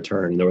yet to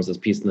return. There was this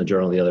piece in the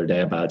Journal the other day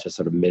about just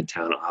sort of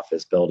midtown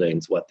office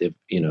buildings,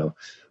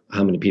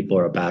 how many people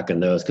are back in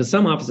those, because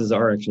some offices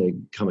are actually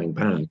coming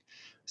back.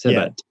 Said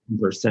about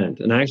 10%.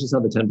 And I actually saw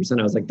the 10%.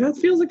 I was like, that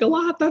feels like a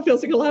lot. That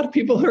feels like a lot of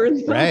people are in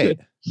the office,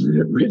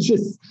 which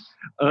is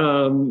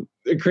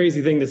a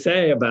crazy thing to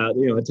say about, a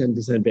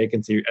 10%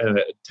 vacancy,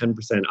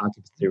 10%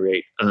 occupancy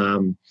rate.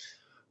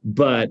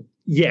 But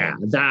yeah,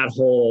 that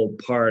whole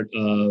part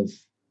of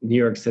New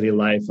York City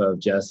life of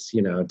just,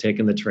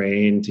 taking the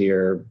train to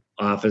your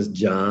office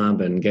job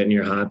and getting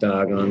your hot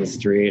dog on the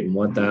street, and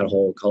what that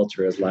whole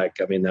culture is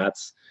like. I mean,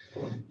 that's,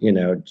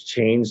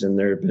 changed, and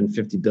there have been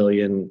 50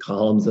 billion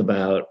columns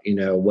about,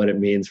 what it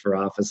means for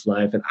office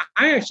life. And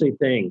I actually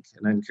think,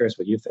 and I'm curious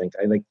what you think,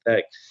 I think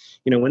that,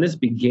 when this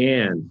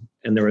began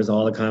and there was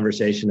all the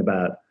conversation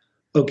about,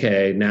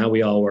 okay, now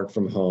we all work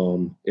from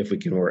home, if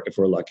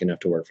we're lucky enough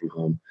to work from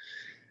home.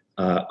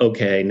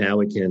 Okay, now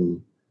we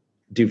can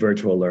do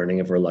virtual learning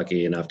if we're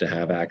lucky enough to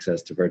have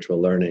access to virtual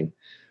learning.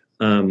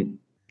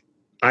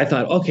 I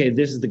thought, okay,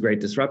 this is the great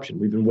disruption.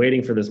 We've been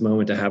waiting for this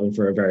moment to happen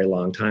for a very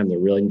long time. There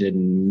really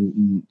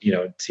didn't,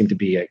 seem to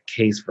be a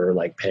case for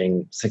like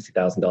paying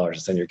 $60,000 to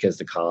send your kids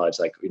to college.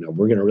 Like,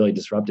 we're going to really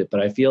disrupt it. But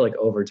I feel like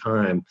over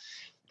time,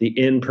 the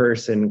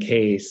in-person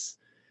case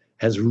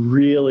has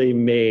really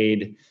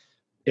made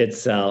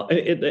itself.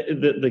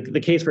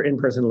 The case for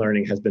in-person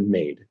learning has been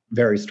made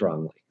very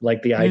strongly.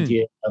 Like the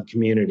idea of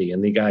community,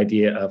 and the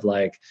idea of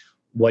like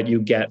what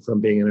you get from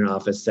being in an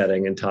office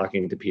setting and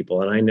talking to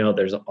people. And I know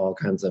there's all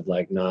kinds of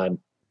like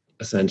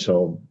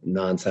essential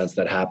nonsense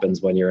that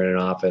happens when you're in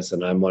an office.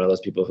 And I'm one of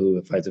those people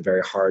who finds it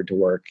very hard to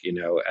work,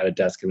 at a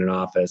desk in an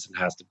office and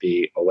has to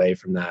be away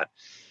from that.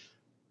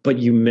 But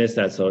you miss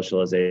that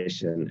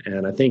socialization.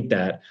 And I think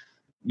that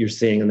you're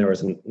seeing, and there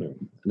was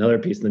another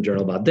piece in the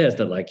journal about this,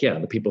 that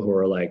the people who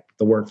are like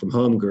the work from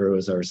home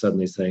gurus are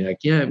suddenly saying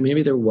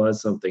maybe there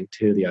was something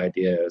to the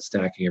idea of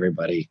stacking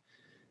everybody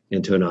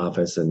into an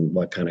office and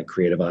what kind of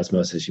creative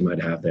osmosis you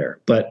might have there.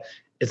 But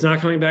it's not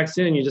coming back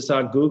soon. You just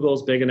saw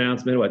Google's big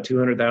announcement,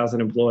 200,000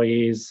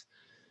 employees.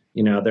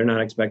 They're not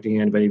expecting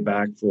anybody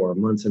back for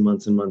months and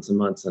months and months and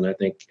months. And I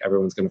think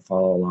everyone's going to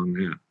follow along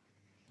that.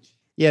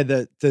 Yeah,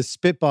 the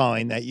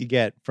spitballing that you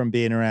get from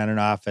being around an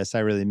office, I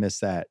really miss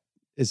that.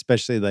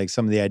 Especially like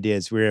some of the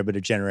ideas we were able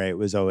to generate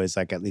was always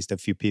like at least a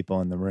few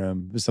people in the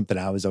room. It was something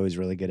I was always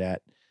really good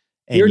at.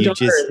 And your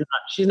daughter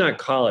she's not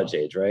college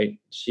age, right?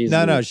 She's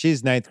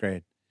ninth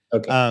grade.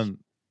 Okay.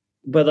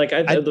 But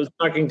I was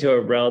talking to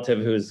a relative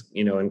who's,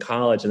 in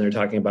college, and they're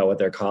talking about what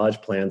their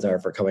college plans are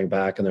for coming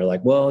back. And they're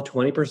like, well,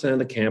 20% of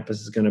the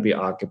campus is going to be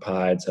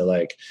occupied. So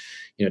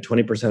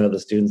 20% of the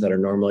students that are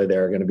normally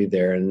there are going to be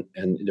there. And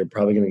they're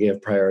probably going to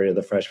give priority to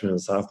the freshmen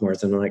and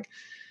sophomores. And I'm like,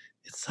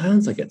 it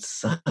sounds like it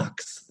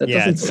sucks.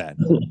 It's sad.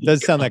 It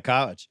does sound like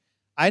college.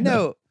 I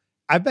know.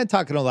 I've been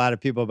talking to a lot of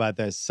people about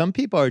this. Some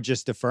people are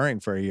just deferring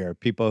for a year.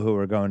 People who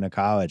are going to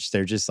college,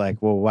 they're just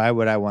like, well, why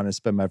would I want to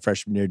spend my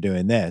freshman year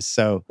doing this?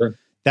 So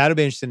that'll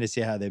be interesting to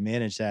see how they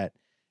manage that.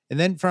 And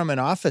then from an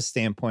office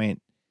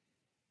standpoint,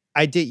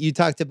 you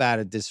talked about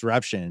a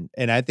disruption.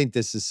 And I think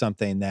this is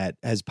something that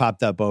has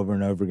popped up over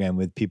and over again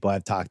with people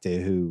I've talked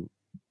to who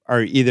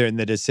are either in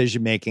the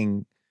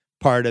decision-making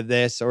part of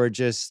this or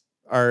just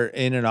are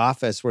in an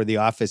office where the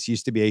office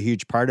used to be a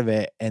huge part of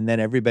it. And then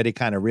everybody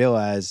kind of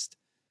realized,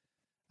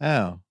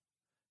 oh,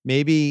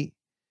 maybe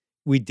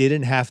we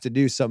didn't have to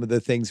do some of the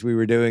things we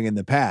were doing in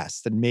the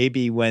past. And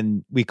maybe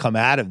when we come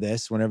out of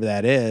this, whenever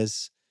that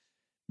is,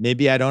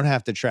 maybe I don't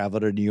have to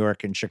travel to New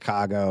York and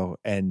Chicago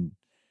and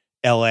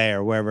LA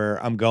or wherever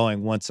I'm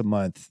going once a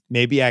month.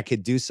 Maybe I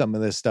could do some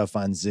of this stuff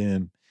on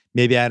Zoom.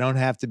 Maybe I don't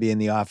have to be in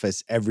the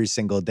office every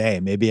single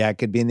day. Maybe I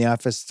could be in the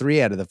office 3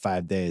 out of the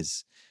 5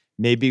 days.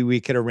 Maybe we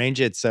could arrange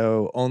it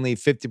so only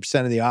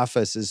 50% of the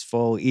office is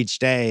full each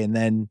day. And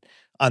then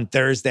on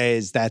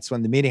Thursdays, that's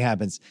when the meeting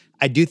happens.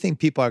 I do think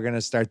people are going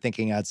to start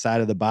thinking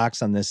outside of the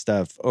box on this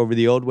stuff over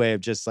the old way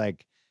of just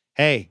like,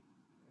 hey,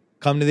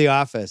 come to the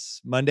office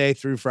Monday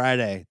through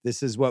Friday.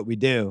 This is what we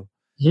do.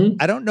 Mm-hmm.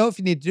 I don't know if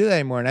you need to do that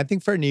anymore. And I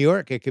think for New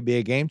York, it could be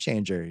a game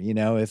changer.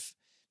 If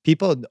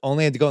people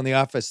only had to go in the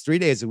office 3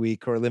 days a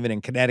week or living in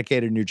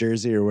Connecticut or New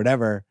Jersey or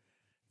whatever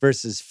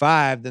versus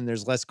 5, then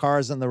there's less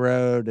cars on the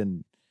road.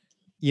 And,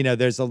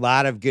 there's a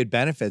lot of good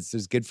benefits.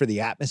 It's good for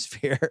the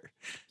atmosphere.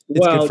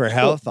 It's good for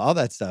health, all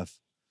that stuff.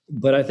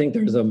 But I think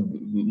there's a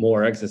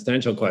more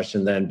existential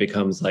question then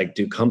becomes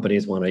do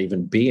companies want to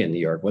even be in New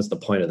York? What's the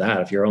point of that?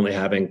 If you're only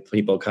having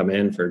people come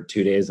in for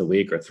 2 days a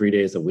week or 3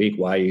 days a week,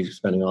 why are you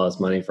spending all this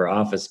money for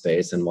office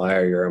space? And why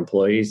are your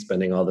employees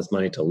spending all this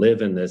money to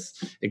live in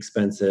this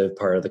expensive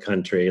part of the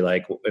country?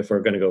 If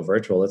we're going to go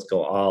virtual, let's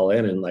go all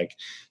in and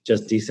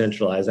just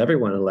decentralize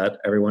everyone and let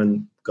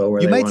everyone go where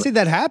they want. You might see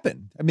that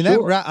happen. I mean,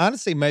 sure. That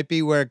honestly might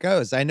be where it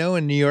goes. I know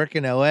in New York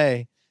and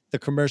LA, the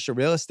commercial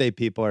real estate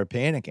people are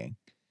panicking.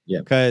 Yeah.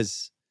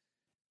 Because,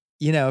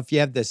 if you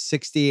have the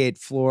 68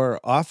 floor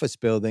office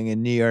building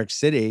in New York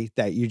City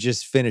that you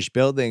just finished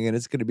building and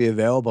it's going to be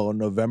available in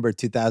November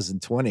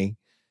 2020,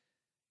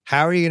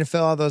 how are you going to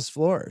fill all those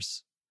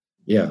floors?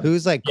 Yeah.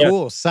 Who's like,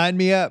 cool, sign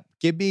me up.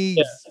 Give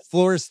me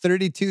floors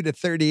 32 to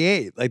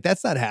 38.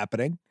 That's not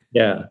happening.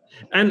 Yeah.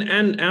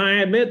 And I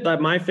admit that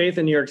my faith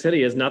in New York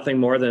City is nothing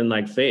more than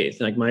faith.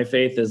 My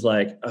faith is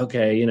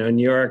okay,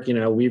 New York,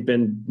 we've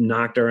been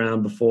knocked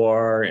around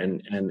before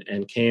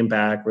and came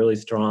back really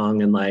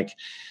strong.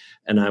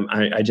 And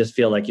I just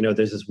feel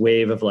there's this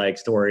wave of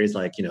stories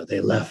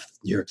they left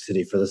New York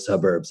City for the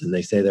suburbs and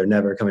they say they're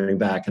never coming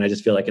back. And I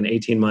just feel in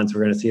 18 months,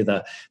 we're going to see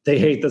they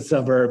hate the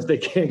suburbs. They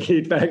can't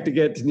get back to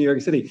get to New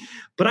York City.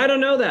 But I don't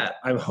know that.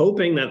 I'm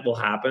hoping that will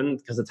happen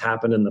because it's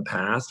happened in the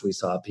past. We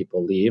saw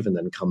people leave and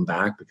then come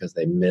back because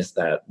they missed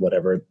that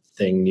whatever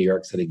thing New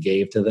York City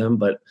gave to them.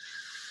 But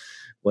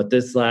what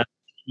this last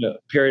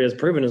period has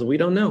proven is we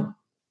don't know.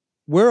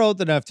 We're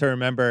old enough to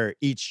remember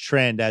each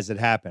trend as it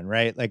happened,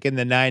 right? In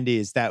the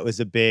 90s, that was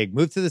a big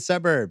move to the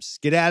suburbs,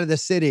 get out of the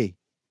city.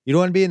 You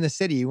don't want to be in the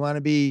city. You want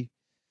to be,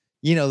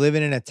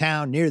 living in a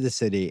town near the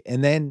city.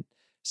 And then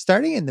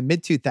starting in the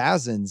mid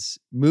 2000s,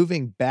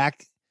 moving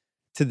back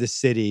to the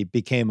city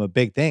became a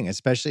big thing,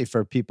 especially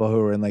for people who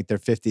were in their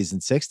 50s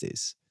and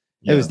 60s.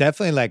 Yeah. It was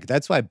definitely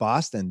that's why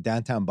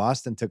downtown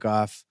Boston took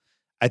off.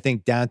 I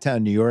think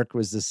downtown New York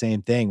was the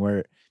same thing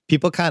where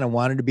people kind of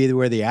wanted to be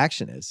where the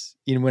action is.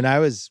 When I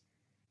was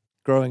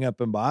growing up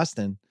in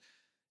Boston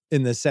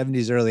in the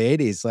 70s, early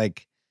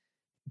 80s,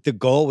 the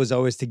goal was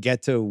always to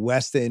get to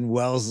Weston,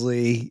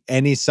 Wellesley,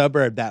 any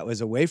suburb that was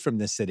away from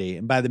the city.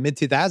 And by the mid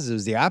 2000s, it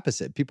was the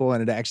opposite. People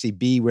wanted to actually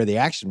be where the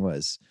action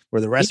was,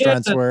 where the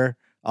restaurants were,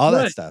 all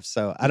that stuff.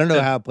 So I don't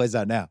know how it plays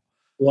out now.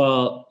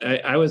 Well,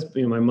 I was,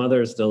 my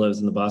mother still lives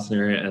in the Boston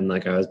area, and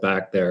like I was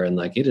back there, and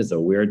like it is a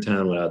weird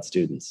town without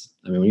students.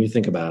 I mean, when you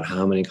think about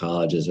how many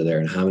colleges are there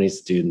and how many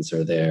students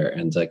are there,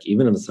 and it's like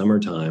even in the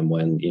summertime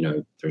when,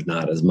 there's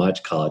not as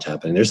much college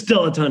happening, there's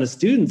still a ton of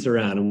students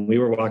around. And we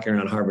were walking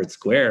around Harvard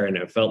Square, and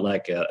it felt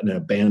like an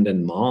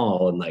abandoned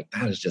mall, and like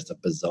that is just a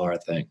bizarre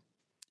thing.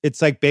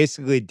 It's like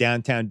basically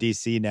downtown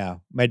DC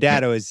now. My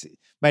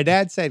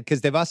dad said, because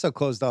they've also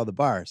closed all the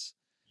bars.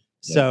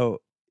 Yeah.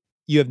 So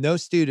you have no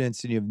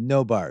students and you have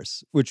no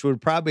bars, which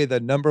would probably the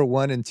number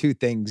 1 and 2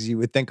 things you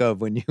would think of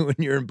when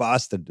you're in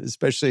Boston,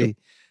 especially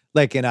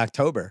like in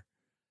October.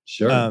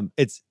 Sure.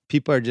 It's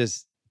people are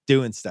just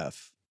doing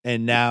stuff.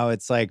 And now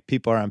it's like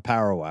people are on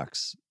power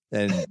walks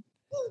and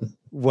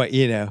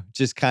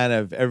just kind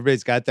of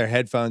everybody's got their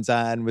headphones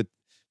on with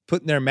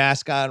putting their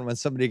mask on when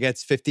somebody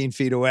gets 15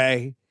 feet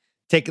away,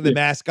 taking the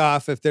mask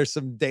off if there's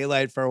some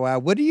daylight for a while.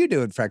 What are you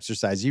doing for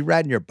exercise? You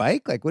riding your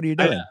bike? Like, what are you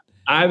doing?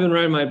 I've been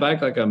riding my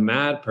bike like a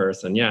mad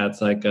person. Yeah,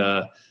 it's like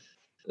that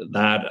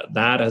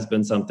has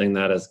been something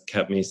that has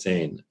kept me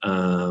sane.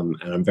 And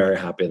I'm very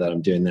happy that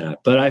I'm doing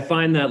that. But I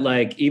find that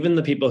like even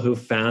the people who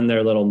found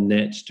their little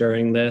niche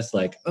during this,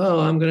 like,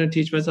 oh, I'm going to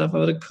teach myself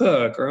how to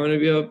cook, or I'm going to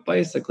be a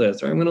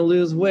bicyclist, or I'm going to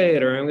lose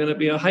weight, or I'm going to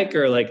be a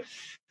hiker, like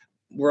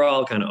we're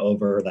all kind of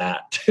over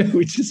that.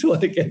 We just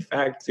want to get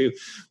back to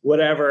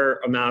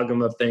whatever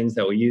amalgam of things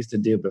that we used to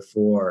do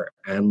before.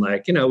 And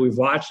like, we've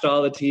watched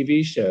all the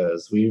TV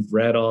shows, we've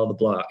read all the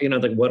blogs,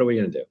 like what are we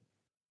going to do?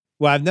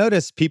 Well, I've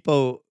noticed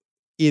people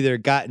either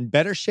got in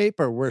better shape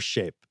or worse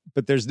shape,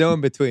 but there's no in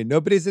between.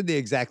 Nobody's in the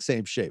exact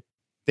same shape.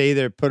 They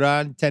either put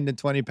on 10 to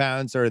 20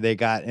 pounds or they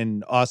got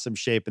in awesome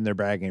shape and they're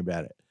bragging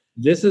about it.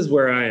 This is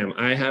where I am.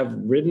 I have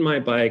ridden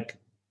my bike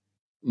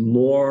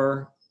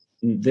more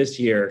this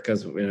year,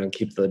 because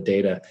keep the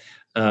data,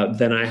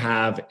 than I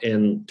have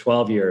in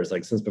 12 years,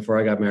 like since before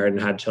I got married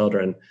and had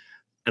children,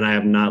 and I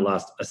have not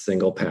lost a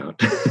single pound.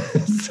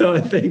 So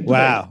I think,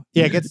 wow,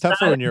 yeah, it gets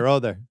tougher when you're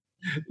older.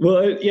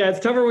 Well, yeah,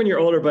 it's tougher when you're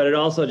older, but it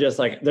also just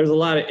like there's a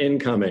lot of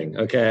incoming,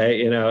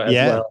 okay, as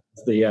well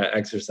as the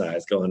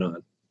exercise going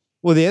on.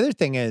 Well, the other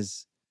thing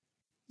is,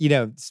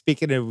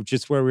 speaking of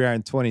just where we are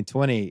in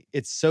 2020,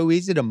 it's so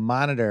easy to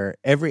monitor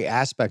every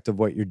aspect of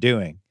what you're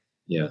doing.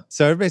 Yeah.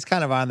 So everybody's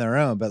kind of on their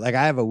own, but like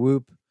I have a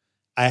Whoop,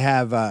 I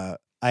have my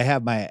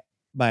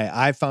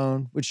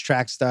iPhone which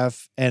tracks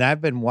stuff, and I've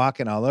been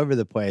walking all over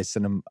the place,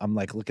 and I'm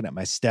like looking at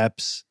my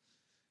steps,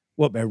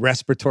 what my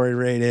respiratory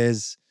rate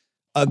is.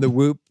 On the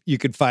Whoop, you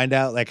could find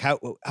out like how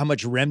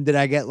much REM did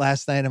I get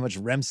last night, how much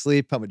REM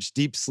sleep, how much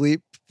deep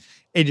sleep,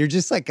 and you're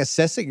just like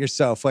assessing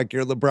yourself like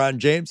you're LeBron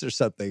James or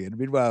something. And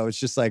meanwhile, it's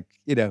just like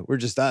we're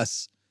just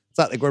us. It's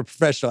not like we're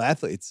professional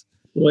athletes.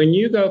 When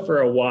you go for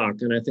a walk,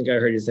 and I think I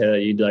heard you say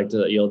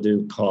that you'll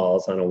do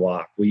calls on a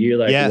walk. Will you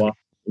walk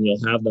and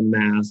you'll have the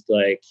mask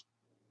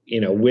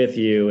with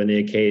you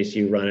in case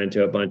you run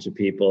into a bunch of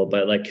people?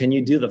 But like, can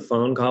you do the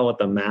phone call with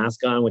the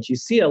mask on, which you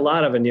see a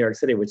lot of in New York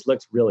City, which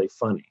looks really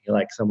funny,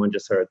 like someone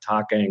just sort of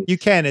talking? You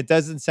can. It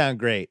doesn't sound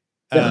great.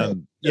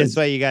 That's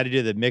why you got to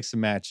do the mix and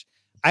match.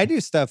 I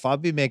do stuff. I'll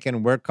be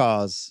making work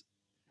calls.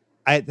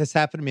 This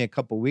happened to me a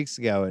couple of weeks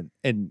ago,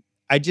 and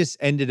I just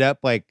ended up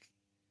like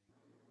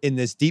in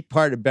this deep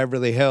part of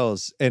Beverly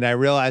Hills, and I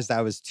realized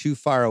I was too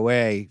far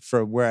away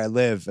from where I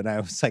live, and I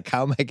was like,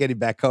 "How am I getting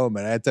back home?"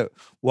 And I had to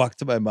walk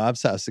to my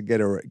mom's house and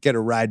get a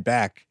ride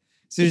back.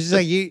 So it's just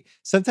like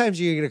sometimes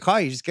you get a call,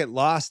 you just get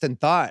lost in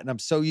thought, and I'm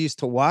so used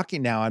to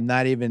walking now, I'm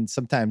not even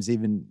sometimes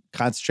even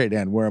concentrating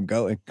on where I'm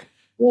going.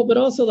 Well, but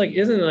also like,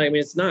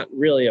 it's not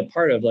really a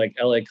part of like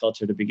LA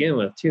culture to begin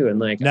with, too. And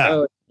like,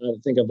 no. I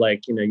think of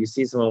like, you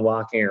see someone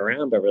walking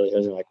around Beverly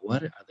Hills, and you're like,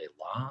 what? Are they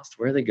lost?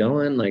 Where are they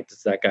going? Like,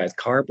 does that guy's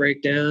car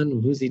break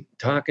down? Who's he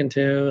talking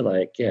to?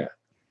 Like, yeah.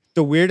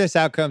 The weirdest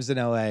outcomes in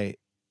LA,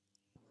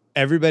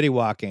 everybody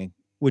walking,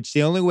 which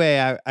the only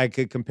way I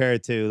could compare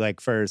it to,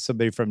 like for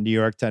somebody from New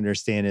York to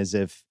understand, is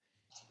if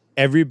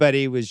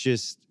everybody was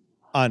just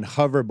on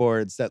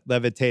hoverboards that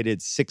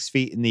levitated 6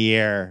 feet in the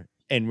air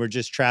and we're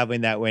just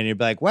traveling that way. And you'd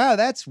be like, wow,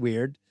 that's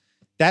weird.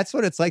 That's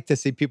what it's like to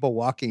see people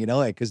walking in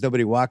LA because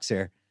nobody walks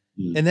here.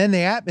 Mm. And then the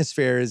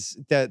atmosphere is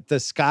that the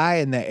sky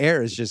and the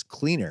air is just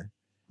cleaner.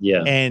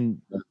 Yeah.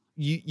 And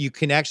you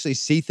can actually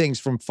see things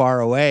from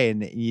far away,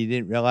 and you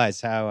didn't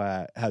realize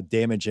how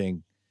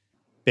damaging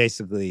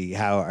basically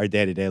how our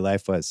day-to-day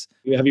life was.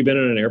 Have you been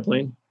on an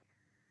airplane?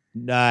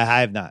 No, I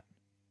have not.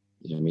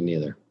 Yeah, me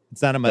neither.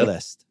 It's not on my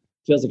list.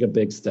 Feels like a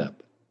big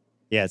step.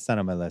 Yeah, it's not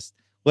on my list.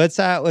 Let's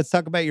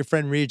talk about your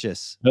friend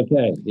Regis.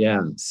 Okay,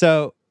 yeah.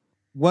 So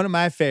one of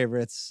my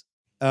favorites,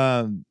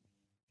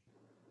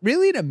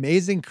 really an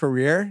amazing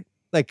career,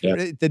 like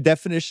the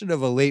definition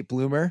of a late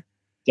bloomer.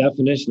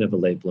 Definition of a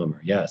late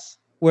bloomer, yes.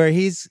 Where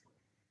he's,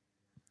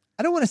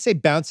 I don't want to say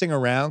bouncing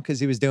around because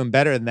he was doing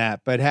better than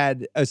that, but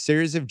had a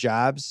series of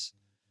jobs,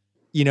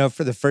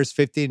 for the first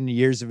 15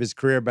 years of his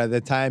career. By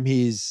the time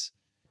he's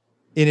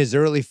in his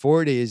early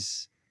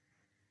 40s,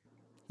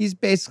 he's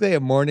basically a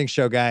morning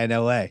show guy in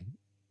LA.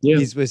 Yeah.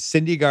 He's with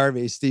Cindy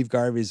Garvey, Steve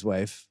Garvey's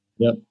wife.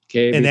 Yep.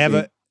 And they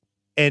have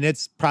And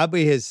it's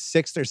probably his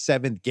 6th or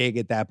 7th gig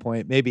at that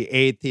point, maybe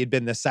 8th. He had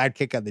been the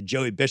sidekick on the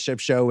Joey Bishop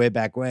show way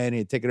back when.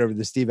 He'd taken over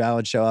the Steve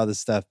Allen show, all this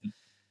stuff.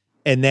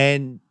 And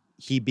then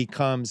he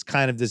becomes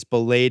kind of this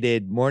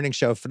belated morning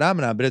show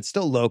phenomenon, but it's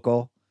still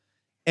local.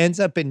 Ends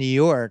up in New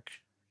York,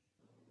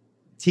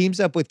 teams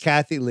up with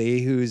Kathy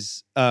Lee,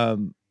 who's, I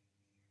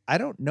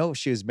don't know if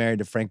she was married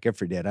to Frank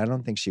Gifford yet. I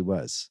don't think she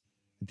was.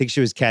 I think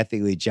she was Kathy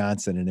Lee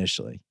Johnson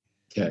initially.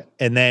 Okay.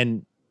 And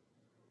then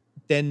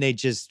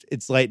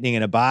it's lightning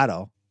in a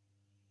bottle.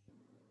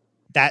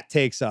 That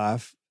takes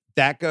off.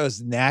 That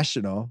goes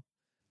national.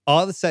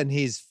 All of a sudden,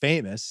 he's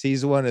famous.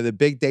 He's one of the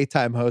big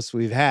daytime hosts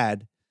we've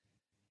had.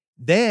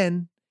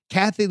 Then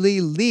Kathy Lee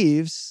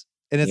leaves,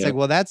 and it's like,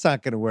 well, that's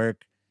not going to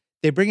work.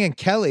 They bring in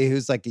Kelly,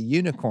 who's like a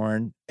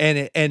unicorn,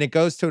 and it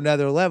goes to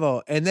another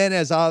level. And then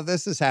as all of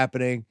this is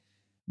happening,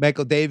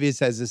 Michael Davies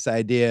has this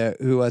idea,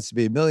 Who Wants to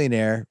Be a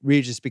Millionaire?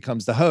 Regis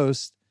becomes the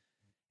host.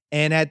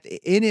 And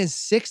in his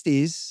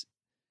 60s,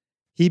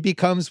 he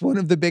becomes one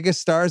of the biggest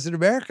stars in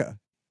America.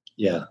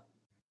 Yeah.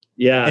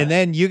 Yeah. And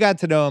then you got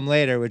to know him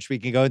later, which we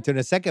can go into in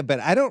a second, but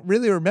I don't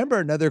really remember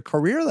another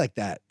career like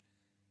that.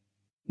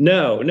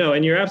 No.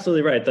 And you're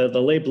absolutely right. The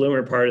late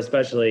bloomer part,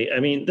 especially, I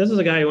mean, this was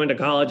a guy who went to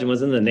college and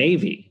was in the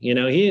Navy. You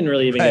know, he didn't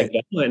really even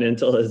get going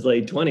until his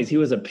late 20s. He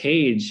was a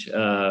page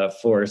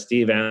for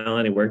Steve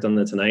Allen. He worked on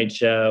The Tonight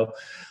Show.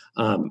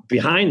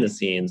 Behind the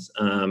scenes.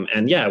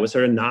 And yeah, it was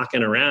sort of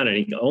knocking around, and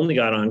he only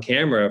got on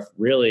camera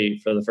really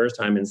for the first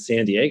time in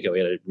San Diego. He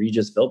had a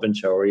Regis Philbin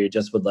show where you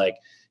just would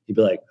he'd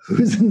be like,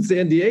 who's in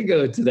San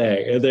Diego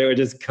today? And they would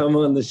just come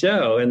on the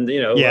show. And,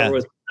 whoever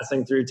was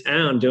passing through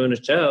town doing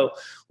a show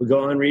would go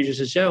on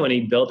Regis' show, and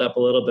he built up a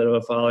little bit of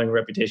a following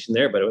reputation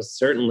there, but it was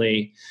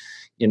certainly,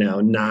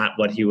 not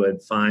what he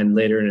would find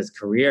later in his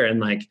career.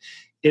 And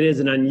it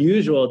is an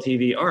unusual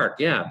TV arc.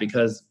 Yeah.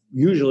 Because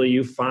usually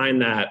you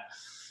find that,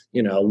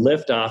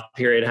 lift-off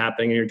period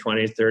happening in your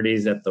 20s,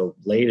 30s, at the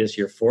latest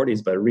your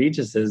 40s. But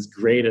Regis's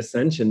great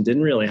ascension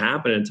didn't really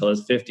happen until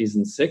his 50s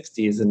and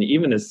 60s, and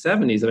even his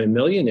 70s. I mean,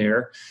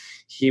 Millionaire,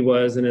 he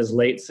was in his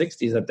late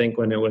 60s, I think,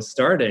 when it was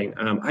starting.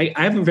 I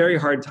have a very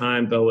hard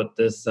time, though, with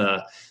this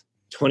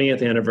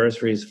 20th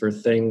anniversaries for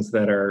things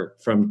that are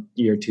from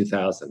year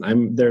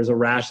 2000. There's a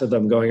rash of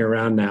them going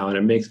around now, and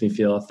it makes me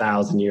feel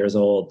 1,000 years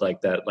old,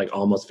 like that. Like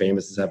Almost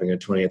Famous is having a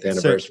 20th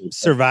anniversary.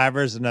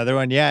 Survivor's another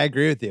one. Yeah, I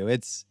agree with you.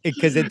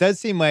 Because it does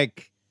seem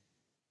like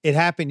it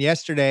happened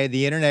yesterday.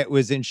 The internet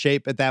was in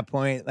shape at that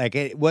point. Like,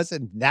 it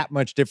wasn't that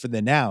much different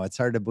than now. It's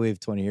hard to believe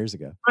 20 years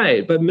ago.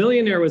 Right. But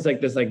Millionaire was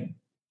this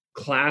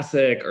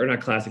classic, or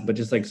not classic, but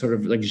just sort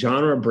of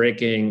genre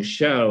breaking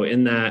show,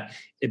 in that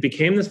it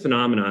became this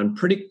phenomenon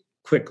pretty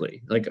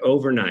quickly,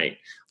 overnight.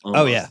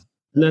 Almost. Oh, yeah.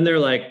 And then they're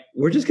like,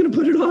 we're just going to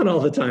put it on all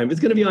the time. It's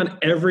going to be on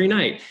every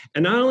night.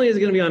 And not only is it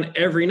going to be on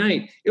every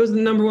night, it was the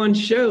number one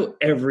show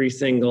every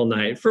single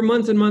night for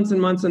months and months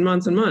and months and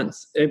months and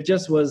months. It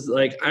just was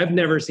I've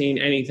never seen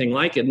anything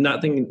like it.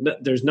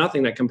 There's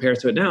nothing that compares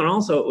to it now. And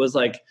also it was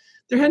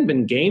there hadn't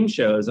been game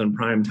shows on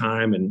prime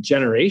time in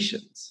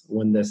generations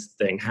when this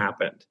thing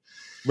happened.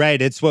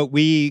 Right. It's what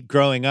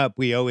growing up,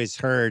 we always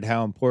heard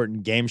how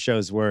important game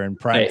shows were in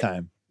prime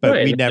time.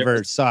 But we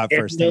never saw it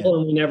firsthand.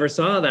 And we never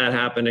saw that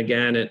happen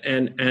again.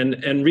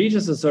 And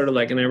Regis is sort of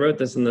and I wrote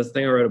this in this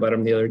thing I wrote about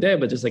him the other day,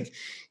 but just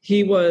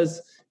he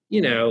was,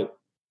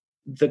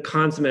 the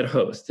consummate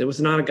host. It was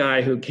not a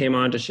guy who came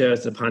on to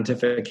shows to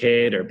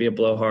pontificate or be a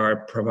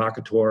blowhard,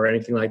 provocateur, or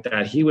anything like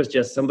that. He was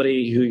just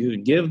somebody who you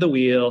would give the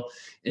wheel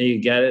and you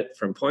get it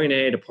from point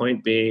A to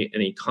point B,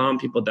 and he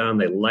calmed people down.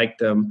 They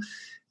liked him.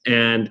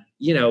 And,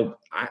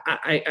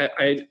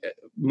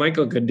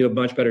 Michael could do a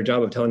much better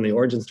job of telling the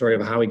origin story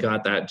of how he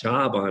got that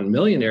job on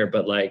Millionaire,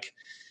 but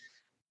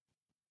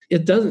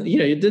it doesn't,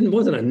 it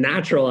wasn't a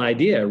natural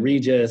idea.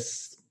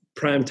 Regis,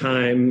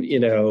 primetime,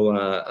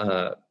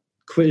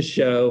 quiz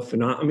show,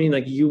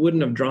 you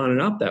wouldn't have drawn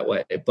it up that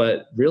way.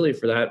 But really,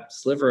 for that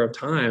sliver of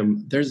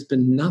time, there's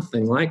been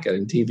nothing like it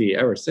in TV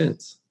ever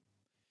since.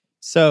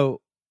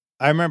 So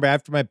I remember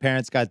after my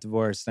parents got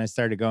divorced and I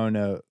started going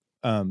to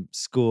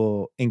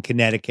school in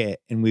Connecticut,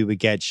 and we would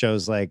get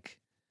shows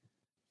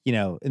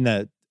in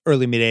the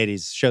early mid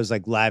 80s, shows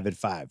like Live at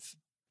 5,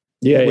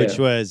 which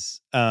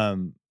was,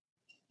 and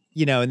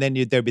then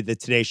there'd be the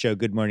Today Show,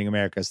 Good Morning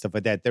America, stuff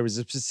like that. There was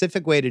a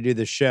specific way to do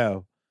the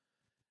show,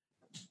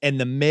 and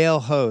the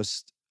male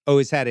host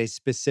always had a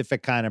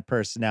specific kind of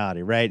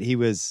personality, right?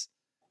 You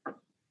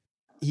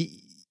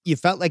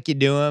felt like you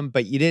knew him,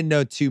 but you didn't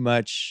know too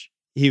much.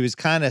 He was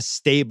kind of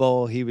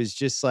stable. He was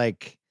just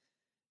like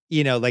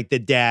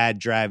the dad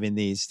driving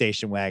the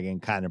station wagon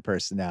kind of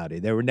personality.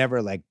 They were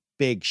never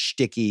big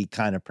shticky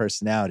kind of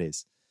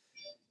personalities.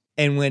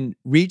 And when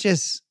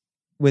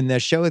the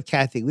show with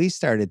Kathy Lee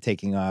started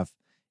taking off,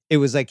 it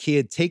was he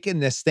had taken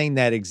this thing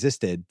that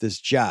existed, this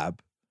job,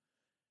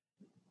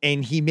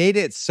 and he made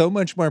it so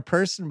much more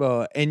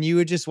personable. And you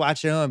would just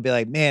watch it and be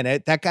like, man,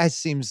 that guy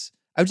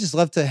I would just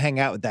love to hang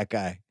out with that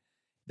guy.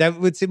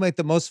 That would seem like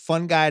the most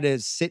fun guy to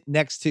sit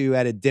next to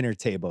at a dinner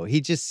table.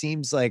 He just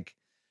seems like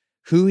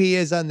who he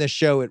is on the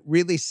show. It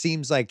really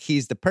seems like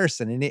he's the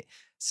person. And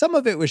some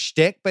of it was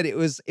shtick, but it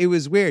was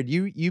weird.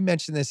 You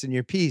mentioned this in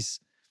your piece.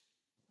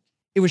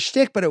 It was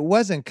shtick, but it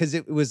wasn't, because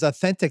it was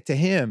authentic to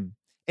him.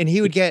 And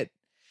he would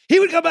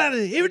come out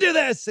and he would do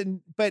this.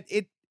 But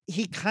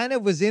he kind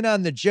of was in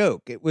on the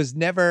joke. It was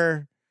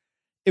never,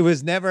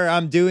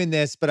 I'm doing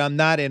this, but I'm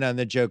not in on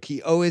the joke.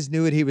 He always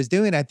knew what he was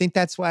doing. I think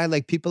that's why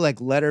like people like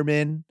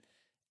Letterman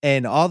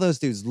and all those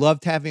dudes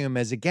loved having him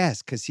as a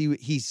guest, because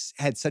he's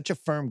had such a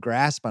firm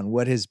grasp on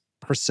what his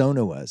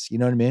persona was. You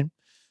know what I mean?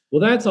 Well,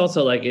 that's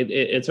also like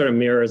it sort of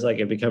mirrors like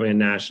it becoming a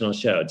national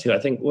show too. I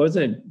think,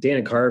 wasn't it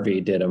Dana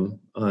Carvey did him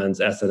on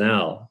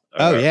SNL?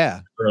 Oh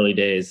yeah, early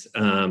days,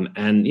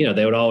 and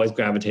they would always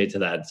gravitate to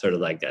that sort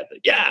of like that.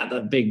 Yeah, the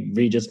big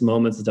Regis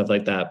moments and stuff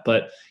like that.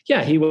 But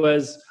yeah, he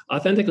was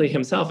authentically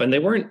himself, and they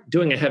weren't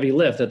doing a heavy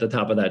lift at the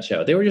top of that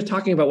show. They were just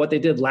talking about what they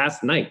did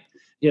last night.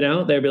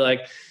 They'd be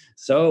like,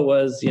 so it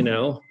was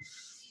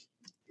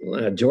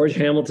George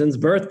Hamilton's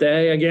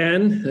birthday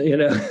again.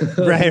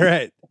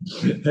 right.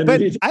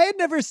 But I had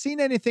never seen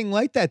anything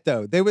like that,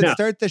 though. They would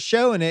start the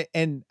show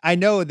and I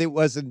know it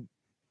wasn't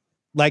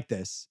like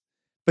this,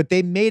 but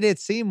they made it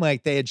seem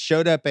like they had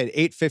showed up at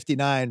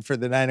 8:59 for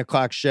the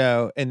 9:00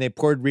 show, and they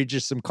poured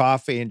Regis some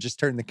coffee and just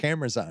turned the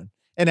cameras on.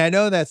 And I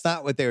know that's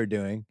not what they were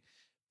doing,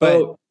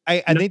 but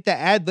I think the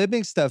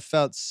ad-libbing stuff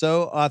felt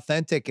so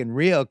authentic and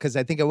real, because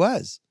I think it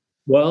was.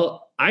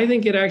 Well, I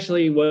think it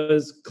actually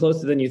was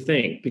closer than you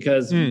think,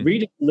 because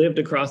Regis lived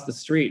across the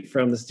street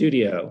from the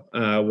studio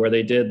where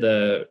they did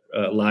the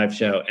live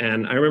show.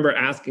 And I remember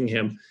asking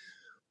him,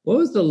 what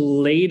was the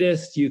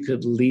latest you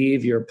could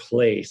leave your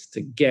place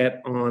to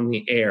get on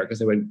the air? Because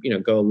they would,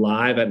 go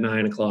live at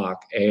 9:00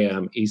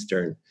 a.m.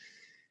 Eastern.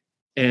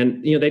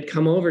 And, they'd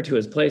come over to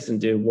his place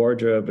and do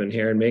wardrobe and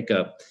hair and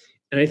makeup.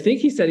 And I think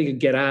he said he could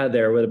get out of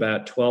there with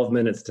about 12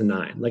 minutes to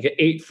 9, like at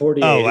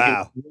 8:48. Oh,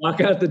 wow. Walk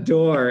out the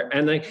door.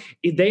 And like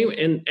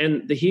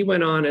he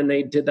went on and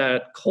they did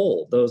that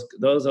cold, those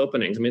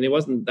openings. I mean,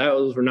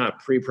 those were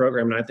not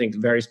pre-programmed. And I think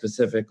very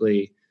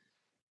specifically,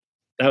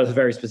 that was a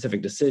very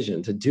specific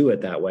decision to do it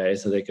that way,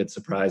 so they could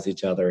surprise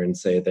each other and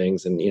say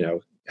things and,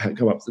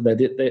 come up. So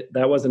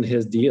that wasn't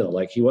his deal.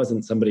 Like, he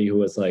wasn't somebody who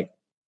was like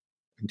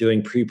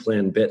doing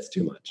pre-planned bits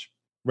too much.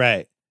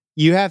 Right.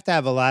 You have to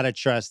have a lot of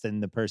trust in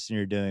the person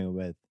you're doing it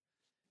with.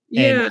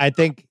 Yeah. And I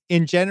think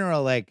in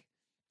general, like,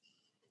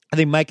 I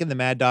think Mike and the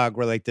Mad Dog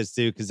were like this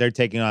too, because they're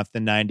taking off the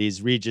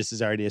 90s. Regis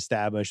is already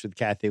established with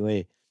Kathy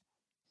Lee.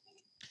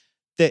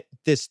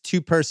 This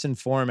two-person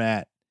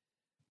format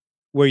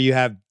where you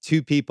have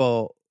two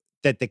people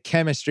that the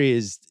chemistry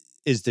is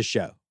the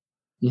show.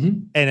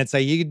 Mm-hmm. And it's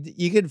like,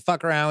 you can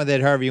fuck around with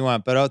it however you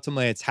want, but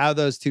ultimately it's how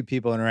those two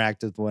people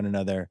interact with one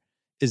another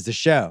is the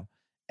show.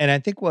 And I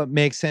think what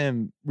makes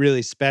him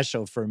really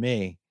special for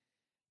me,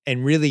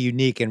 and really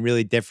unique and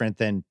really different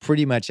than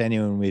pretty much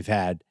anyone we've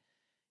had,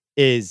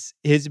 is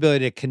his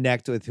ability to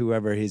connect with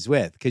whoever he's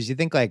with. Because you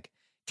think like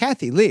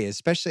Kathy Lee,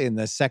 especially in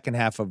the second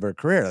half of her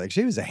career, like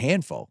she was a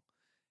handful,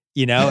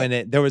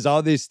 and there was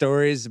all these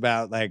stories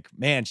about like,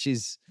 man,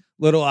 she's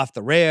a little off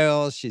the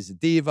rails, she's a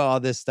diva, all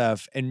this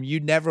stuff. And you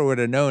never would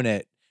have known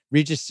it.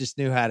 Regis just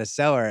knew how to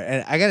sell her.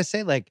 And I got to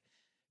say, like,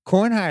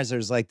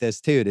 Kornheiser's like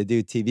this too, to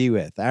do TV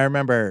with. I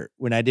remember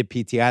when I did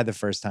PTI the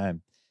first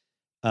time,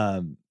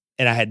 and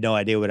I had no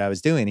idea what I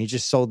was doing. He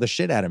just sold the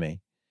shit out of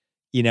me,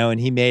 and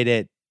he made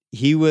it.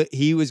 He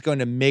was going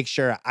to make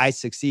sure I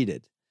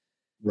succeeded.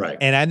 Right.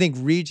 And I think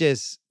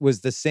Regis was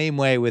the same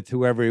way with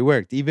whoever he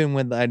worked. Even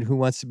when Who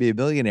Wants to Be a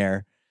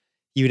Billionaire,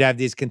 you would have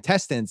these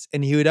contestants,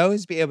 and he would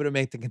always be able to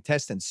make the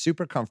contestants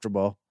super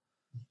comfortable.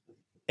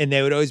 And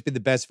they would always be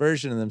the best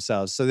version of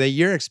themselves. So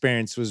your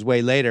experience was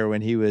way later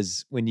when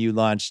you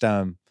launched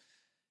the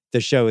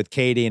show with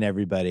Katie and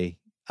everybody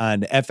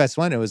on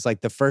FS1. It was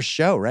like the first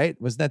show, right?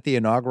 Wasn't that the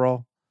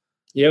inaugural?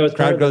 Yeah, it was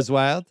Crowd Goes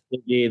Wild.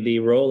 The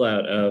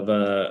rollout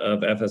of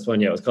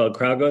FS1. Yeah, it was called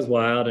Crowd Goes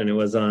Wild, and it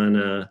was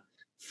on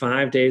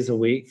 5 days a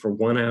week for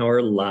 1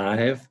 hour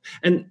live.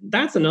 And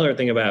that's another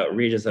thing about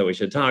Regis that we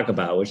should talk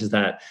about, which is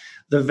that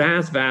the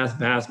vast, vast,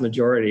 vast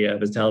majority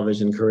of his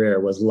television career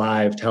was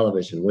live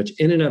television, which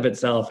in and of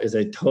itself is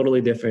a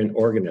totally different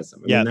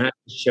organism. I mean, that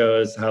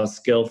shows how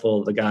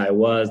skillful the guy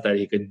was, that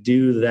he could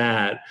do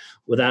that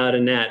without a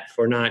net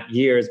for not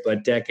years,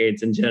 but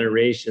decades and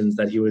generations,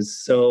 that he was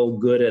so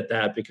good at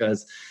that.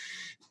 Because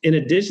in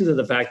addition to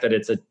the fact that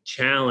it's a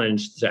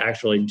challenge to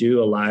actually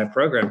do a live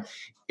program,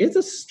 it's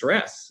a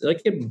stress.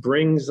 Like, it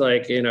brings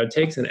it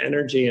takes an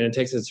energy, and it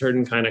takes a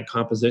certain kind of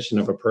composition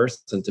of a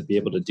person to be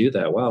able to do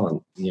that well.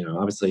 And,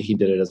 obviously he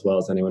did it as well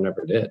as anyone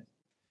ever did.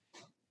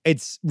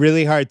 It's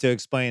really hard to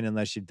explain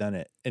unless you've done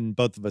it. And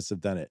both of us have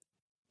done it.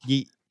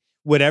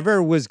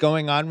 Whatever was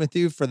going on with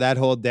you for that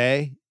whole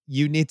day,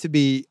 you need to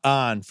be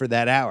on for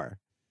that hour.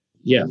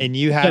 Yeah. And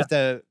you have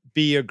to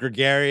be a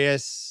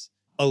gregarious,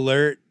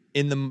 alert,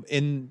 in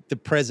the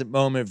present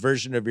moment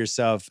version of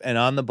yourself, and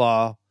on the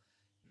ball.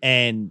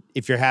 And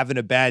if you're having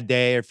a bad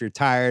day, or if you're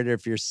tired, or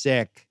if you're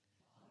sick,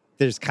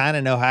 there's kind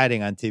of no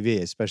hiding on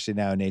TV, especially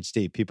now in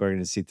HD. People are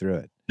going to see through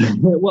it.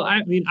 Well, I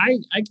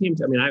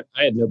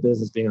had no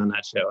business being on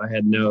that show. I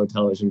had no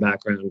television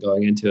background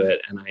going into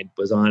it, and I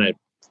was on it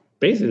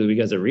basically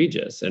because of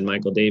Regis and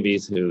Michael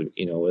Davies, who,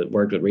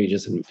 worked with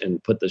Regis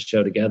and put this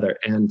show together.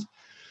 And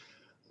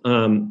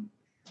the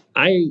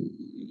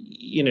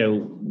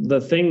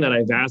thing that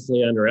I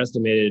vastly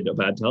underestimated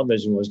about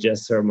television was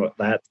just sort of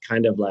that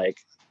kind of like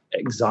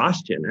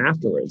exhaustion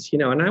afterwards,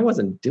 and I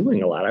wasn't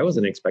doing a lot. I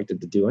wasn't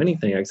expected to do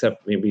anything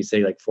except maybe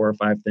say like 4 or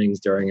 5 things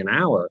during an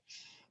hour.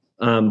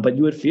 But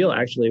you would feel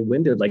actually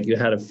winded, like you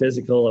had a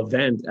physical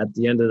event at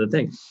the end of the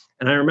thing.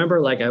 And I remember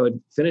like I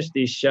would finish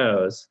these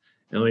shows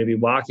and we'd be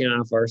walking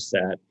off our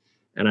set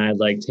and I'd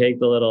like take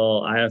the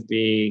little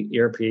IFB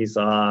earpiece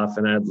off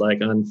and I'd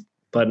like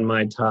unbutton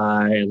my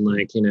tie and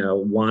like,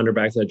 wander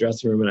back to the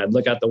dressing room and I'd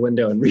look out the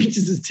window and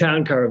Regis's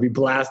town car would be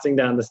blasting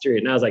down the street.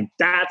 And I was like,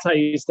 that's how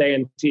you stay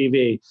in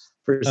TV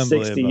for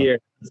 60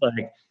 years. It's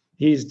like,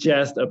 he's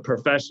just a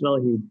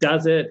professional. He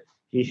does it.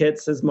 He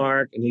hits his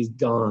mark and he's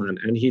gone.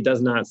 And he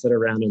does not sit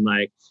around and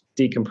like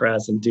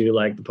decompress and do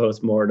like the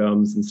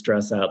postmortems and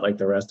stress out like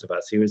the rest of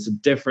us. He was a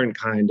different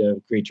kind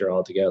of creature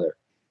altogether.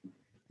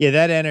 Yeah,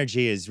 that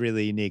energy is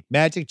really unique.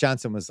 Magic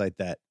Johnson was like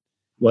that.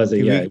 Was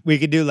it? Yeah. We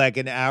could do like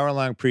an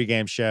hour-long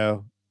pregame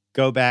show,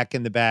 go back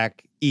in the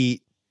back,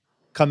 eat,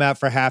 come out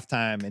for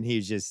halftime, and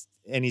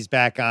he's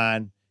back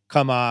on,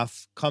 come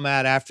off, come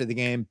out after the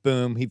game,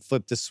 boom, he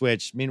flipped the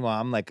switch. Meanwhile,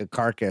 I'm like a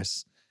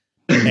carcass.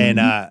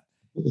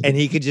 And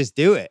he could just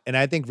do it. And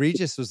I think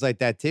Regis was like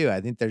that too.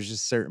 I think there's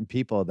just certain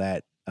people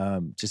that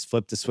just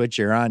flip the switch,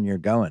 you're on, you're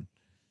going.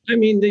 I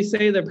mean, they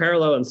say the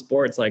parallel in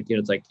sports, like,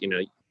 it's like,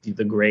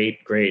 the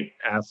great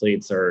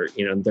athletes are,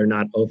 they're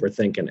not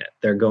overthinking it.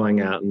 They're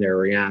going out and they're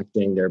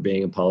reacting, they're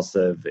being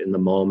impulsive in the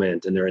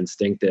moment and they're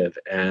instinctive.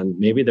 And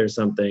maybe there's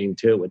something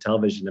to it with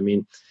television. I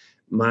mean,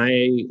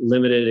 my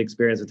limited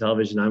experience with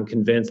television, I'm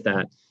convinced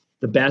that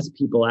the best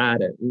people at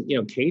it,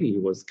 Katie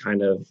was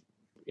kind of,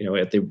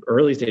 at the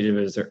early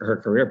stages of her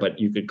career, but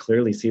you could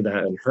clearly see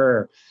that in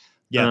her.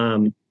 Yeah.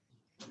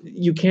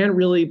 You can't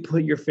really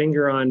put your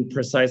finger on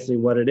precisely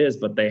what it is,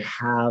 but they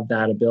have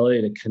that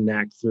ability to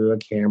connect through a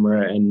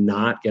camera and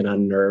not get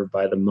unnerved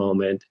by the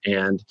moment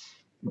and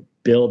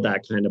build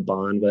that kind of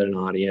bond with an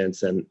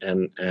audience. And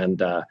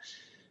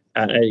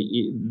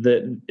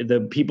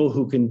the people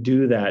who can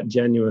do that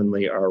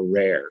genuinely are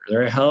rare.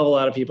 There are a hell of a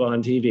lot of people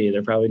on TV.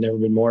 There probably never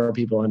been more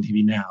people on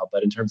TV now,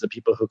 but in terms of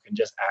people who can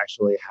just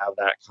actually have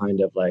that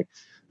kind of like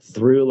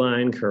through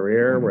line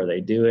career where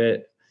they do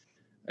it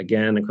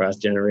again across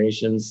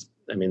generations.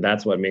 I mean,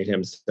 that's what made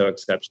him so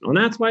exceptional. And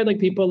that's why like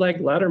people like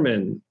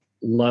Letterman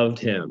loved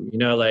him,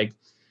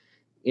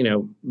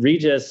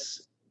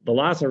 Regis. The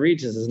loss of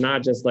Regis is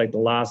not just like the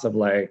loss of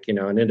like,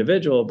 an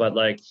individual, but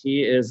like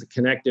he is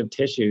connective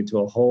tissue to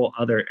a whole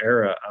other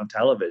era of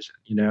television,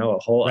 a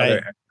whole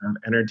other era of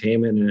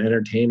entertainment and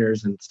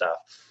entertainers and stuff,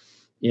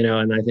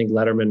 and I think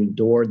Letterman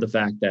adored the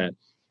fact that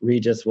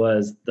Regis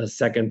was the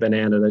second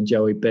banana to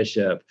Joey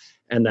Bishop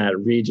and that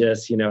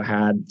Regis,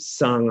 had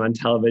sung on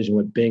television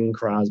with Bing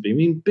Crosby. I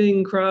mean,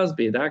 Bing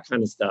Crosby, that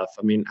kind of stuff.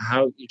 I mean,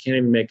 how you can't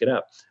even make it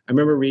up. I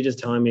remember Regis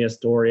telling me a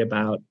story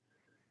about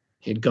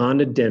he'd gone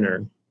to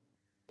dinner.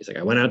 He's like,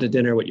 I went out to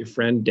dinner with your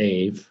friend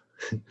Dave,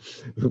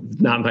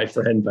 not my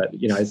friend, but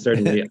I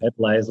certainly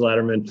idolize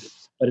Letterman.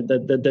 But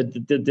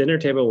the dinner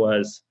table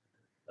was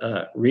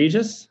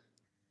Regis,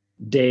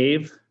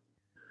 Dave,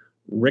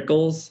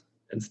 Rickles,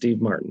 and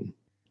Steve Martin.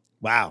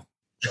 Wow,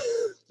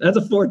 that's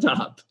a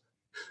 4-top.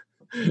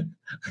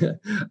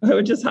 I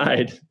would just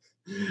hide.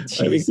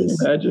 I mean, can you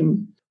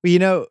imagine?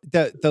 Well,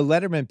 the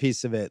Letterman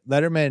piece of it.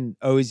 Letterman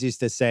always used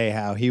to say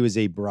how he was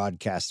a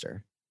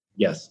broadcaster.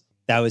 Yes.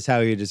 That was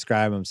how he would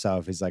describe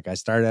himself. He's like, I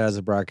started out as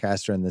a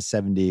broadcaster in the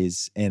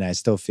 70s, and I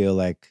still feel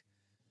like,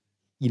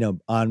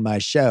 on my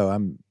show,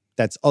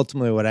 that's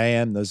ultimately what I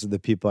am. Those are the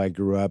people I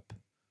grew up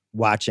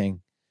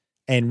watching.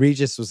 And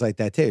Regis was like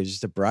that too. He was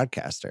just a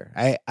broadcaster.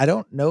 I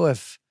don't know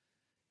if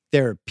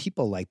there are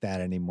people like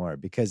that anymore,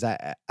 because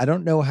I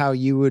don't know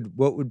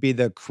what would be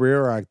the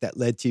career arc that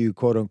led to you,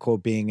 quote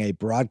unquote, being a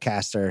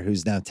broadcaster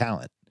who's now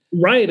talent.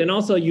 Right. And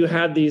also you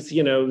had these,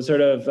 sort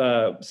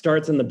of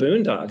starts in the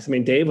boondocks. I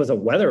mean, Dave was a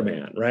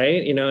weatherman,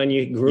 right? And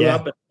you grew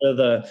up into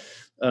the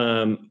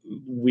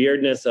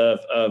weirdness of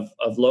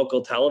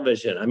local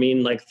television. I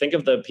mean, like, think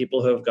of the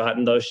people who have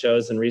gotten those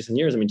shows in recent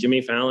years. I mean,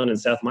 Jimmy Fallon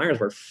and Seth Meyers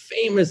were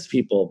famous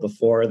people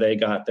before they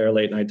got their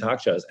late night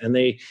talk shows. And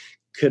they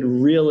could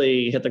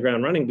really hit the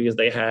ground running because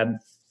they had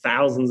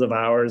thousands of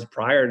hours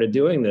prior to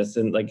doing this.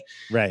 And like,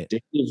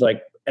 Dave's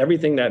like,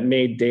 everything that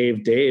made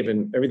Dave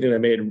and everything that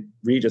made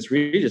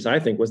Regis, I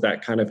think, was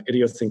that kind of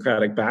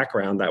idiosyncratic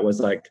background that was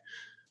like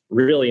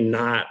really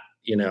not,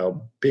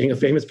 being a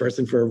famous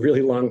person for a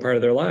really long part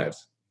of their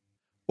lives.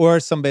 Or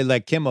somebody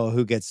like Kimmel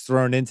who gets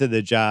thrown into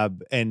the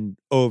job and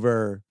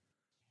over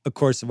a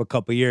course of a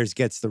couple of years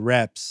gets the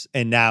reps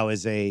and now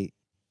is a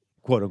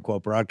quote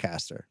unquote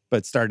broadcaster,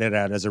 but started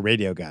out as a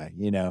radio guy,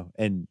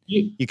 and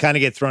you kind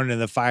of get thrown in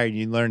the fire and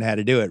you learn how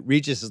to do it.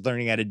 Regis is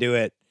learning how to do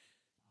it.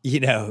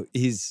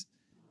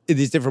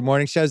 these different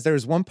morning shows. There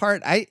was one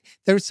part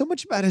there was so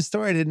much about his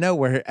story I didn't know,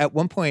 where at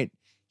one point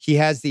he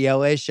has the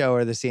LA show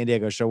or the San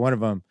Diego show, one of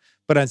them.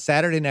 But on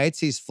Saturday nights,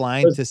 he's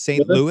flying to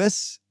St.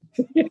 Louis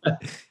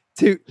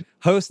to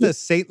host a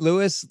St.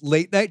 Louis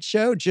late night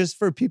show just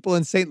for people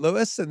in St.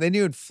 Louis. And then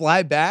he would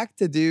fly back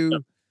to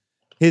do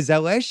his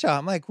LA show.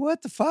 I'm like,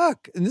 what the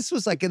fuck? And this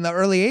was like in the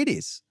early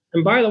 80s.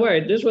 And by the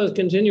way, this was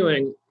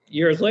continuing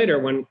years later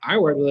when I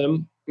worked with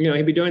him. You know,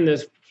 he'd be doing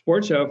this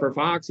sports show for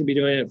Fox. He'd be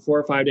doing it 4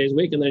 or 5 days a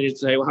week. And then he'd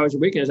say, well, how was your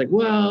weekend? It's like,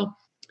 well,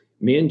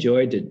 me and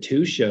Joy did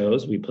 2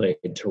 shows. We played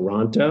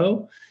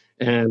Toronto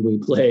and we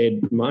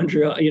played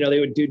Montreal. You know, they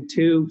would do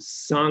 2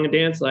 song and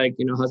dance, like,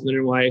 you know, husband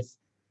and wife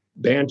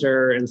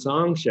banter and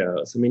song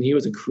shows. I mean, he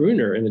was a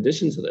crooner in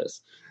addition to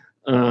this.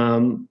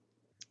 And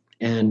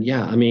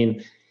yeah, I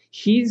mean,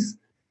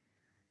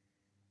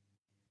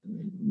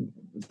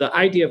 the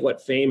idea of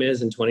what fame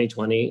is in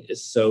 2020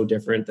 is so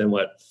different than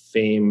what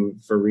fame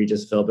for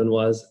Regis Philbin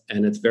was.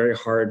 And it's very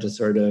hard to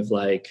sort of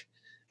like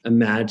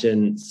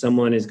imagine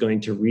someone is going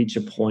to reach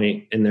a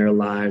point in their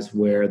lives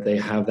where they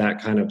have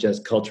that kind of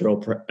just cultural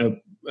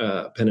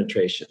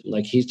penetration.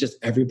 Like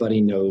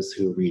everybody knows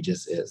who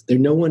Regis is.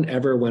 No one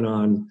ever went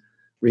on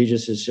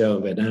Regis's show,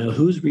 but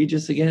who's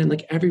Regis again?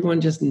 Like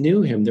everyone just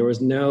knew him. There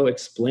was no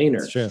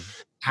explainer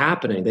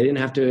happening. They didn't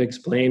have to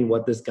explain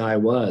what this guy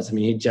was. I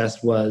mean, he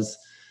just was,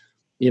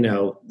 you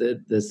know,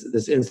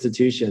 this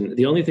institution.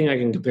 The only thing I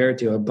can compare it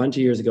to, a bunch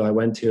of years ago, I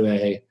went to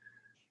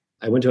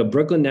a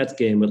Brooklyn Nets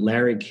game with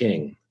Larry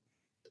King.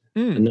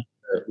 Another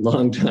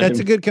long time. That's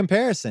a good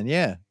comparison,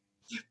 yeah.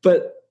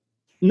 But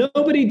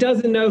nobody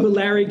doesn't know who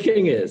Larry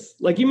King is.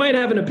 Like, you might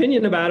have an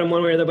opinion about him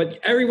one way or the other, but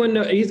everyone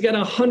knows he's got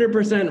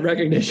 100%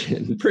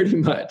 recognition, pretty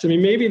much. I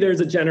mean, maybe there's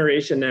a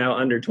generation now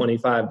under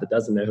 25 that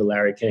doesn't know who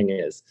Larry King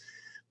is.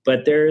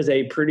 But there's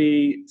a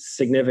pretty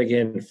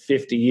significant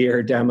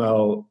 50-year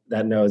demo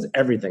that knows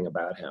everything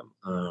about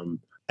him.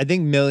 I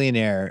think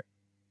Millionaire,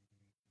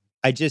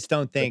 I just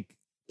don't think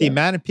the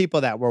amount of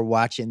people that were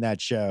watching that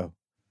show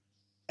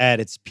at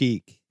its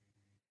peak,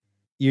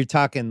 you're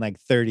talking like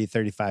 30,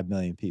 35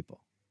 million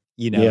people,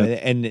 you know,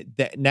 and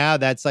now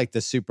that's like the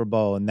Super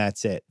Bowl and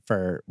that's it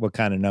for what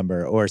kind of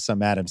number, or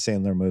some Adam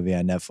Sandler movie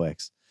on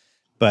Netflix.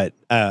 But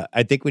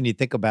I think when you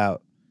think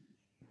about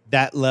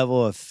that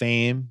level of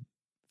fame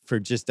for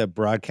just a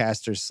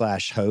broadcaster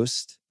 /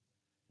 host,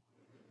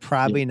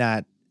 probably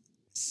not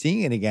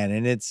seeing it again.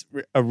 And it's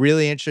a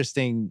really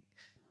interesting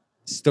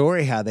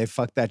story how they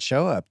fucked that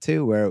show up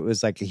too, where it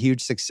was like a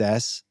huge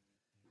success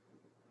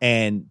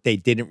and they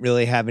didn't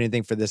really have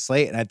anything for the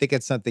slate. And I think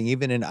it's something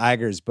even in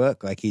Iger's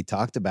book, like he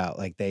talked about,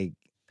 like they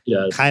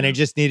kind of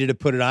just needed to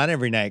put it on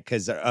every night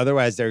because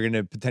otherwise they're going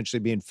to potentially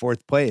be in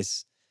 4th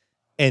place.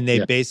 And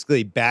they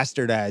basically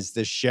bastardized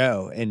the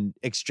show and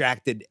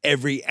extracted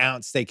every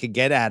ounce they could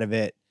get out of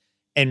it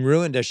and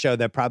ruined a show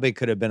that probably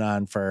could have been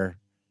on for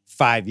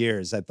 5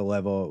 years at the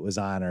level it was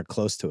on or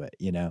close to it,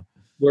 you know?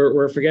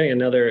 We're forgetting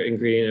another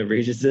ingredient of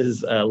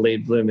Regis's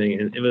late blooming.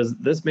 And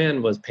this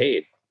man was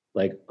paid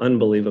like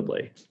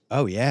unbelievably.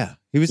 Oh yeah.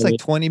 He was like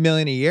 $20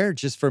 million a year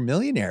just for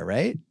Millionaire,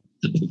 right?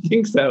 I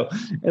think so.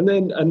 And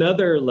then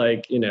another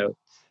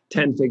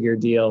 10-figure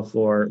deal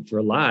for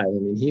Live. I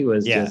mean, he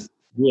was just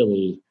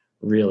really,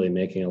 really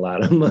making a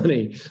lot of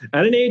money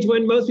at an age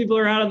when most people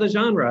are out of the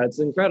genre. It's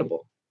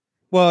incredible.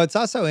 Well, it's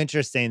also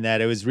interesting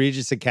that it was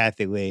Regis and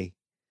Kathy Lee.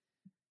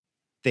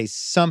 They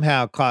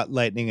somehow caught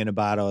lightning in a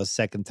bottle a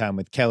second time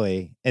with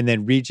Kelly, and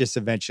then Regis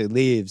eventually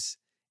leaves,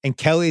 and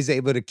Kelly's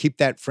able to keep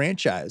that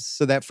franchise.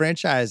 So that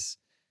franchise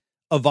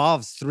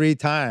evolves 3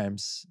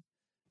 times,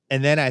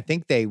 and then I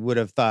think they would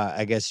have thought,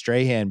 I guess,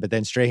 Strahan, but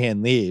then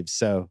Strahan leaves.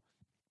 So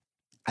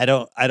I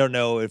don't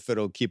know if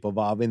it'll keep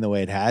evolving the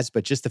way it has,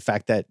 but just the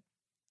fact that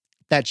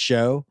that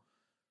show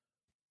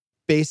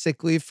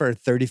basically for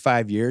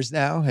 35 years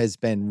now has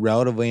been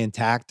relatively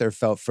intact or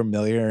felt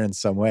familiar in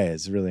some way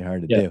is really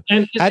hard to do.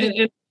 And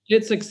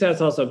its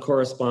success also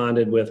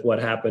corresponded with what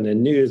happened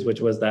in news,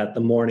 which was that the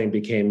morning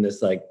became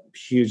this like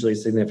hugely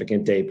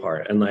significant day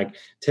part. And like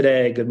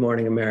today, Good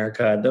Morning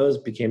America, those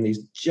became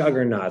these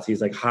juggernauts,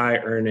 these like high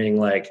earning,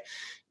 like,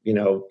 you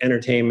know,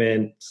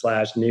 entertainment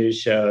 / news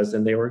shows.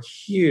 And they were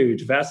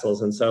huge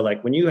vessels. And so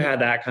like when you had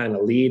that kind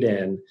of lead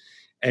in,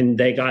 and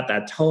they got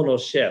that tonal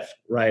shift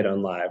right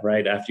on Live,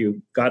 right? After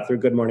you got through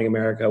Good Morning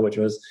America, which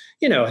was,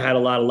 you know, had a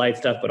lot of light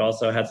stuff, but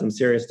also had some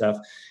serious stuff.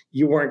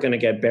 You weren't going to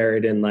get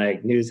buried in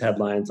like news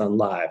headlines on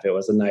Live. It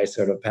was a nice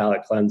sort of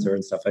palate cleanser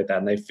and stuff like that.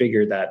 And they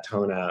figured that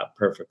tone out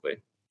perfectly.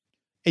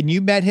 And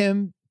you met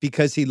him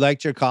because he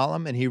liked your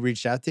column and he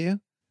reached out to you?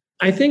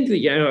 I think that,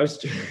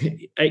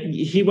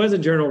 he was a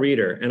journal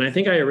reader. And I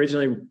think I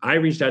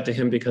reached out to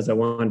him because I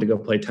wanted to go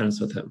play tennis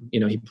with him. You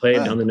know, he played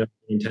on the Notre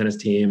Dame tennis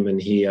team, and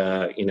he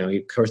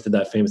hosted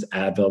that famous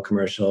Advil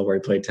commercial where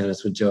he played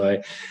tennis with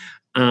Joy.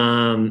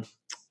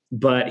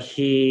 But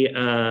he,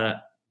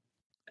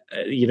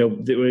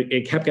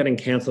 it kept getting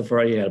canceled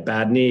for, he had a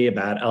bad knee, a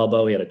bad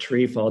elbow. He had a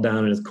tree fall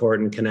down in his court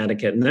in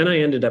Connecticut. And then I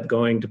ended up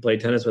going to play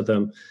tennis with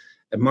him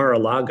at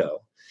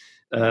Mar-a-Lago.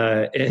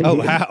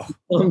 Wow.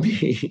 Palm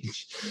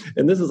Beach.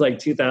 And this is like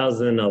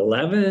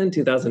 2011,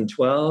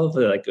 2012,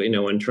 like,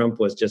 when Trump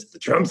was just the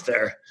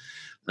Trumpster.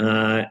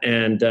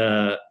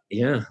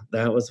 Yeah,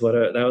 that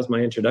was my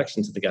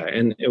introduction to the guy.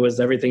 And it was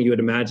everything you would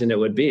imagine it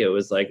would be. It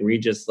was like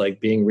Regis,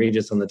 like being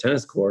Regis on the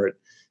tennis court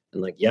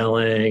and like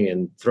yelling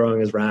and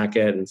throwing his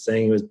racket and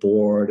saying he was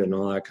bored and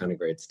all that kind of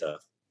great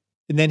stuff.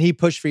 And then he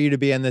pushed for you to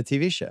be on the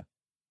TV show.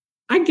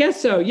 I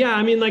guess so. Yeah.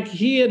 I mean, like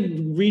he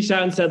had reached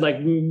out and said like,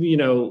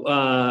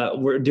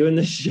 we're doing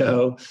this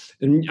show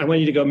and I want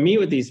you to go meet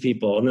with these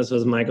people. And this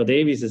was Michael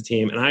Davies's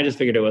team. And I just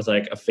figured it was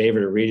like a favor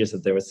to Regis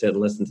that they would sit and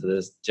listen to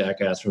this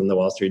jackass from the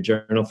Wall Street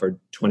Journal for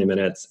 20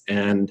 minutes.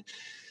 And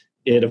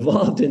it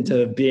evolved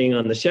into being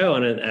on the show.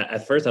 And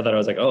at first I thought I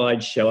was like, oh,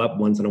 I'd show up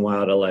once in a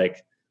while to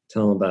like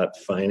tell them about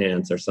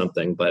finance or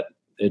something, but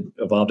it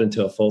evolved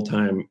into a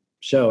full-time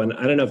show. And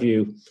I don't know if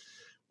you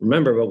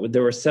remember, but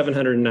there were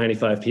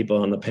 795 people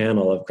on the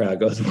panel of Crowd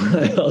Goes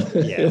Wild.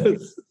 Yeah.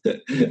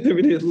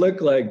 It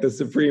looked like the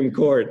Supreme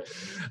Court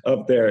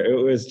up there. It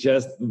was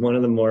just one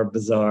of the more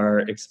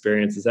bizarre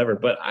experiences ever.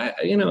 But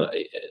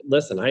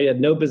listen, I had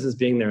no business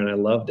being there and I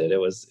loved it.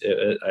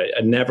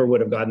 I never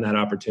would have gotten that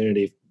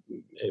opportunity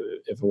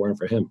if it weren't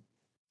for him.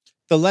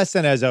 The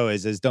lesson, as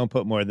always, is don't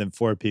put more than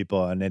 4 people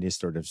on any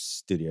sort of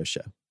studio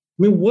show. I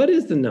mean, what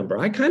is the number?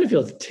 I kind of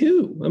feel it's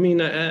 2. I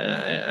mean,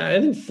 I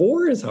think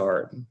 4 is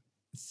hard.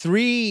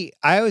 3,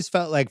 I always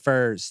felt like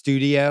for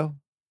studio,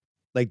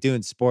 like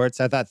doing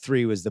sports, I thought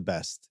 3 was the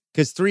best.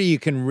 Because 3,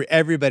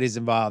 everybody's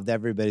involved,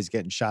 everybody's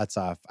getting shots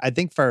off. I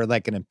think for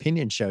like an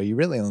opinion show, you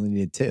really only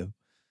need 2.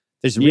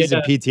 There's a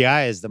reason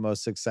PTI is the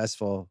most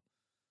successful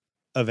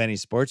of any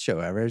sports show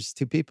ever. It's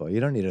 2 people. You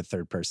don't need a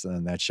third person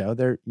on that show.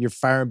 You're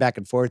firing back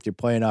and forth, you're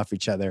playing off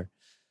each other.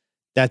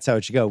 That's how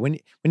it should go. When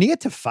you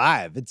get to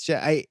 5, it's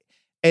just,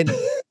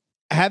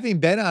 having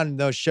been on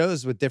those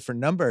shows with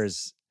different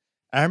numbers,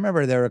 I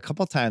remember there were a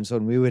couple times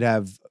when we would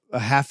have a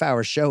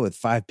half-hour show with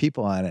 5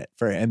 people on it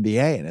for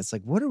NBA, and it's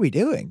like, what are we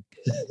doing?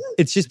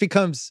 It just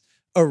becomes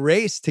a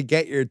race to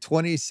get your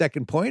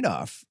 20-second point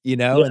off,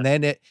 Yeah. And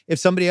then if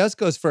somebody else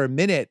goes for a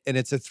minute and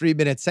it's a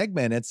 3-minute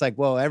segment, it's like,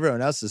 well,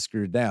 everyone else is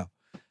screwed now.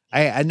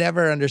 I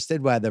never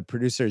understood why the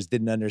producers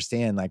didn't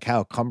understand like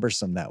how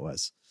cumbersome that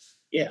was.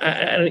 Yeah,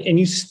 and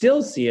you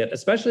still see it,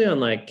 especially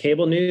on like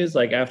cable news,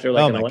 like after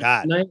like an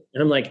election night,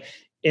 and I'm like,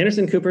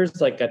 Anderson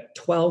Cooper's like got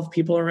 12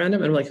 people around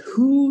him. And I'm like,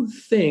 who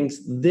thinks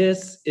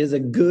this is a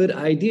good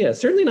idea?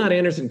 Certainly not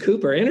Anderson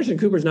Cooper. Anderson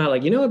Cooper's not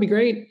like, it'd be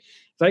great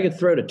if I could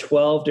throw to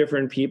 12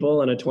 different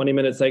people in a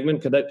 20-minute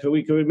segment. Could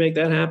we make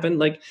that happen?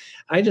 Like,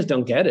 I just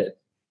don't get it.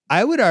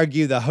 I would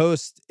argue the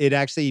host, it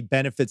actually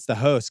benefits the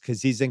host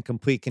because he's in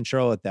complete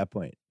control at that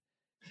point.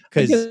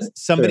 Because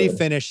somebody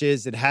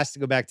finishes, it has to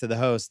go back to the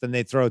host, then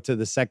they throw it to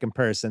the second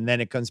person, then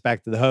it comes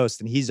back to the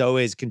host, and he's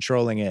always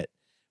controlling it.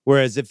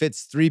 Whereas if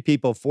it's 3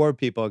 people, 4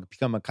 people, it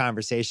become a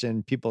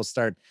conversation. People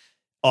start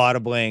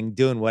audibling,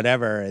 doing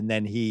whatever. And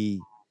then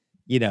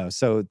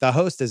so the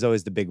host is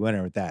always the big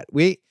winner with that.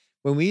 When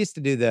we used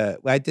to do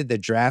I did the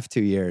draft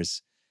 2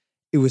 years,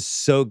 it was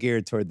so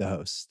geared toward the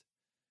host.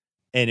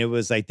 And it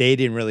was like, they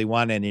didn't really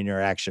want any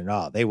interaction at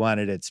all. They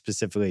wanted it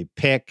specifically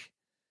pick,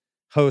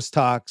 host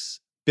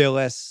talks,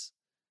 Billis,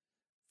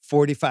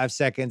 45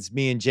 seconds,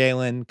 me and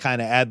Jalen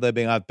kind of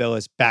ad-libbing off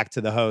Billis back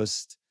to the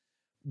host.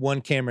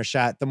 1 camera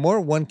shot. The more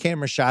 1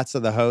 camera shots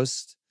of the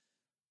host,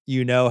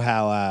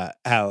 how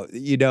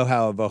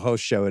of a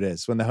host show it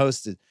is. When the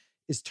host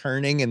is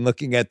turning and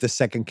looking at the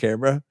second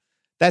camera,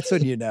 that's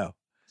when you know.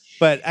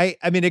 But I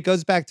mean, it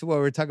goes back to what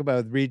we were talking about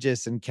with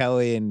Regis and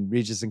Kelly and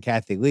Regis and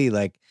Kathy Lee.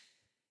 Like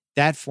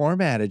that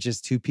format of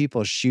just 2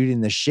 people shooting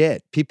the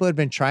shit. People had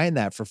been trying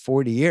that for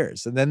 40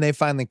 years, and then they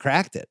finally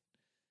cracked it.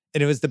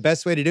 And it was the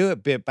best way to do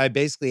it by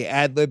basically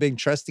ad-libbing,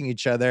 trusting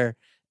each other,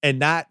 and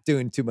not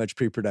doing too much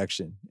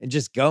pre-production and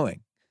just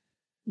going.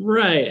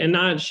 Right. And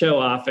not show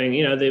offing,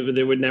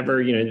 they would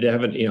never, they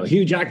have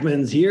Hugh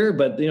Jackman's here,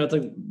 but it's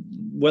like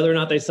whether or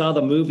not they saw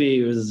the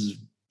movie was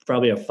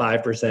probably a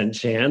 5%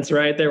 chance,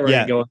 right? They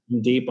weren't going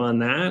deep on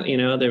that.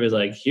 They was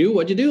like, Hugh,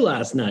 what'd you do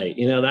last night?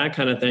 That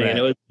kind of thing. Right. And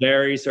it was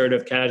very sort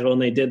of casual.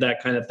 And they did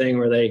that kind of thing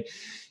where they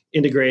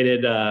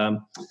integrated,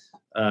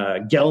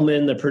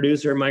 Gelman, the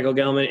producer, Michael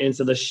Gelman,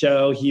 into the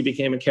show. He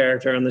became a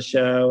character on the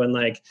show. And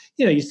like,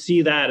 you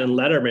see that in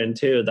Letterman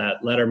too,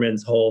 that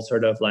Letterman's whole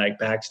sort of like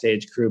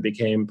backstage crew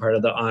became part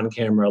of the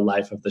on-camera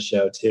life of the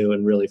show too,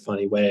 in really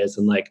funny ways.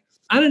 And like,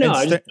 I don't know.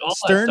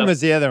 Stern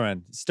was the other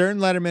one. Stern,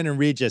 Letterman, and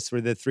Regis were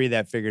the 3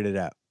 that figured it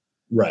out.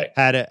 Right.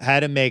 How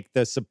to make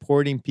the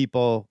supporting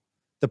people,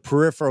 the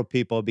peripheral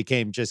people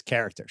became just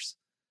characters.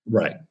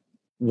 Right.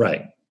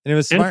 Right. And it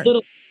was smart.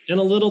 And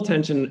a little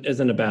tension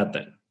isn't a bad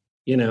thing.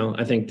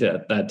 I think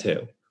that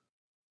too.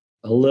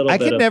 A little. I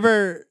could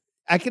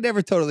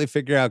never totally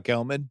figure out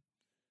Gelman.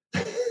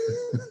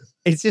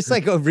 It's just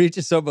like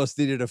Regis almost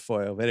needed a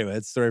foil. But anyway,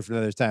 it's a story for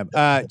another time.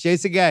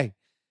 Jason Gay,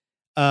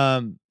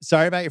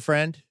 sorry about your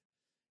friend.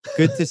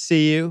 Good to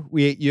see you.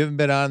 You haven't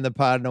been on the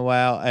pod in a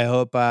while. I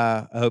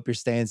hope you're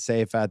staying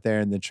safe out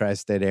there in the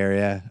tri-state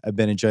area. I've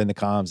been enjoying the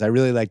columns. I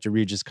really liked your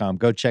Regis column.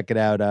 Go check it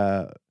out.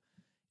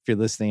 If you're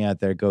listening out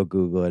there, go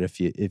Google it.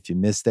 If you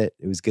missed it,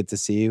 it was good to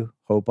see you.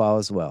 Hope all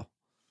is well.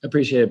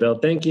 Appreciate it, Bill.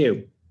 Thank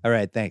you. All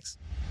right, thanks.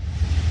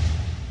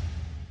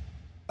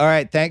 All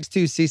right, thanks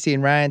to CC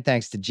and Ryan.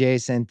 Thanks to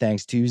Jason.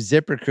 Thanks to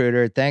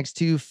ZipRecruiter. Thanks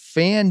to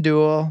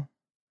FanDuel.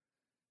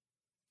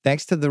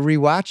 Thanks to the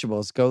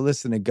Rewatchables. Go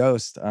listen to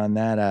Ghost on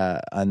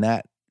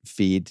that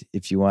feed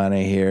if you want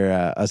to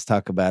hear us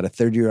talk about a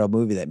 30-year-old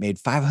movie that made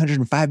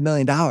 $505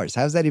 million.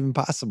 How's that even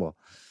possible?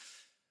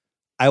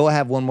 I will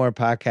have one more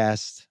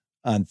podcast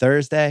on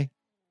Thursday.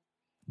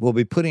 We'll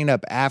be putting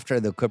up after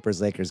the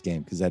Clippers-Lakers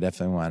game because I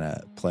definitely want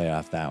to play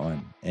off that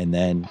one. And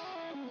then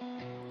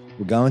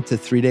we're going to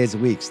 3 days a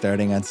week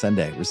starting on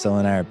Sunday. Russillo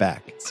and I are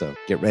back. So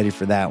get ready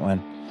for that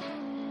one.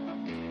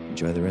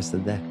 Enjoy the rest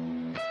of the day.